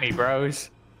 come at me, bros.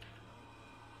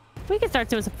 We can start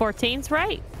doing some 14s,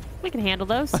 right? We can handle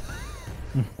those.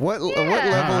 What Yeah.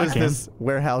 level I is can. this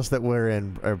warehouse that we're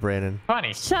in, Brandon?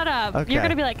 Funny. Shut up. Okay. You're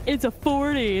gonna be like, it's a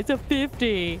 40, it's a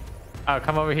 50. Oh,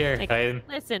 come over here, Like, Clayton.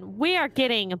 listen, we are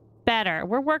getting better.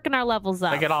 We're working our levels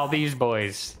up. Look at all these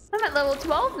boys. I'm at level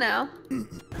 12 now.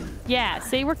 Yeah,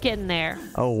 see, we're getting there.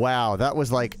 Oh wow, that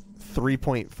was like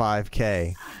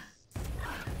 3.5k.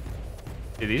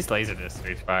 Dude, these laser discs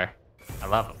reach far. I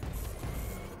love them.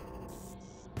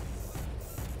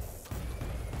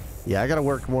 Yeah, I gotta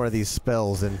work more of these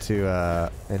spells into my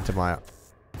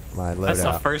That's the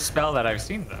loadout. first spell that I've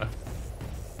seen, though.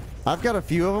 I've got a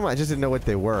few of them. I just didn't know what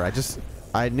they were.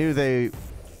 I knew they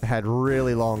had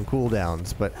really long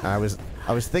cooldowns, but I was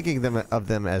thinking of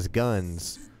them as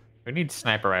guns. We need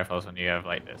sniper rifles when you have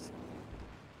like this.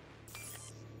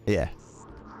 Yeah.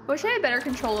 Wish I had better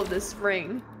control of this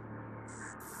ring.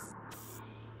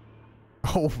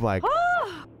 Oh my.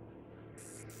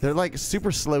 They're like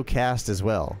super slow cast as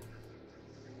well.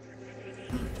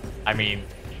 I mean,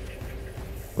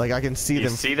 Like I can see you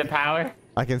them. see the power?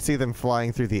 I can see them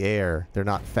flying through the air. They're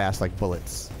not fast like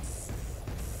bullets.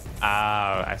 Oh,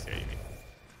 I see what you mean.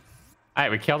 All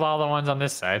right, we killed all the ones on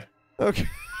this side. Okay.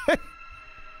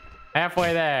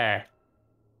 Halfway there.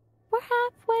 We're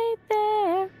halfway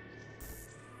there.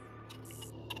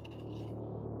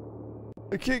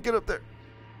 I can't get up there.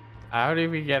 How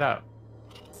did we get up?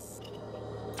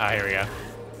 Oh, here we go.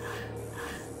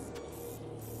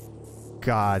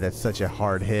 God, that's such a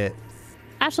hard hit.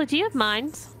 Ashley, do you have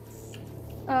mines?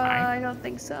 I don't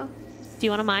think so. Do you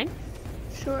want a mine?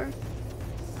 Sure.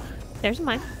 There's a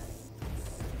mine.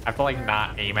 I have to like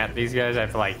not aim at these guys. I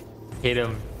have to like hit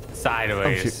them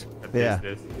sideways. with Yeah.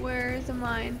 this. Where is the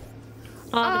mine?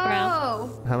 On the ground.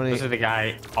 Oh, How many? This is the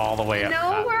guy all the way you up know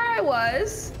top. where I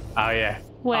was? Oh yeah.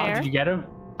 Where? Oh, did you get him?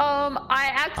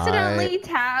 I accidentally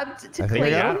tabbed to I think I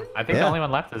got Clayton, him. I think Yeah. the only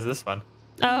one left is this one.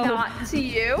 Oh, not to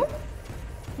you.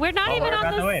 we're not Oh, even we're on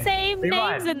about to the win. same Come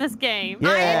names on. in this game. Yeah.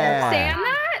 I understand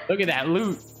that. Look at that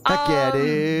loot. Heck yeah,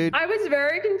 dude. I was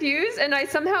very confused, and I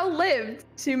somehow lived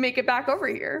to make it back over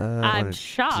here. I'm one,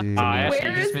 shocked. two. Oh, I Where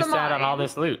actually is just the missed out on all mine?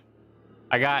 this loot.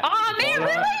 I got Aw, man, Bola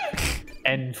really?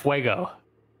 and Fuego.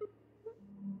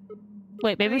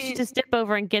 Wait, maybe we should just dip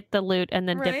over and get the loot and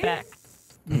then dip Right? back.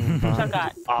 Which I've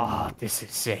got. Oh, this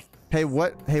is sick. Hey,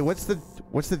 what's the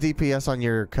DPS on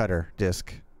your cutter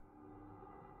disc?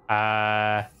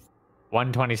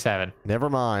 127. Never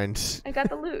mind. I got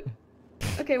the loot.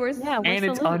 Okay, where's Yeah, where's And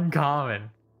the it's loot? uncommon.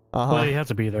 Well, you Uh-huh. have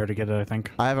to be there to get it, I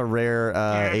think. I have a rare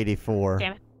 84.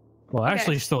 Damn it. Well, Okay.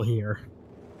 Ashley's still here.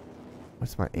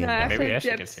 What's my aim? No, I Maybe actually Ashley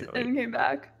can dipped see the and came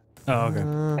back. Oh,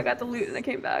 okay. I got the loot and I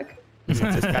came back. This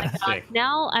is kind of sick.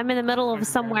 Now I'm in the middle of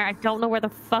somewhere. I don't know where the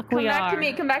fuck Come we back are. to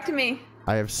me. Come back to me.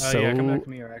 I have so yeah, come back to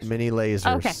me, or actually. many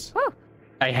lasers. Okay. Woo.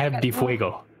 I have the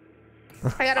Fuego.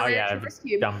 I got a Oh rare yeah, Troopers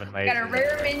cube. dumping I got a lasers.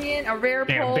 rare minion, a rare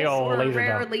Damn, pulse, big ol' or a laser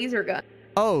rare gun. laser gun.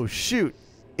 Oh shoot!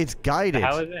 It's guided.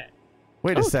 How is that?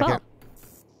 Wait Oh, a second.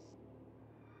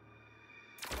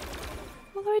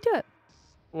 How do I do it?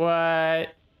 What?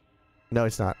 No,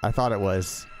 it's not. I thought it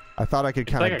was. I thought I could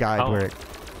kind of like a guide cone. where it.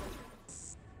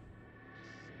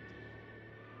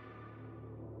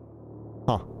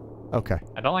 Huh. Okay.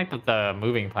 I don't like that the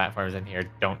moving platforms in here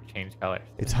don't change colors.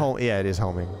 It's home. Yeah, it is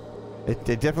homing. It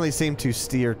definitely seemed to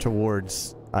steer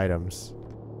towards items.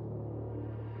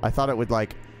 I thought it would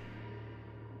like.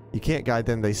 You can't guide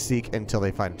them. They seek until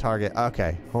they find a target.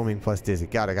 Okay. Homing plus dizzy.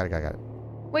 Got it.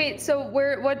 Wait, so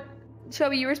what?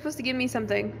 Shelby, you were supposed to give me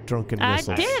something. Drunken I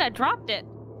missiles. did. I dropped it.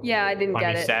 Yeah, I didn't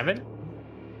get it. 27?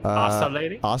 Uh, Awesome,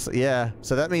 lady. Awesome. Yeah.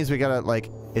 So that means we gotta like.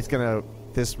 It's gonna.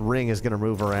 This ring is gonna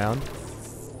move around.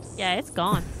 Yeah, it's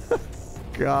gone. Well,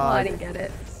 I God. didn't get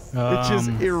it. It just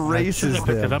I erases should have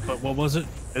picked them. it up, but what was it?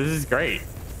 This is great.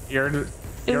 You're was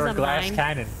a a glass mine.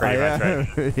 cannon, pretty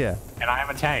much, right? yeah. And I'm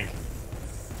a tank.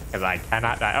 Because I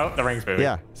cannot die. Oh, the ring's moving.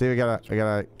 Yeah. See, we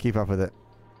gotta keep up with it.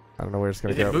 I don't know where it's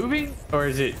gonna Is go. it moving or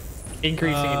is it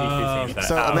increasing and decreasing?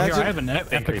 so Oh, imagine- Here, I have an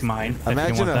epic increasing. mine. if you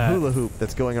Imagine want a that. hula hoop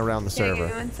that's going around the Yeah, give me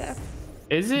server. 1 sec.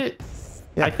 Is it?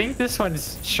 Yeah. I think this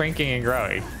one's shrinking and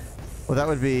growing. Well, that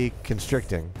would be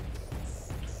constricting.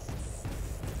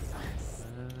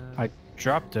 I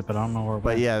dropped it, but I don't know where. it But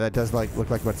went. yeah, that does like look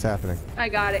like what's happening. I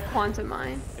got it. Quantum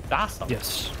mine. It's awesome.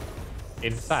 Yes.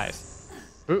 In size.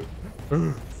 Ooh.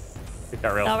 Ooh. It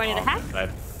got real Y'all ready to small hack? inside.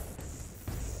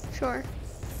 Sure.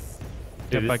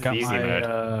 Dude, Yep, I this got is easy my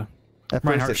mode. At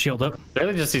Reinhardt first, shield up.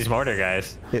 Really just these mortar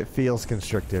guys. it feels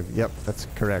constrictive. Yep, that's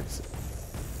correct.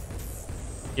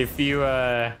 If you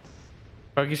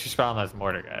focus your spell on those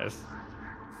mortar guys.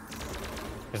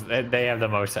 Because they have the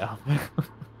most health.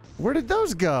 Where did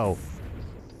those go?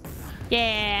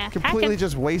 Yeah. Completely hacking.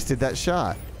 just wasted that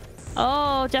shot.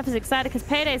 Oh, Jeff is excited because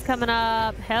Payday's coming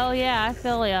up. Hell yeah, I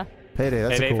feel ya. Payday,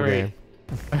 that's Payday a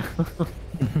cool 3.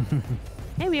 game.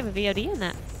 Hey, we have a VOD in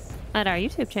that at our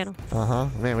YouTube channel. Uh-huh.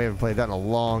 Man, we haven't played that in a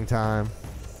long time.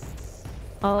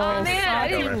 Oh, man, I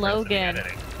Salty didn't- Logan.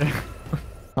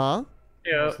 Huh?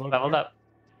 Yeah, leveled up.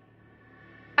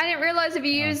 I didn't realize if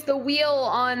you use the wheel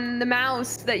on the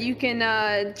mouse that you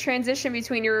can transition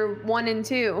between your 1 and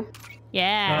 2.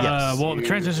 Yeah. Yes. Well, the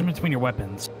transition between your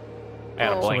weapons. I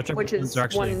got a Oh, blink. whichever which is ones are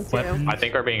actually 1 and 2. weapons. I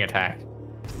think we're being attacked.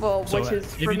 Well, So, which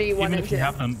is even- for me 1 even and if 2. you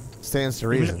have them, Stands to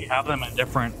even reason. if you have them in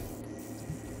different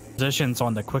positions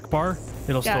on the quick bar,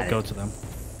 it'll Got still it. go to them.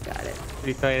 Got it.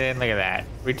 We played in. Look at that.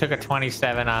 We took a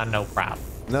 27 on, no problem.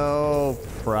 No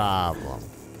problem.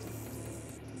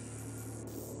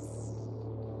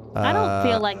 I don't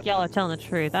feel like y'all are telling the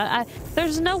truth.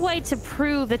 There's no way to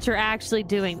prove that you're actually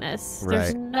doing this.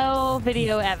 There's Right. no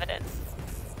video evidence.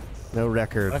 No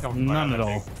record Look, I'm None at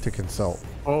all. to consult.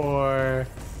 4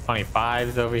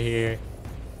 25s over here.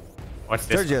 What's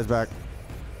this? Sergio's back.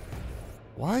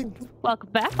 What? Welcome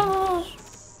back. Oh.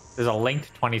 There's a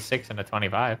linked 26 and a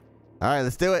 25. All right,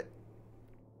 let's do it.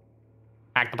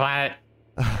 Hack the planet.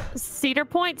 Cedar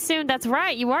Point soon. That's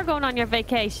right. You are going on your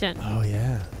vacation. Oh,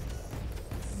 yeah.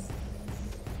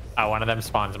 Oh, one of them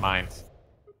spawns mines.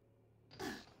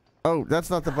 Oh, that's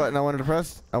not the button I wanted to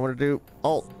press. I want to do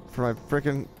Alt for my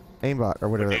freaking aimbot or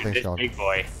whatever that Okay, thing's this called. big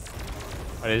boy.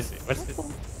 What is it? What's this?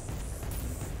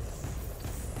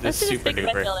 Let's This do super big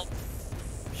red duper. building.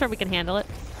 I'm sure we can handle it.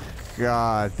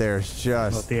 God, there's What,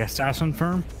 just... the assassin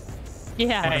firm?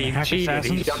 Yeah. Hey, you hack cheated. He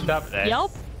assassins? jumped up there. Yep.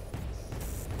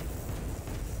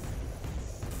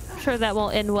 I'm sure that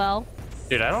won't end well.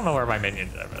 Dude, I don't know where my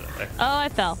minions are, by the way. Oh, I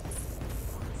fell.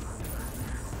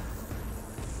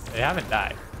 They haven't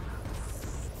died.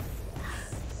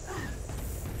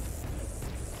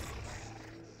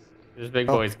 This big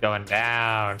Oh. boy's going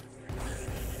down.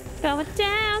 Going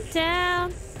down,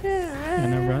 down.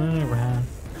 And they're running around.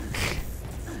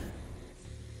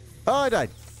 Oh, I died.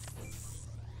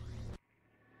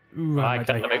 Ooh, I might got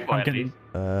die. the big boy I'm at getting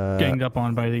least. ganged up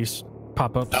on by these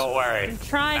pop-ups. Don't worry. I'm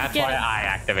trying That's to get why him. I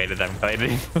activated them,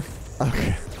 Clayton.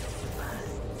 Okay.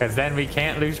 Because then we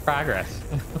can't lose progress.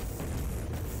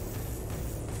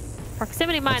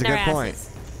 Proximity mine That's a their good point. asses.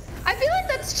 I feel like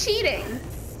that's cheating.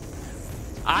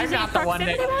 I'm Using not the one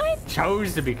proximity that mine?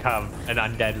 chose to become an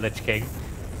undead Lich King.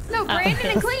 No, Brandon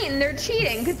and Clayton, they're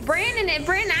cheating. Because if Brandon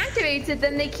activates it,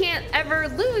 then they can't ever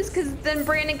lose because then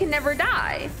Brandon can never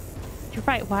die. You're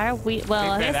right. Why are we?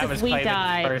 Well, I That guess was if we Clayton's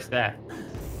died, first death.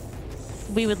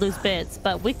 we would lose bits.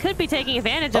 But we could be taking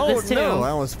advantage of Oh, this too. no. I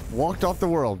almost walked off the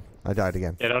world. I died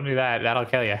again. Yeah, don't do that. That'll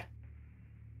kill you.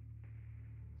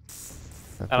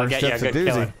 That That'll first get you a step's good doozy.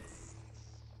 killing.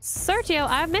 Sergio,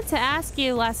 I meant to ask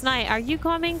you last night. Are you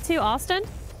coming to Austin?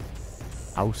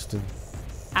 Austin.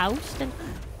 Austin.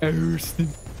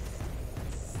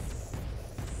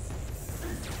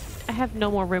 I have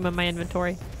no more room in my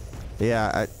inventory.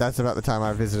 Yeah, that's about the time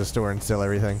I visit a store and sell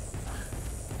everything.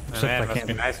 Except Man, I must can't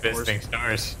be do nice stores. visiting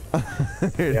stores.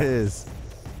 It is.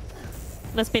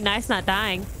 Must be nice not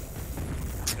dying.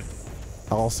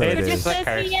 Also, It it Sergio is. is. says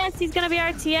Curse. yes, he's gonna be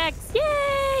RTX.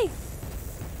 Yay!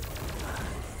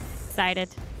 Excited.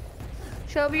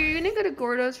 Shelby, are you gonna go to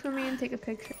Gordo's for me and take a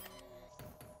picture?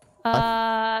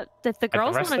 If the Like,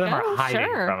 girls the rest want of to them are go, hiding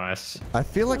sure. from us. I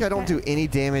feel like I don't do any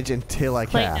damage until I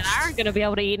Clayton and I cast. aren't gonna be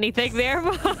able to eat anything there.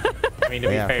 I mean, to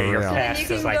be Yeah, fair, for your real. And then cast you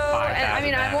can is go. like 5,000 And, I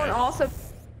mean, I won't damage. also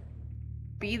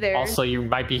be there. Also, you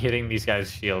might be hitting these guys'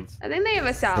 shields. I think they have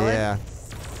a salad. Yeah.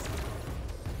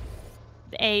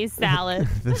 A salad.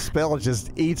 The spell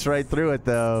just eats right through it,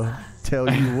 though.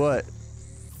 Tell you what.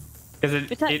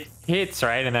 Because It's like- it hits,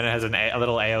 right? And then it has a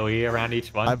little AoE around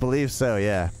each one. I believe so,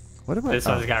 yeah. What am I? This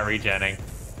oh. one's got regenning.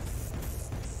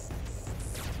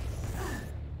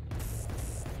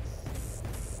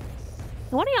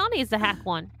 What do y'all need to hack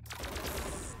one?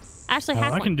 Actually, hack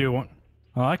I one. can do one.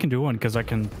 Oh, I can do one because I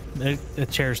can.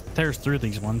 It tears through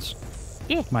these ones.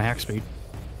 Yeah. My hack speed.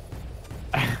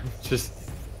 Just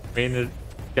me and the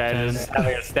guy Ten. just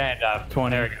having a stand up. 20.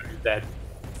 There we go. He's dead.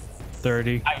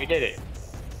 30. Oh, you did it.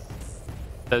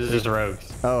 Those are just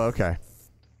rogues. Oh, okay.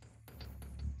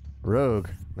 Rogue.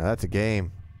 Now that's a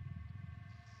game.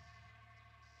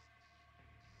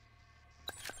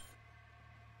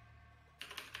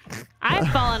 I've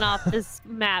fallen off this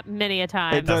map many a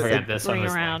time. It does- Don't forget this one running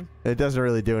was around. It doesn't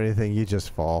really do anything. You just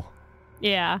fall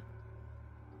Yeah.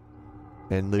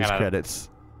 and lose Gotta- credits.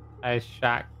 Nice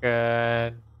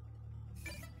shotgun.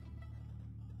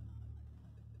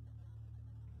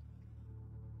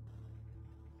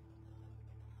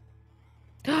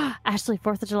 Ashley,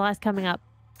 4th of July is coming up.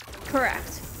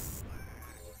 Correct.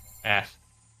 Ash.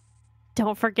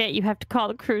 Don't forget you have to call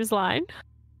the cruise line.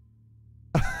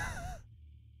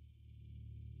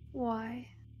 Why?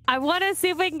 I want to see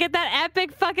if we can get that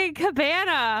epic fucking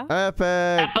cabana.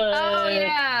 Epic. Oh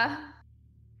yeah.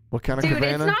 What kind of Dude,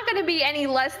 cabana? it's not gonna be any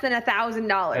less than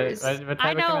 $1,000.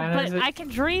 I know, but I can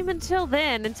dream until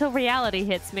then, until reality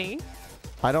hits me.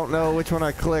 I don't know which one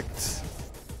I clicked.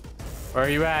 Where are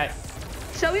you at?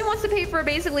 Shelby wants to pay for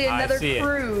basically another I see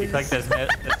cruise. It. You click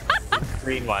this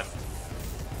green one.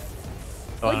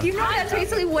 Like, you know that's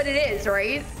basically what it is,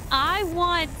 right? I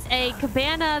want a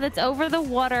cabana that's over the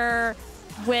water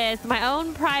with my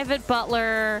own private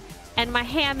butler and my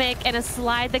hammock and a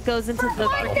slide that goes into the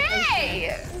One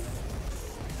day!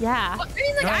 Yeah. I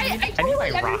mean, like, No, I I totally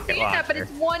need my rocket understand that, but launcher.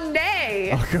 it's one day.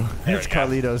 Oh, God. There It's we go.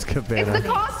 Carlito's It's cabana. the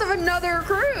cost of another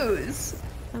cruise.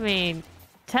 I mean,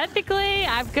 technically,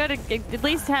 I've got to at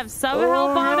least have some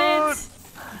help on it.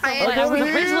 I But I was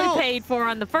Over originally here. paid for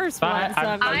on the first But one, so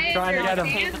I'm I trying to get him.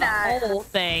 understand the that. whole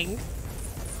thing.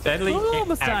 Deadly Oh,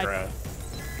 mistake. aggro.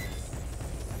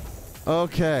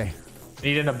 Okay.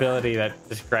 Need an ability that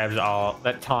just grabs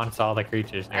that taunts all the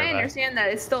creatures I nearby. understand that.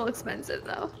 It's still expensive,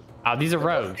 though. Oh, these are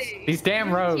rogues. see. These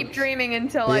damn rogues. Keep dreaming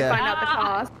until Yeah. I find out the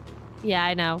cost. Yeah,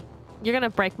 I know. You're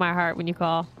gonna break my heart when you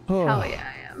call. Oh, Hell yeah,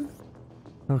 I am.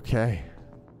 Okay.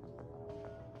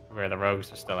 Where the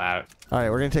rogues are still out. All right,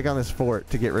 we're going to take on this fort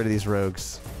to get rid of these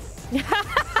rogues.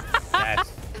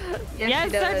 Yes. Yes,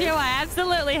 she does. Sergio, I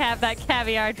absolutely have that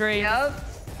caviar dream. Yep.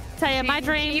 Tell you, my Keep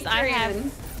dreams, I have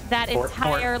dreaming. that Fort.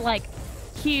 entire like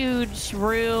huge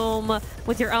room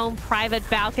with your own private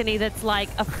balcony that's like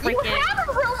a You freaking. have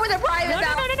a room with a private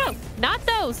balcony. No, not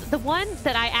those. The one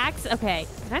that I okay.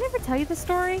 Did I never tell you the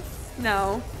story?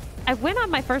 No. I went on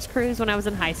my first cruise when I was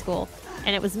in high school,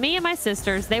 and it was me and my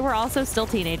sisters. They were also still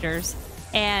teenagers,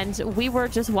 and we were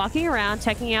just walking around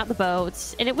checking out the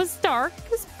boats, and it was dark.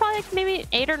 It was probably like maybe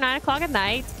 8 or 9 o'clock at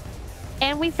night,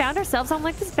 and we found ourselves on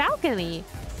like this balcony.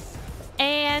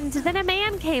 And then a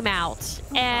man came out,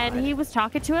 and he was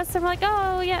talking to us, and we're like,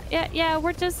 oh, yeah,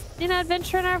 we're just,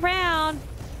 adventuring around.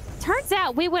 Turns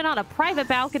out we went on a private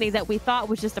balcony that we thought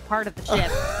was just a part of the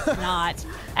ship. Not.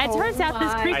 And turns out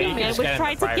this my creepy God. man was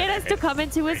trying to get us to come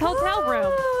into his hotel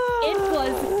room. It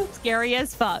was scary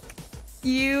as fuck.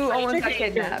 You almost got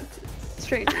danger. kidnapped.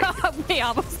 Stranger. We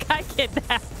almost got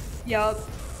kidnapped. Yup.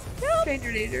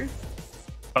 Stranger danger.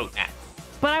 Boat nap.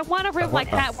 But I want a room like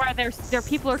that where their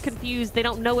people are confused. They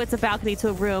don't know it's a balcony to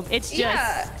a room. It's just,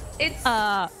 Yeah. It's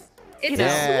you know.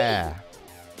 Yeah.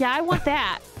 Yeah, I want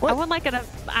that. What? I want like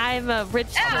I'm a rich.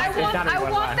 yeah, I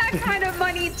want that kind of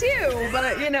money too,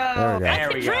 but There we go.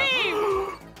 There we go.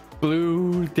 dream.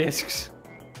 Blue discs.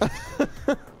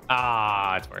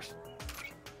 It's worse.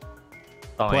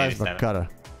 Only Plasma 87. cutter.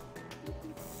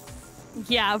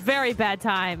 Yeah, very bad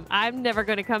time. I'm never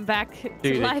going to come back Dude,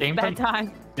 to it life came that from-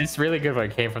 time. This really good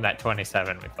one came from that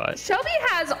 27 we put. Shelby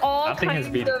has all Nothing has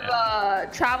kinds beaten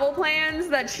of travel plans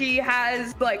that she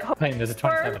has like hope There's a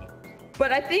 27.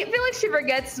 but I feel like she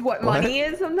forgets what What? money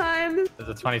is sometimes. There's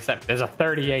a 27. There's a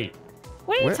 38.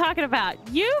 What are you Where- talking about?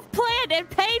 You've planned and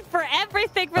paid for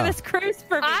everything for Oh. this cruise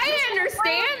for me. I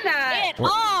understand that. It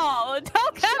all.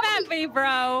 Don't come at me,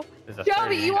 bro. There's a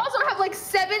Shelby, 38. you also have like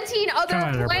 17 other Come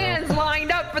on here, bro. plans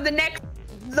lined up for the next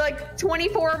like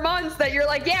 24 months that you're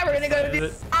like, yeah, we're gonna go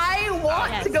do. I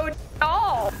want Yes. to go do it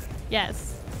all.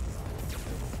 Yes.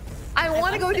 I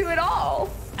want to go do it all.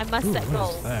 I must set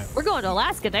goals. that? We're going to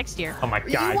Alaska next year. Oh my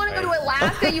You god. want to go to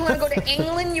Alaska? You want to go to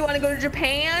England? You want to go to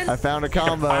Japan? I found a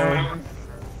combo.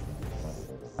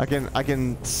 I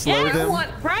can slow Yeah, them.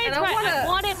 Brian's and I right. wanna- I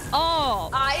want it all.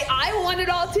 I want it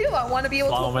all too. I want to be able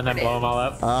Blow to them and then afford blow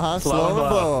it. them all up. Uh-huh, Slow slow and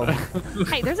blow and 'em.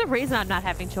 Hey, there's a reason I'm not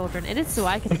having children, and it's so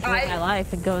I can enjoy my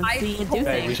life and go and I see and do totally-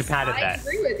 Hey, we things. should patent I that.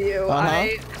 agree with you. Uh-huh.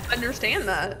 I understand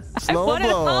that. I Slow want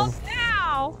and it all blow 'em.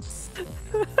 now.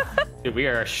 Dude, we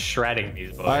are shredding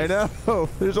these boys. I know.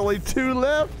 There's only 2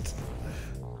 left.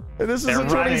 And this is They're a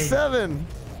running. 27.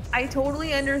 I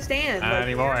totally understand. Not Like,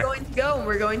 anymore. we're going to go and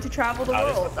we're going to travel the Oh,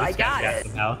 this- world. this I guy's got it.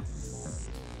 some hell.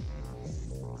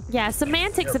 Yeah,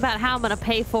 semantics about how I'm gonna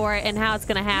pay for it and how it's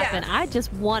gonna happen. Yes. I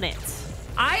just want it.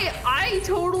 I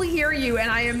totally hear you,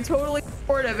 and I am totally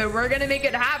supportive, and we're gonna make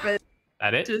it happen.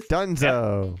 That it? Just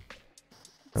Dunzo.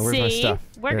 And where's my See, stuff?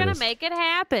 we're There it gonna is. make it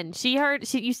happen. You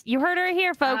heard her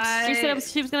here, folks. She said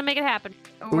she was gonna make it happen.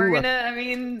 we're Ooh, gonna. I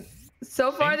mean,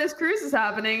 so far this cruise is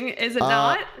happening. Is it Uh,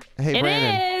 not? Hey, It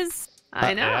Brandon. is.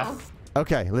 I know. yeah.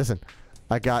 Okay, listen.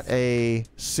 I got a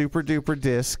super duper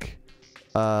disc,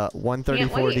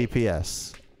 134 Can't wait.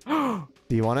 DPS.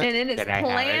 Do you want it? And it is Can I have it?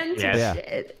 planned to Yes.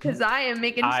 shit. Because I am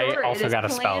making I sure it also is got a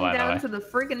spell, planned by the down way. to the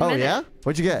freaking Oh, minute. yeah?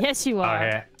 What'd you get? Yes, you Oh, are.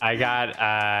 yeah. I got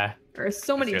There are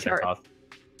so many let's see what they're charts.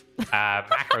 called.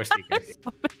 Macro seekers.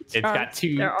 It's got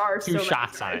two There are so many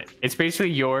shots on it. charts. It's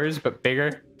basically yours but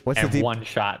bigger. What's and the D- one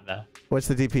shot though. What's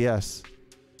the DPS? If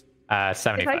I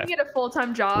 75. can get a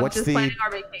full-time job What's just the- planning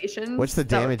our vacations, what's the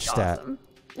that would damage be stat? awesome.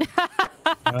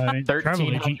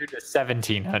 1300 to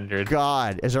 1700.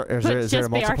 God, is there a Just be our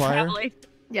multiplier? travel agent.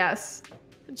 Yes.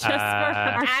 Just for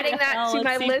I'm our Adding that to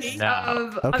my CL and list CP. No.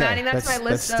 of I'm Okay, adding that to that's- my that's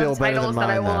list still of better than titles that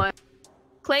I mine, though. want.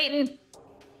 Clayton,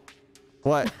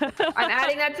 What? I'm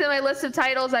adding that to my list of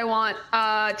titles I want.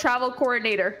 Travel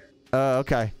coordinator.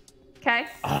 Okay. Okay.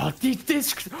 Oh, these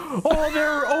discs. Oh,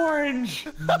 they're orange.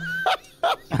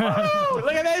 Oh,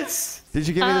 look at this. Did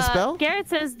you give me the spell? Garrett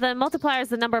says the multiplier is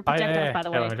the number of projectiles, by the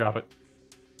Let me way. drop it.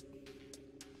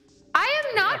 I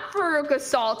am not Farouk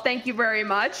Assault, thank you very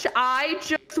much. I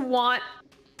just want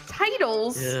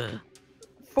titles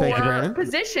for Thank you, Brandon.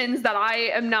 positions that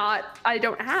I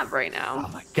don't have right Oh now.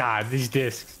 my God, these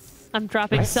discs. I'm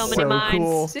dropping so many so mines.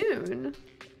 cool. Soon.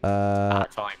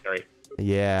 It's only 3.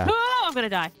 Yeah. Oh, I'm gonna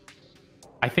die.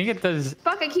 I think it does.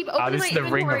 Fuck, I keep opening this my is the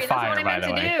Ring of inventory. That's Fire, what I by meant the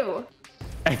to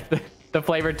way. do. The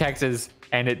flavor text is,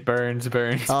 and it burns.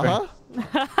 Uh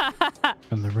huh.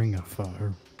 And the ring of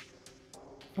fire.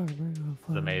 It's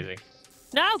amazing.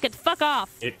 No, get the fuck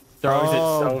off. It throws it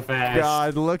Oh, so fast.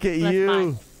 God, look at That's you.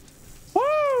 mine.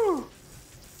 Woo!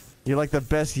 You're like the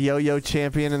best yo-yo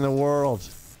champion in the world.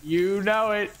 You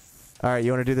know it. All right,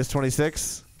 you want to do this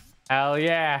 26? Hell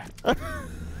yeah.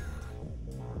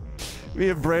 Me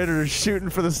and Brandon are shooting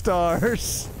for the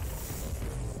stars.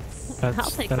 I'll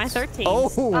take my 13.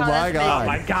 Oh, my that's God. Oh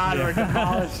my God, we're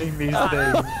demolishing these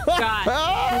things.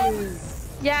 God.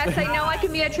 Yes, I know I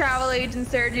can be a travel agent,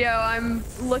 Sergio. I'm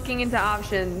looking into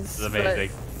options. This is amazing.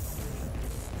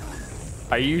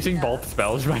 Are you using both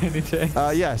spells by any chance?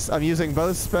 Yes, I'm using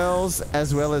both spells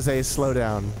as well as a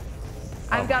slowdown.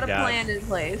 I've Oh got my a God. plan in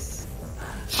place.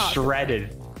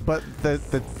 Shredded. But the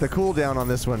cooldown on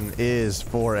this one is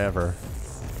forever.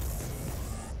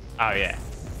 Oh yeah.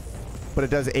 But it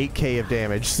does 8k of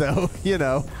damage, so, you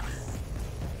know.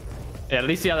 Yeah, at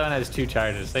least the other one has 2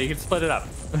 charges, so you can split it up.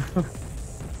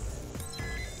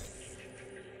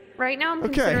 Right now, I'm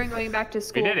Okay. considering going back to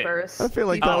school did it. first. I feel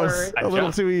like that before was a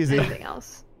little too easy. anything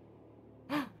else.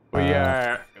 We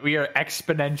are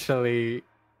exponentially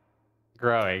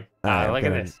growing. Alright, Look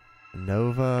at good. this.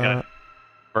 Nova. Yeah.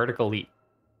 Vertical leap.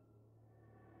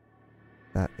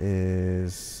 That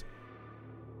is...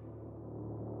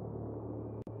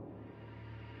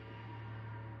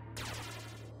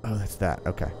 Oh, that's that.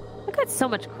 Okay. I got so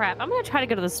much crap. I'm gonna try to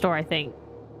go to the store, I think.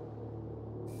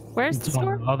 Where's the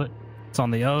store? It's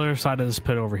on the other side of this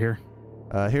pit over here.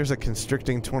 Here's a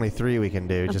constricting 23 we can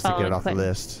do just to get it off the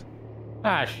list.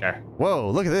 Ah, sure. Whoa,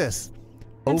 look at this.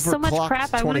 I have so much Overclocked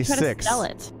crap. I want to try to 26. sell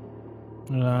it.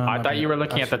 I thought you were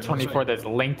looking at the 24 that's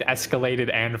linked,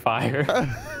 escalated, and fire.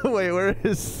 Wait, where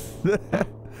is that?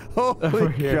 Over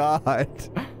Holy here. God.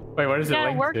 Wait, what is We it gotta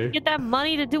linked work to? to get that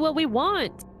money to do what we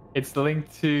want. It's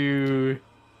linked to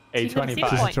a To the 25.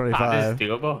 Point. This is 25. Ah, this is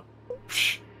doable.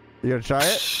 You gonna try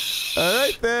it? All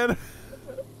right, then.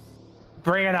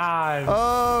 Bring it on.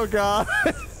 Oh, God.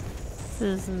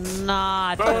 This is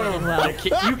not Boom. going well.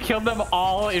 You killed them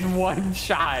all in one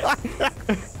shot.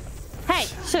 Hey,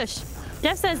 shush.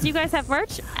 Jeff says, you guys have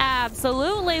merch?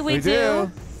 Absolutely, we We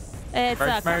do. It's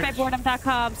Merch, merch.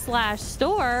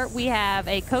 CarpetBoredom.com/store. We have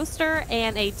a coaster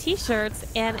and a t-shirts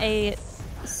and a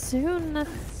soon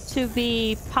to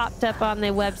be popped up on the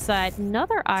website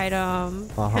another item.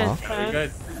 Uh-huh. Very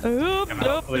good. Oop, And oop,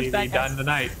 hopefully there's be bad guys. done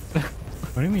tonight.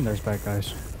 What do you mean there's bad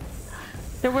guys?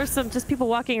 There were some just people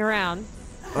walking around.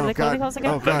 Are Oh, they clothing holes God.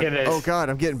 again? Oh, God. at this. Oh, God.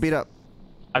 I'm getting beat up.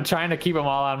 I'm trying to keep them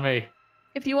all on me.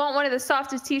 If you want one of the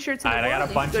softest t-shirts in the Alright, I got a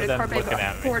world, bunch you of can them go to looking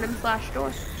at me.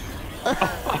 Fordham/store.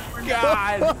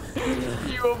 God,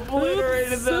 you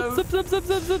obliterated them. Zup, zup, zup,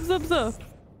 zup, zup, zup, zup.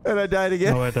 And I died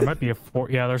again. Oh wait, there might be a fort.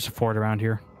 Yeah, there's a fort around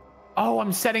here. Oh,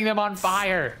 I'm setting them on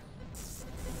fire.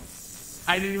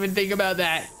 I didn't even think about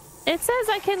that. It says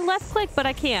I can left click, but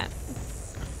I can't.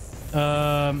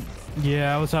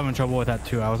 Yeah, I was having trouble with that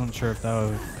too. I wasn't sure if that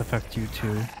would affect you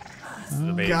too. This is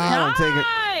amazing. God, I'm taking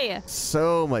Die!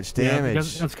 so much Yeah,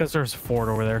 damage. that's because there's a fort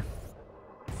over there.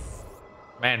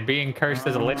 Man, being cursed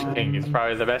as a Lich King is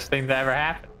probably the best thing to ever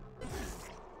happen.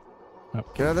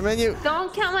 Get out of the menu.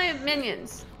 Don't count my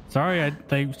minions. Sorry,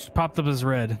 they popped up as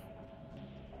red.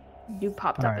 You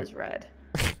popped up Alright. as red.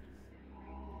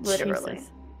 Literally.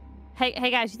 Jesus.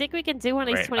 Hey guys, you think we can do one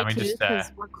of these Wait, let me 22s just,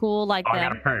 because we're cool like Oh, I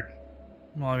got a them? perk.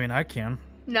 Well, I mean, I can.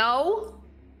 No.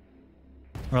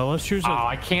 Well, let's choose. Oh,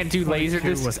 I can't do laser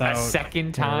 22 discs a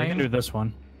second Yeah, we can do time. this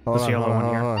one. Hold This on, yellow hold on,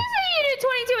 one here. hold on. You did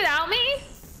 22 without me?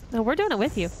 No, we're doing it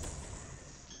with you.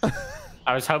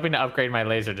 I was hoping to upgrade my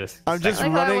laser disc. I'm just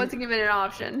Like how I running. wasn't given an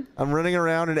option. I'm running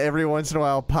around and every once in a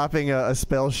while popping a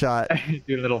spell shot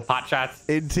do little pot shots.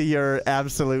 into your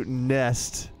absolute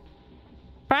nest.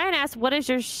 Brian asked, "What is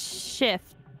your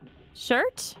shift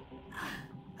shirt?"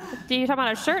 Do you talking about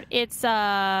our shirt? It's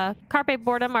Carpe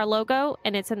Boredom, our logo,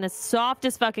 and it's in the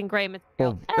softest fucking gray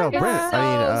material. No, It's Brent. so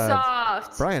I mean,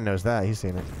 soft. Brian knows that. He's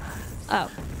seen it. Oh,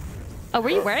 were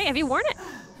you wearing it? Have you worn it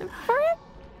for it?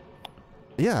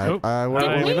 Yeah, Nope. I wore it Did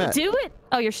when we Did we met. do it?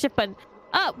 Oh, your shift button.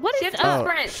 What is Shift Oh,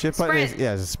 sprint. shift button is, Sprint.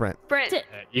 yeah, it's a sprint. Sprint. Did-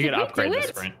 You Did can we upgrade do the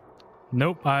it? sprint.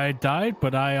 Nope, I died,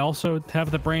 but I also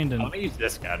have the Brandon. Let me use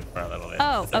this gun for a little bit.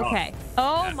 Oh, They're all- okay.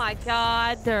 Oh Yeah. my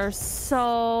God, there's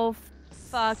so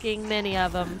fucking many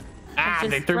of them. Ah,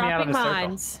 they threw me out of the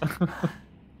mines. circle.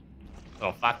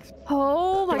 Oh, fuck.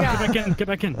 Oh my Get God. back in, get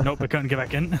back in. Nope, I couldn't get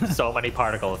back in. So many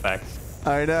particle effects.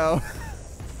 I know.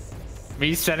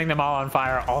 Me setting them all on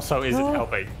fire also isn't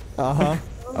helping. Uh-huh.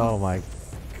 Oh my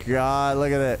god,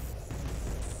 look at it.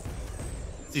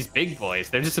 These big boys,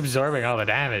 they're just absorbing all the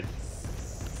damage.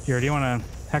 Here, do you want to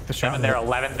hack the shot? And they're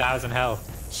 11,000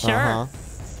 health. Sure.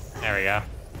 Uh-huh. There we go.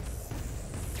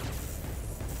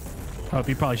 Oh,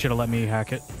 you probably should have let me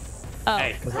hack it. Oh.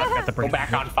 Hey, I've got the go Brandon.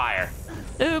 back on fire.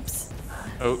 Oops.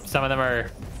 Oh, some of them are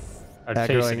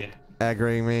chasing it.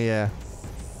 Aggroing me, yeah.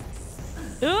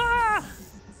 Ah!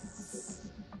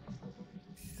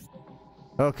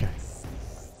 Okay.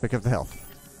 Pick up the health.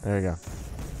 There you go.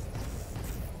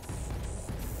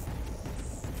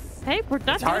 Hey, we're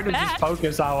not It's hard to doing just bad.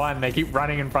 focus on one. They keep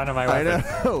running in front of my I weapon.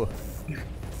 know.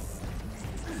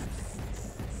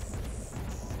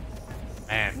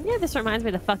 Man, Yeah, this reminds me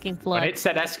of the fucking when flood. it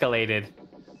said escalated,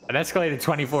 an escalated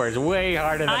 24 is way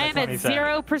harder than I a am at 27.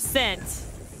 0%.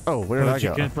 Oh, where did Oh, I did you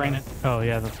go? get Brandon? Oh,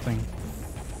 yeah, the thing.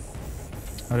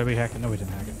 Oh, did we hack it? No, we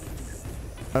didn't hack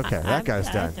it. Okay, that guy's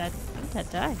done. I'm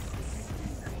dead.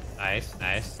 Nice,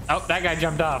 nice. Oh, that guy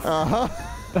jumped off. Uh-huh.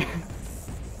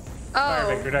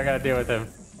 Perfect, we Oh, don't gotta deal with him.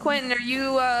 Quentin, are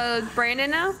you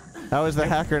Brandon now? How is the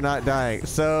hacker not dying?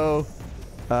 So,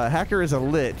 hacker is a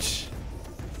lich.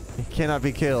 He cannot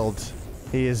be killed.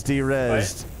 He is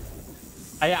de-rezzed.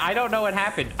 I don't know what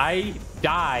happened. I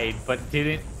died, but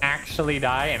didn't actually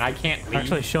die, and I can't leave.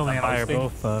 Actually, Shelby and I are posting.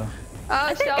 both. Oh,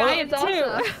 I Shelby am is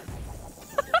also. too.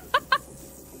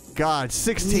 God,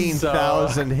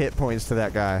 16,000 hit points to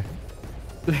that guy.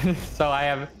 So I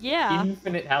have Yeah.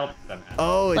 infinite health somehow.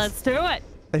 Oh, Let's do it.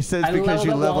 it says I because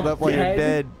you leveled leveled up up while you're dead.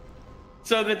 dead.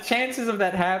 So the chances of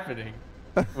that happening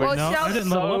were Well, No, I Shelby, didn't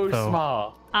level so up, though.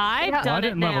 small. I've Yeah. I done it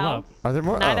didn't level now. up. Are there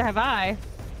more? Neither Oh. have I.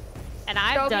 And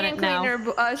I've Shelby done and it Quentin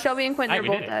now. are Shelby and Quentin I are did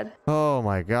both it. dead. Oh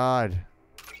my god.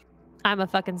 I'm a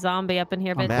fucking zombie up in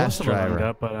here, I'm bitch. Mass close to leveling driver.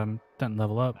 up, but I didn't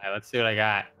level up. All right, let's see what I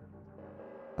got.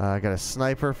 I got a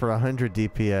sniper for 100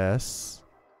 DPS.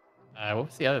 What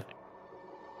was the other thing?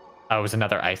 Oh, it was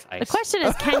another ice. The question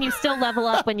is, can you still level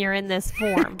up when you're in this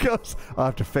form? Goes. I'll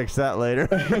have to fix that later.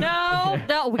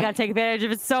 No, we gotta take advantage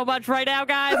of it so much right now,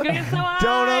 guys. We're gonna get so high.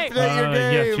 Don't update your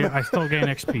Yes, game. I still gain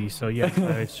XP, so yes, I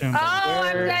assume. Oh,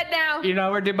 I'm We're- dead now. You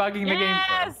know, we're debugging the game.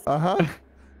 Yes. Uh-huh.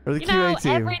 Or the You know, QA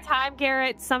team. every time,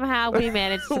 Garrett, somehow we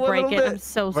manage to A break little it. bit. I'm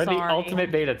so We're sorry. the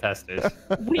ultimate beta testers.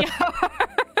 We are.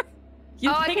 You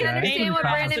Oh, I think can it's understand game what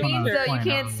Brandon Thousand means on though. You point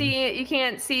can't on. see it. You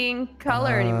can't see in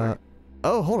color anymore.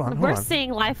 Oh, hold on, We're hold on.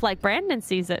 seeing life like Brandon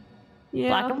sees it, Yeah.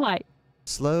 black and white.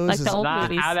 Slows like is the old Not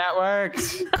movies. how that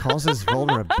works. causes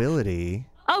vulnerability.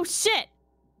 Oh shit!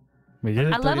 We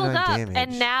did I it. leveled 39 up, damage.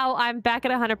 and now I'm back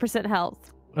at 100%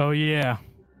 health. Oh yeah.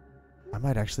 I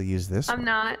might actually use this I'm one.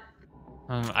 not.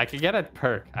 I could get a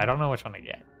perk. I don't know which one to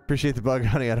get. Appreciate the bug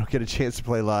hunting. I don't get a chance to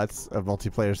play lots of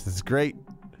multiplayer, so this is great.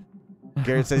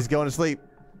 Garrett says he's going to sleep.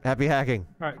 Happy hacking.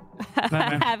 All right. Night,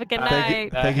 man. Have a good Thank you,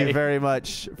 night. thank you Hey. very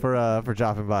much for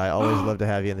dropping by. Always love to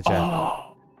have you in the chat.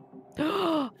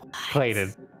 Oh,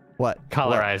 plated. What?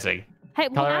 Colorizing. Hey,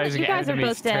 well, now that Colorizing you guys are enemies,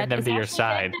 both turn dead, them is to your Ashley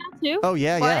dead side. now, too? Oh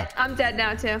yeah, What? yeah. I'm dead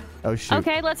now too. Oh shoot.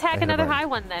 Okay, let's hack I hit a another button. high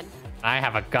one then. I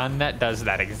have a gun that does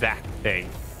that exact thing.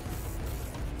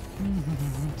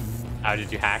 How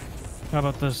did you hack? How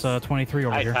about this 23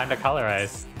 over Alright, here? time to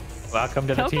colorize. Welcome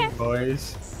to the Okay. team,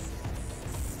 boys.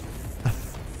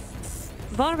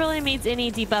 Vulnerability means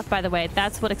any debuff, by the way.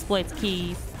 That's what exploits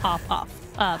key off.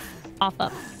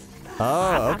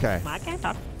 Oh, okay. I can't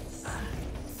talk.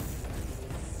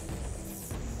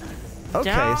 Okay.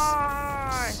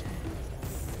 Die.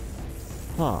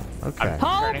 Huh. Okay.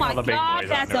 Oh Turning my all the big god, boys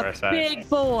that's onto a our side. big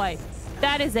boy.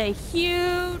 That is a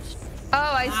huge Oh,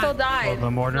 I still Oh, died.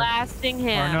 the mortar. Blasting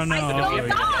him. Or no, no. I still no,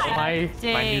 died.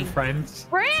 My new Dang. friends.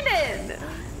 Brandon,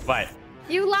 What?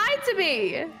 you lied to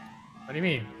me. What do you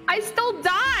mean? I still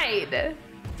died.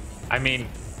 I mean,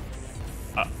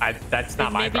 that's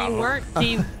not my Maybe problem. you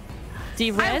weren't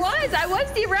de-res? I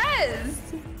was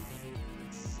de-rezzed.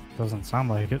 Doesn't sound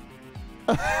like it.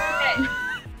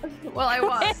 Well, I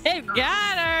was.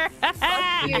 Got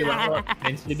her. Did you level up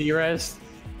into de-res?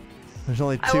 There's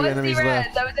only I 2 was enemies de-rezzed.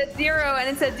 left. I was at 0 and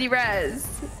it said de-res.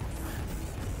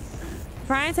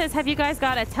 Brian says, have you guys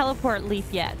got a teleport leaf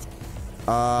yet?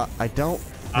 I don't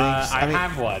think I mean,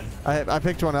 have one. I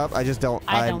picked one up. I just don't.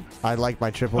 I don't. I like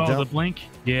my triple Oh, the jump. blink?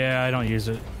 Yeah, I don't use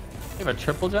it. You have a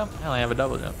triple jump? I only have a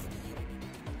double jump.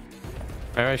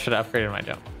 Maybe I should have upgraded my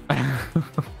jump.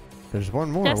 There's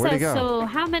one more. Jeff Where'd he says, go? so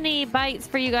how many bites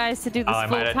for you guys to do this I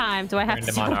full might have time? Do I have Turned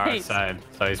to him on our wait side,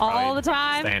 so he's all probably the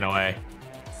time? staying away.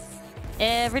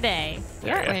 Every day?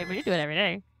 There Yeah, you we do it every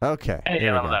day. Okay. Hey,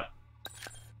 here we leveled go. up.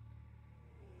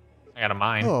 I got a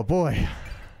mine. Oh boy.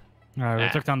 All right, we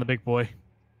Yeah. took down the big boy.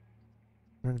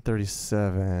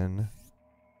 137.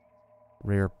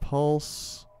 Rare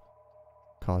pulse.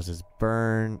 Causes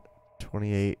burn.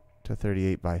 28 to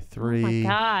 38 by 3. Oh my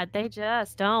god, they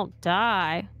just don't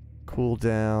die.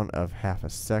 Cooldown of half a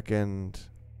second.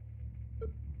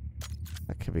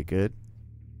 That could be good.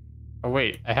 Oh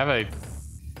wait, I have a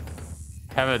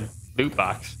loot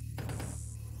box.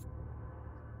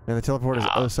 And the teleport is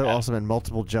Oh, so okay. awesome in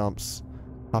multiple jumps,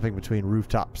 hopping between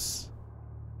rooftops.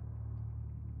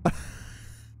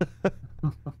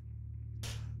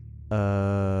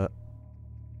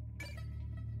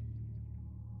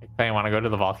 I want to go to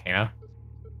the volcano.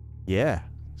 Yeah.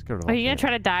 Let's go to the Are you gonna volcano. try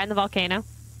to die in the volcano?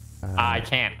 I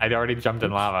can't. I already jumped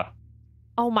in lava.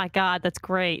 Oh my god, that's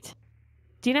great.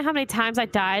 Do you know how many times I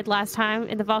died last time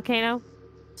in the volcano?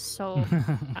 So many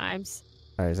times.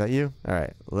 All right, is that you? All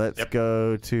right, let's Yep.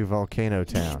 go to Volcano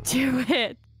Town. Do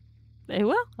it. They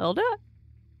will. They'll do it.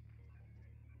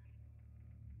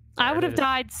 I There would it have is.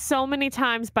 died so many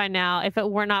times by now if it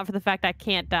were not for the fact I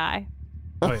can't die.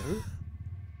 Wait,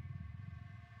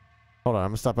 Hold on, I'm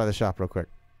gonna stop by the shop real quick.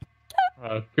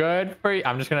 Well, good for you.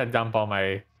 I'm just gonna dump all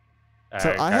my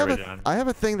So I have garbage on. I have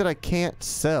a thing that I can't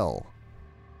sell.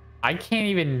 I can't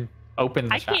even open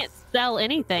the I shop. can't sell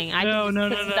anything. I No, can no,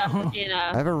 just no, put stuff no. in I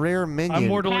a... have a rare minion. I'm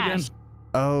mortal again. Cash.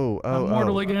 Oh, I'm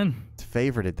mortal oh. again. It's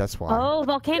favorited. That's why. Oh,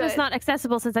 volcano's Good. not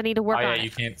accessible since I need to work Oh yeah, on it.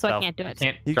 you can't. so I sell- can't do it. You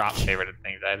can't You drop can't- favorite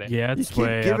things either. Yeah, You it's keep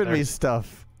way out giving there. me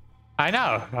stuff. I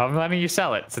know. I'm letting you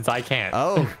sell it since I can't.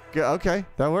 Oh, okay,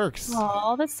 that works.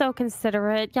 Oh, that's so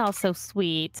considerate. Y'all so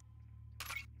sweet.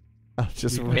 I'll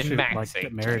just You Min should, like, maxing.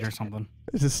 get married or something.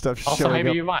 just stuff Also, showing maybe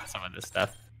up. you want some of this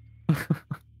stuff. Oh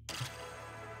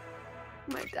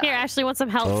my god. Here, Ashley wants some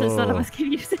help since none of Oh. us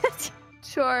can use it.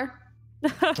 Sure.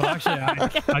 Well, actually,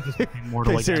 I just became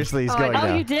mortal Okay, again. seriously, he's Oh, going I Oh,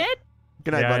 now. you did?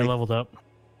 Good night, Yeah, buddy. I leveled up.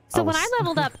 So I when will I s-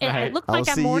 leveled up, it Right. looked I will like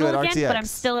I'm see you mortal at again, but I'm RTX.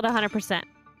 still at 100%.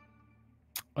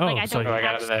 Oh, Like, I so don't Oh, I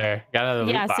got it there. Got out of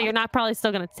the Yeah, loot so box. you're not probably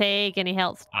still gonna take any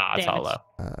health. Ah, it's all damage.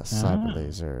 low. Cyber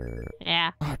laser.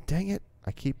 Yeah. Oh, dang it.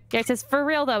 I keep. Garrett says, for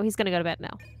real though, he's gonna go to bed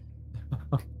now.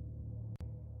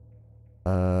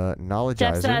 Knowledge.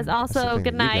 Jeff says also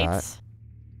good night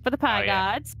for the pie Oh,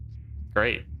 yeah. gods.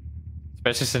 Great.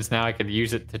 Especially since now I could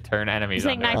use it to turn You enemies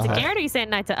saying on night there. to Uh-huh. Garrett or you saying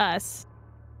night to us?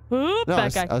 Oop, No, I bad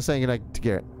was, guy. I was saying good night to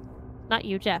Garrett. Not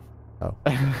you, Jeff.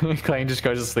 Clayton just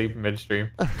goes to sleep midstream.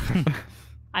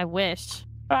 I wish.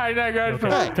 I know, You'll good.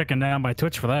 get taken down by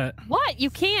Twitch for that. What? You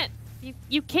can't.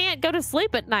 You can't go to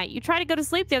sleep at night. You tried to go to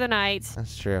sleep the other night,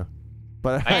 That's true.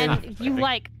 But I- and you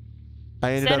like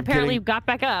I ended said up apparently you getting. got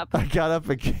back up. I got up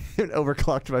again and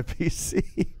overclocked my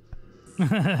PC.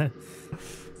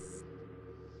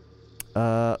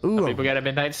 Ooh. Some people get a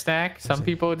midnight snack. Some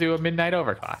people do a midnight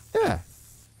overclock. Yeah.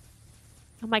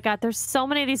 Oh my god, there's so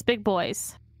many of these big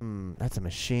boys. That's a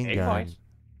machine Big gun. boys.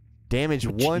 Damage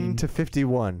 1 Machine. to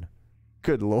 51.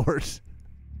 Good lord.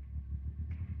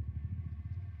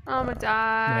 I'm gonna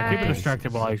die. Yeah, keep it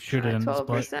distracted while I shoot it in the butt.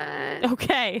 12%.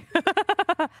 Okay,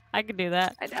 I can do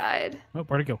that. I died. Oh,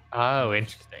 where'd it go? Oh,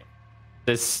 interesting.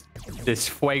 This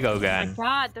fuego Oh my gun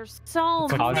god, there's so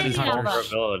It's like many causes hunters. of them.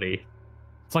 vulnerability.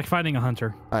 It's like fighting a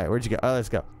hunter. All right, where'd you go? Oh, let's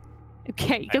go.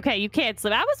 Okay, okay, you can't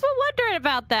sleep. I was wondering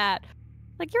about that.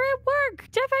 Like, you're at work.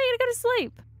 Jeff, how are you gonna go to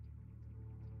sleep?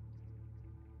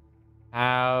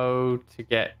 How to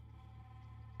get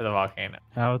to the volcano?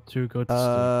 How to go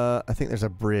to I think there's a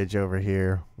bridge over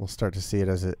here. We'll start to see it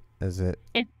as it.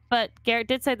 But Garrett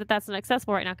did say that that's not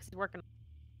accessible right now because he's working.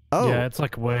 Oh. sleep. Yeah, it's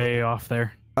like way off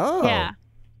there. Oh. Yeah.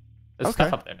 There's Okay.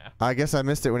 stuff up there now. I guess I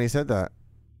missed it when he said that.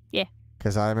 Yeah.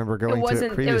 Because I remember It going to it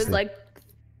wasn't. previously. It was like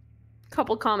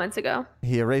couple comments ago.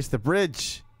 He erased the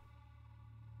bridge.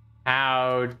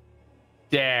 How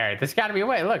dare? There's got to be a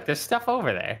way. Look, there's stuff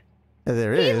over there.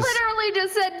 There He is. literally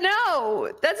just said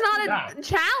no. That's not a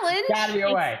challenge. Got to be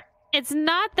a way. It's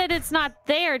not that it's not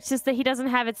there. It's just that he doesn't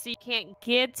have it, so you can't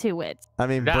get to it. I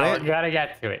mean, No, Brand, you gotta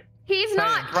get to it. He's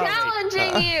not Throw me.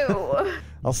 challenging you.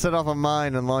 I'll set off a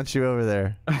mine and launch you over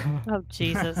there. Oh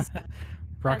Jesus!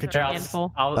 Rocket That's a jump.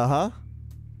 handful. Uh-huh.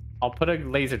 I'll put a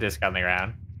laser disc on the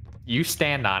ground. You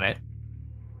stand on it,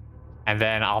 and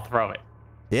then I'll throw it.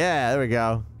 Yeah, there we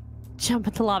go. Jump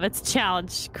into lava. It's a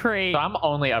challenge. Great. So I'm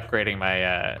only upgrading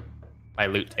my my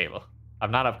loot table.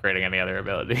 I'm not upgrading any other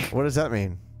ability. What does that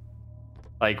mean?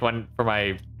 Like for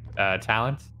my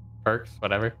talents, perks,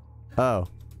 whatever. Oh.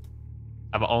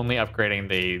 I'm only upgrading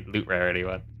the loot rarity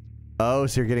one. Oh,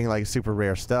 so you're getting like super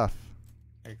rare stuff.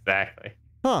 Exactly.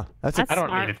 Huh. That's a, That's I don't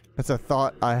smart. need it. that's a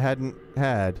thought I hadn't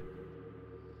had.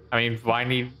 I mean,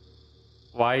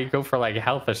 why go for like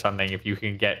health or something if you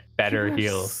can get better You are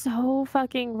heals? So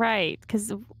fucking right.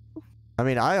 Because I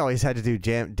mean, I always had to do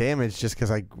damage just because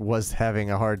I was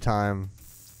having a hard time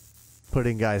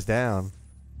putting guys down.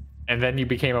 And then you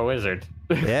became a wizard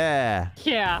Yeah,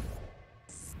 yeah.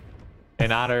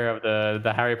 in honor of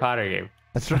the Harry Potter game.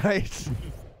 that's right.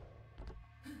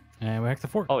 And we hack the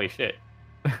fort. Holy shit.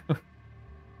 I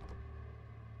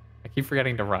keep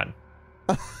forgetting to run.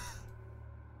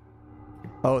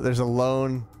 Oh, there's a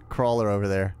lone crawler over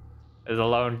there. There's a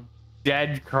lone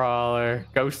dead crawler,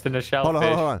 ghost in a shellfish.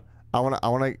 Hold on. I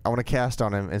wanna cast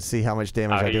on him and see how much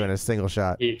damage Oh, I do he- in a single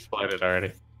shot. He exploded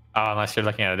already. Oh, unless you're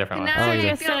looking at a different one. No, Oh, you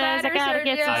yeah. Sergio feel says, I better, gotta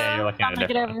get Sergio. Oh, yeah, you're looking at I'm a gonna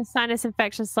get different over the sinus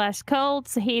infection / cold,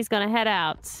 so he's gonna head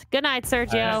out. Good night,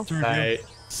 Sergio. Right.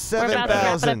 We're about to wrap it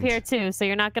up 7,000. here too, so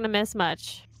you're not gonna miss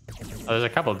much. Oh, there's a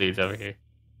couple dudes over here.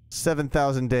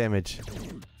 7,000 damage.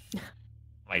 Oh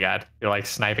my god, you're like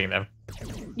sniping them.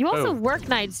 You also Boom. work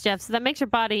nights, Jeff, so that makes your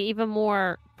body even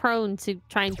prone to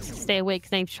trying to stay awake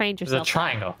because you've trained There's a yourself.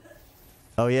 triangle.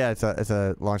 Oh yeah, it's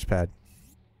a launch pad.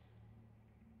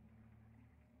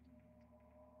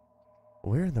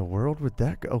 Where in the world would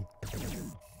that go?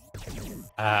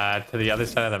 To the other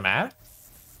side of the map.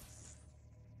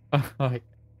 Like,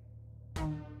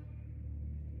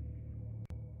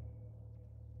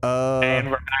 and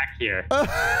we're back here.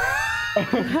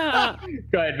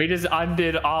 Good. We just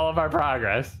undid all of our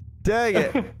progress. Dang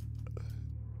it.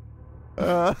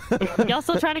 Y'all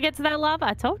still trying to get to that lava?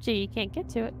 I told you can't get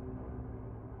to it.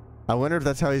 I wonder if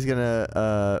that's how he's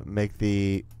gonna make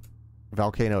the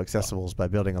volcano accessibles by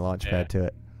building a launch pad to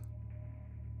it.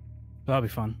 That'll be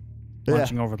fun. Yeah.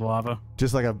 Launching over the lava.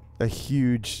 Just like a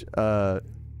huge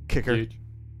kicker. Huge.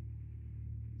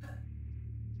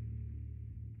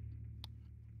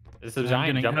 There's a I'm giant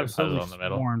getting jumping absolutely puzzle in the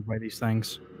middle. swarmed by these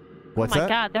things. What's oh my that?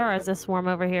 god, there is a swarm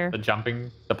over here. The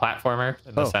platformer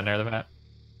in the Oh. center of the map.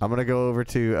 I'm gonna go over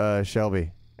to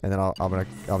Shelby, and then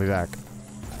I'll be back.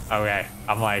 Okay,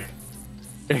 I'm like,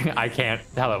 I can't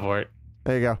teleport.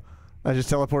 There you go. I just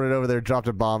teleported over there, dropped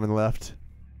a bomb, and left.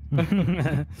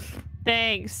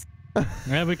 Thanks.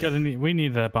 Yeah, we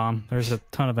need that bomb. There's a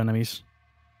ton of enemies.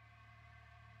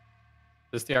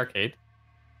 Is this the arcade?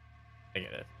 I think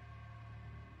it is.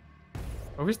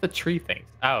 Where's the tree things?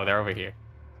 Oh, they're over here.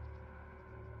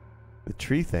 The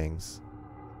tree things.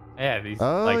 Yeah, these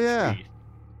Oh, like yeah. trees.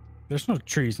 There's no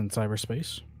trees in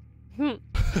cyberspace. There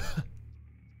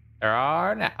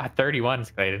are 31,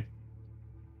 Clayton.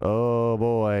 Oh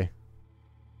boy.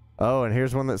 Oh, and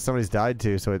here's one that somebody's died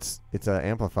to, so it's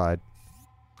amplified.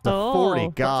 It's a 40.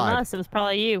 Wasn't God. us, it was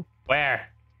probably you. Where?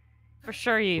 For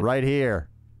sure you. Right here.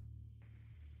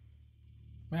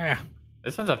 Yeah.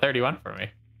 This one's a 31 for me.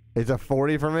 It's a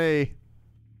 40 for me.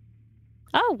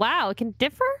 Oh wow, it can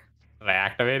differ? Did I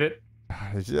activate it?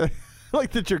 I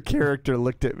like that your character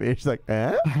looked at me. She's like,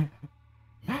 eh?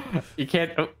 You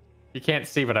can't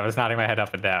see, but I was nodding my head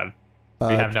up and down.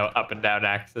 We have no up and down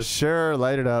axis. Sure,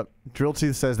 light it up. Drill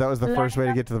Tooth says that was the first way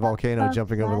to get to the volcano,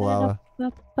 jumping over the lava.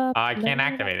 I can't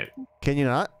activate it. Can you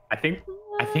not? I think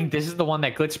this is the one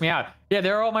that glitched me out. Yeah,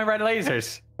 there are all my red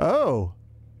lasers. Oh.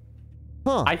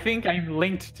 Huh. I think I'm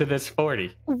linked to this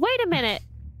 40. Wait a minute.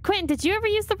 Quentin, did you ever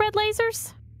use the red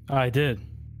lasers? I did.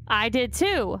 I did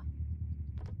too.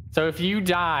 So if you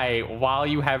die while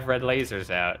you have red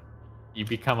lasers out, you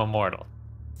become immortal.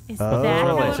 Is Oh. that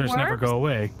how Red it lasers never works? go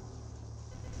away.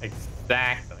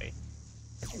 Exactly.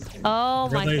 Oh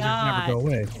Red my lasers god. never go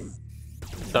away.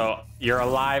 So you're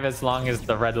alive as long as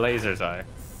the red lasers are.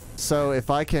 So if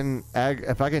I can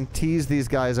tease these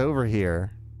guys over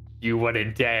here. You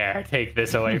wouldn't dare take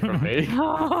this away from me.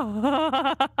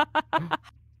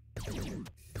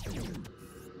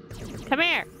 Come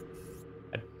here.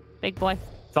 Big boy.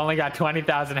 It's only got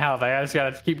 20,000 health. I just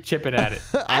gotta keep chipping at it.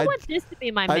 I want this to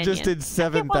be my minion. I just did one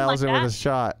 7,000 like with that. a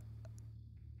shot.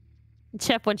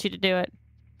 Chef wants you to do it.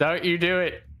 Don't you do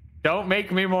it. Don't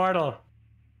make me mortal.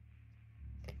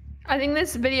 I think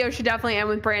this video should definitely end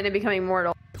with Brandon becoming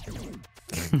mortal.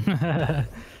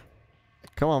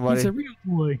 Come on, He's buddy. a real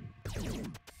boy.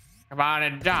 Come on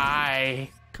and die.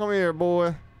 Come here,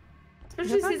 boy.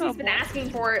 Especially since he's been asking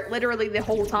for it literally the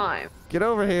whole time. Get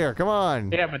over here. Come on.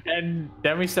 Yeah, but then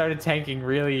we started tanking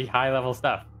really high level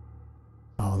stuff.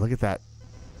 Oh, look at that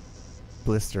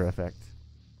blister effect.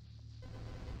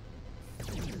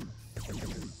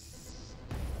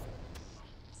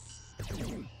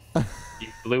 You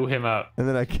blew him up. And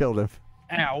then I killed him.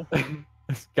 Ow.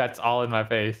 His guts all in my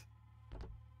face.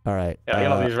 All right. Yeah, look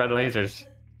at all these red lasers.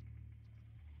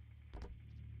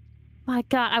 My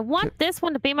God, I want this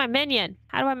one to be my minion.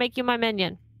 How do I make you my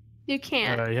minion? You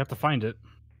can't. You have to find it.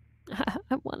 I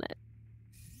want it.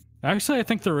 Actually, I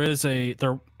think there is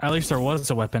at least there was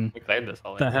a weapon We claimed this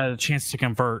whole that area. had a chance to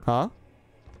convert. Huh?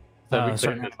 So we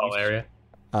certain claimed this whole area.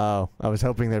 Oh, I was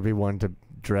hoping there'd be one to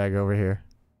drag over here.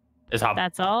 It's hot.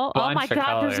 That's all. Oh my Bunch of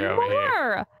God, there's color over here.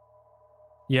 more.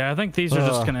 Yeah, I think these are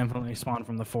just Ugh. gonna infinitely spawn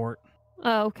from the fort.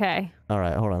 Oh, okay. All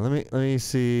right, hold on. Let me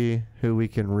see who we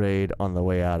can raid on the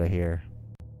way out of here.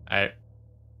 Alright.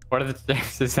 What are the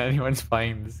chances anyone's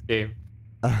playing this game?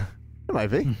 It might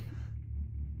be.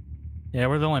 Yeah,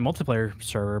 we're the only multiplayer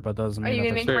server, but doesn't Are mean you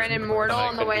gonna nothing. make Brandon mortal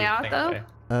on the way out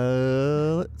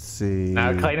though? Let's see.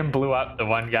 Now Clayton blew up the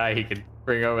one guy he could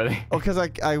bring over there. Oh, because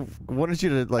I wanted you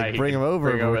to like he bring him can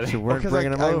over, bring over but there. you weren't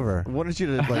bringing him over. I wanted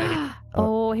you to like.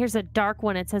 Oh, here's a dark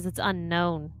one. It says it's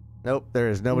unknown. Nope, there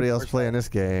is nobody else playing this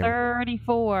game.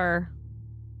 34.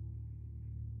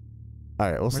 All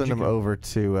right, we'll Where'd send you him go? over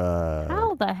to.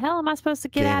 How the hell am I supposed to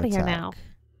get Game out of here Attack. now?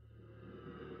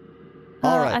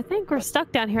 All right. I think we're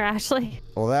stuck down here, Ashley.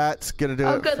 Well, that's gonna do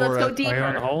Oh, it good. for Let's go Are you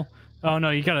on the deeper. hole? Oh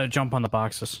no, you gotta jump on the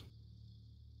boxes.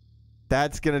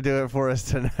 That's gonna do it for us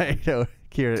tonight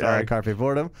here Sorry. at Carpe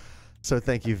Boredom. So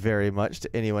thank you very much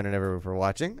to anyone and everyone for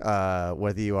watching.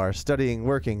 Whether you are studying,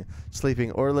 working,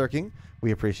 sleeping, or lurking, we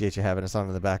appreciate you having us on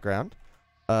in the background.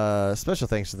 Special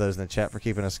thanks to those in the chat for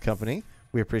keeping us company.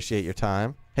 We appreciate your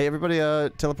time. Hey, everybody,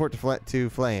 teleport to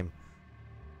Flame.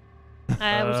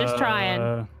 I was just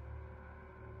trying.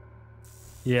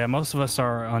 Yeah, most of us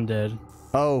are undead.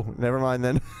 Oh, never mind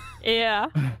then. Yeah.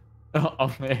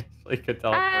 Oh man, I could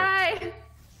teleport. Hi.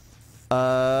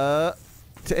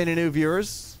 To any new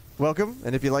viewers, welcome.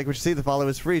 And if you like what you see, the follow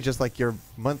is free, just like your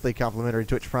monthly complimentary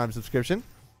Twitch Prime subscription.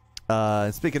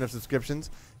 And speaking of subscriptions,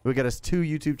 we got us 2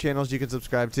 YouTube channels you can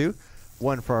subscribe to.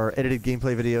 One for our edited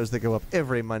gameplay videos that go up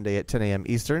every Monday at 10 a.m.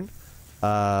 Eastern.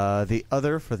 The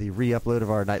other for the re-upload of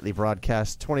our nightly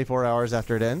broadcast 24 hours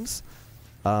after it ends.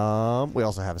 We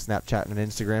also have a Snapchat and an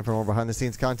Instagram for more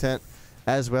behind-the-scenes content,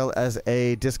 as well as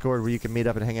a Discord where you can meet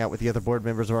up and hang out with the other board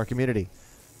members of our community.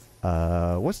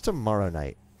 What's tomorrow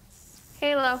night?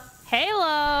 Halo.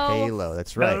 Halo. Halo,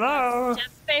 that's right. Hello. Jeff's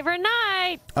favorite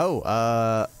night. Oh,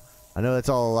 I know that's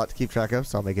all a lot to keep track of,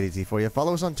 so I'll make it easy for you.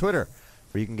 Follow us on Twitter,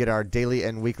 where you can get our daily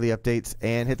and weekly updates,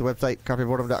 and hit the website,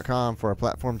 carpeboredom.com, for our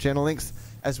platform channel links,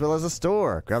 as well as a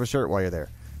store. Grab a shirt while you're there.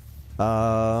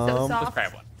 So Let's soft.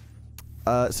 grab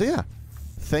one. So yeah,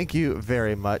 thank you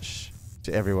very much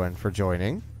to everyone for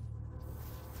joining,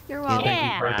 You're Yeah. welcome.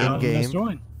 Yeah. For In letting us game.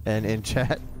 join. and in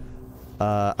chat.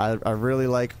 I really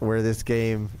like where this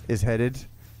game is headed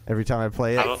every time I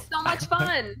play it. It's so much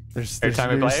fun. There's Every time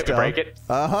we new play it, we stuff. break it.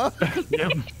 Uh-huh.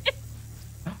 Yep.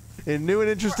 In new and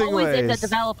interesting Always in the ways.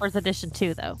 developers edition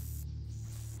too, though.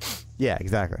 Yeah,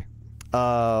 exactly.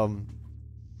 So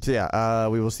yeah,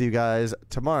 we will see you guys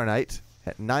tomorrow night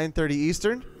at 9:30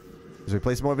 Eastern as we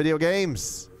play some more video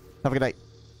games. Have a good night.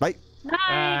 Bye. Night.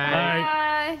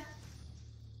 Bye.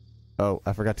 Oh,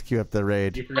 I forgot to queue up the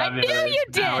raid. You forgot I me knew to- you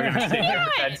Now we're gonna did. sit here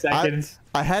for 10 seconds.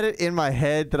 I had it in my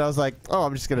head that I was like, oh,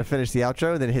 I'm just going to finish the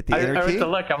outro and then hit the I enter went key. to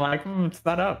look. I'm like, it's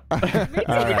not up. All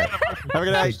right. Have a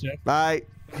good night. Jeff. Bye.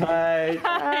 Bye.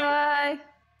 Bye.